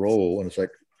do roll, and it's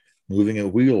like moving a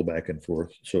wheel back and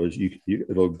forth. So as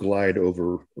it'll glide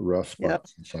over rough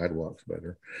spots and sidewalks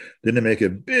better. Then they make a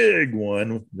big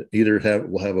one that either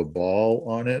will have a ball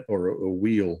on it or a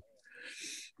wheel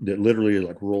that literally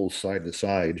like rolls side to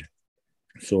side.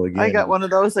 So again, I got one of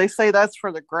those. They say that's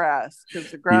for the grass,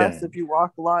 because the grass, if you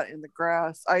walk a lot in the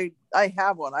grass, I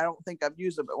have one. I don't think I've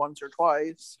used it but once or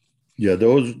twice. Yeah,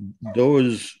 those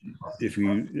if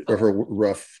you are for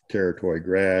rough territory,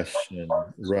 grass and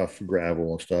rough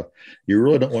gravel and stuff, you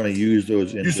really don't want to use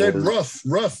those indoors. You said rough.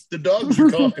 The dogs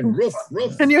are talking rough.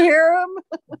 Can you hear them?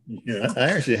 Yeah. I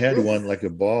actually had one like a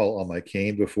ball on my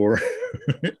cane before.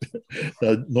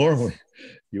 Now, normally,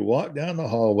 you walk down the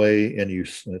hallway and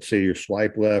let's say you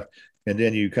swipe left, and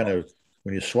then you kind of,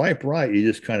 when you swipe right, you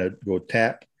just kind of go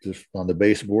tap just on the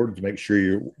baseboard to make sure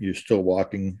you're still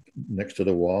walking next to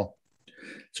the wall.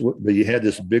 So, but you had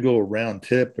this big old round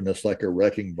tip, and it's like a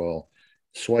wrecking ball.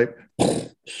 Swipe.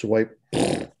 It's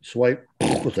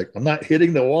like, I'm not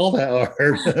hitting the wall that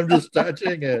hard. I'm just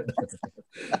touching it.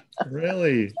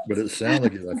 Really? But it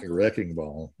sounded like a wrecking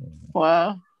ball.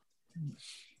 Wow.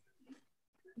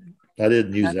 I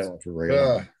didn't use that one for very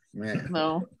long. Man.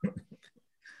 No.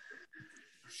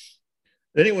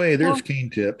 Anyway, there's cane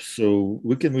tips. So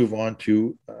we can move on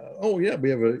to, we have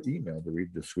an email to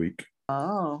read this week.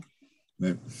 Oh.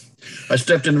 I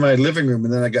stepped into my living room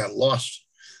and then I got lost.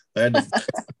 I had to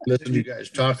listen to you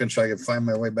guys talking so I could find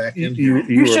my way back in.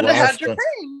 You should have had your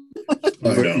cane.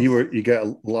 You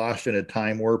got lost in a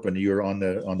time warp, and you were on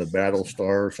the Battle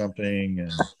Star or something,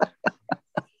 and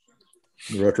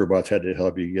the Retrobots had to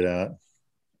help you get out.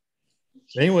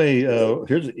 Anyway,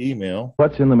 here's an email.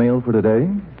 What's in the mail for today?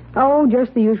 Oh,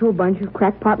 just the usual bunch of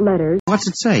crackpot letters. What's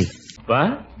it say?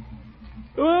 What?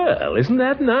 Well, isn't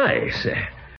that nice?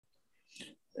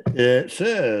 It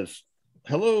says,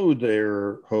 "Hello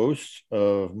there, hosts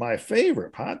of my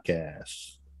favorite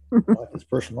podcast." I like this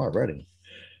person already.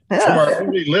 From our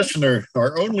only listener.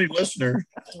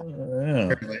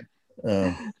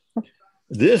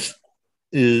 This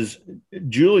is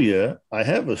Julia. I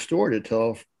have a story to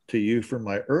tell to you from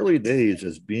my early days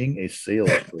as being a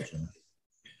salesperson.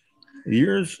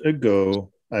 Years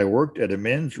ago, I worked at a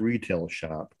men's retail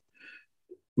shop.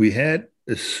 We had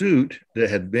a suit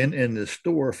that had been in the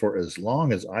store for as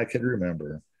long as I could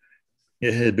remember.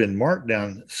 It had been marked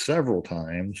down several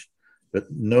times,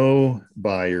 but no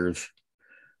buyers.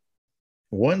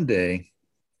 One day,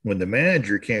 when the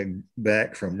manager came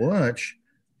back from lunch,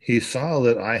 he saw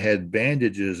that I had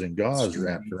bandages and gauze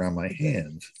wrapped around my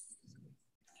hands.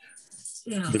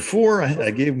 Before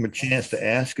I gave him a chance to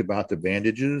ask about the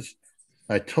bandages,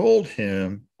 I told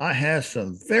him, I have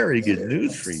some very good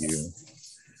news for you.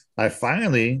 I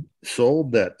finally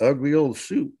sold that ugly old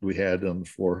suit we had on the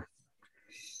floor.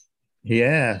 He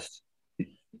asked,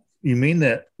 "You mean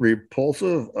that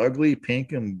repulsive, ugly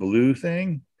pink and blue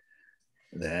thing?"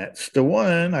 "That's the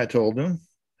one," I told him.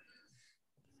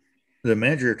 The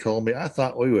manager told me, "I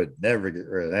thought we would never get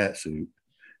rid of that suit.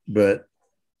 But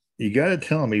you got to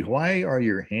tell me, why are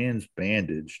your hands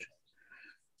bandaged?"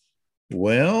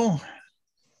 "Well,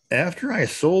 after I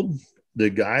sold the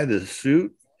guy the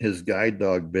suit, his guide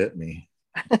dog bit me."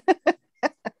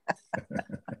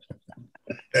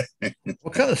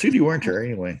 What kind of suit are you wearing, Terry,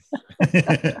 anyway?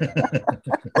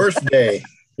 First day.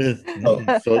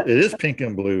 So it is pink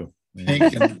and blue.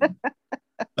 Pink and,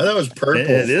 I thought it was purple.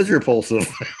 It is repulsive.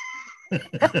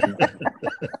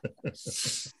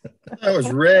 That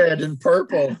was red and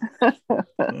purple.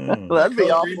 That'd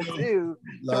be awful too.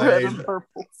 Red and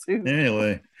purple suit.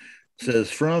 Anyway, it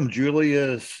says from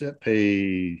Julia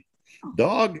Sepe,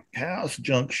 Doghouse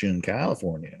Junction,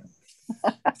 California.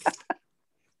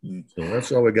 So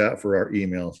that's all we got for our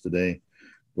emails today.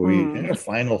 We have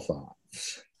final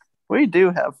thoughts. We do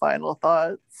have final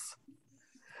thoughts.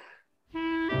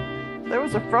 There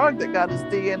was a frog that got his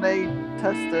DNA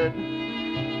tested.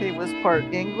 He was part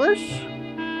English,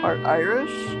 part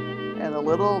Irish, and a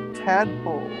little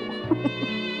tadpole.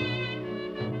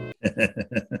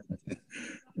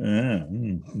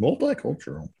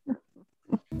 Multicultural.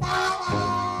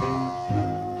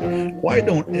 Why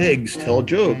don't eggs tell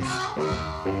jokes?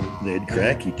 They'd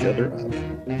crack each other up.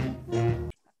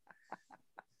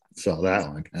 Saw that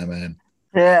one come in.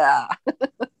 Yeah.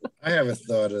 I have a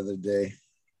thought of the day.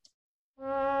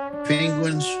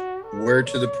 Penguins, where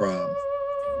to the prom?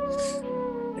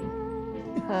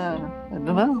 I don't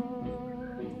know.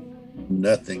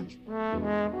 Nothing.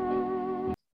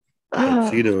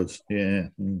 Tuxedos, yeah.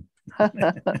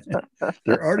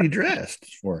 They're already dressed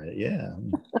for it, yeah.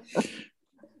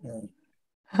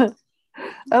 I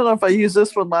don't know if I used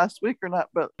this one last week or not,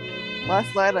 but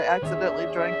last night I accidentally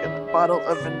drank a bottle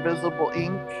of invisible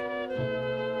ink.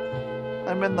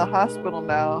 I'm in the hospital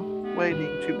now,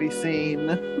 waiting to be seen.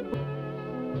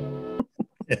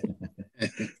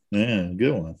 Yeah,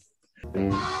 good one.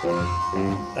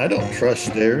 I don't trust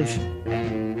stairs.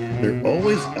 They're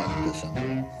always up to something.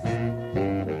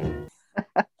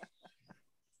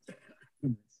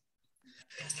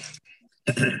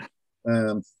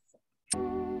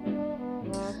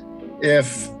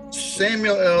 If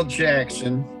Samuel L.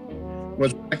 Jackson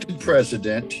was elected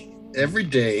president, every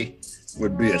day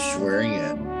would be a swearing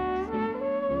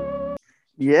in.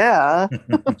 Yeah.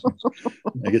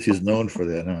 I guess he's known for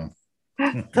that, huh?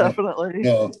 Definitely.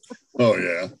 Oh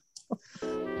yeah.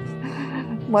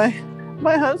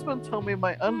 My husband told me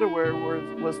my underwear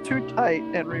was too tight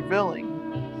and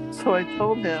revealing, so I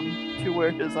told him to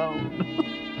wear his own.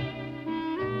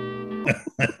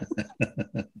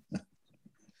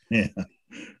 Yeah,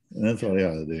 that's what I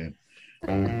ought to do.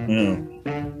 Yeah.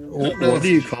 What do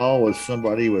you call with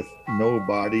somebody with no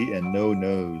body and no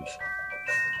nose?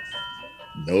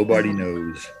 Nobody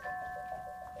knows.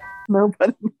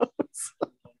 Nobody knows.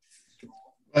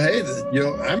 Well, hey,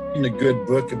 I'm reading a good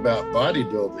book about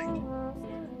bodybuilding.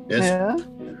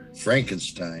 It's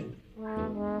Frankenstein.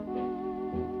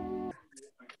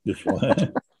 Just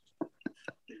what?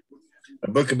 A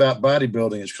book about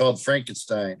bodybuilding. It's called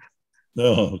Frankenstein.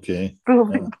 Oh, okay.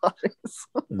 Building bodies.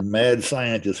 Mad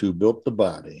scientist who built the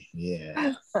body.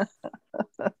 Yeah.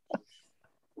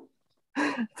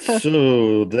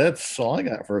 So that's all I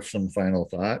got for some final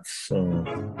thoughts. So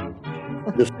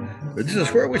this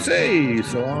is where we say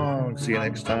so long. See you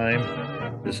next time.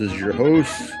 This is your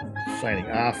host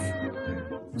signing off,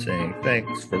 saying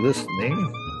thanks for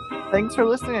listening. Thanks for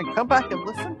listening, and come back and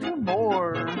listen to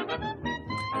more.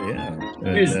 Yeah.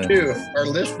 Please too. Our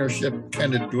listenership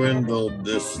kind of dwindled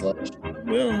this last.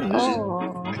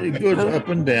 Well, it goes up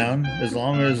and down. As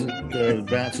long as it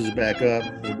bounces back up,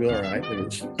 we'll be all right. If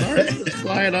it starts to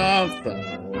slide off,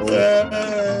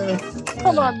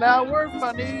 come on now, we're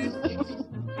funny.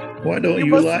 Why don't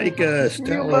you like us?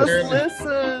 Tell us.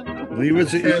 Listen. Leave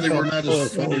us at your we're not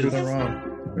as funny. wrong.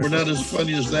 We're not as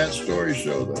funny as that story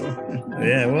show, though.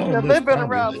 Yeah, well, they've been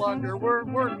around longer. We're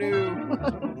new.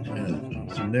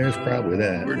 There's probably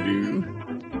that. We're new.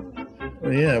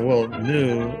 Yeah, well,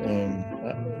 new.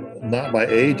 Not by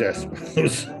age, I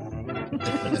suppose.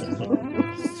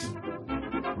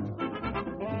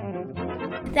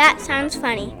 That sounds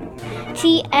funny.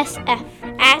 TSF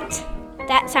at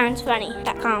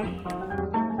thatsoundsfunny.com.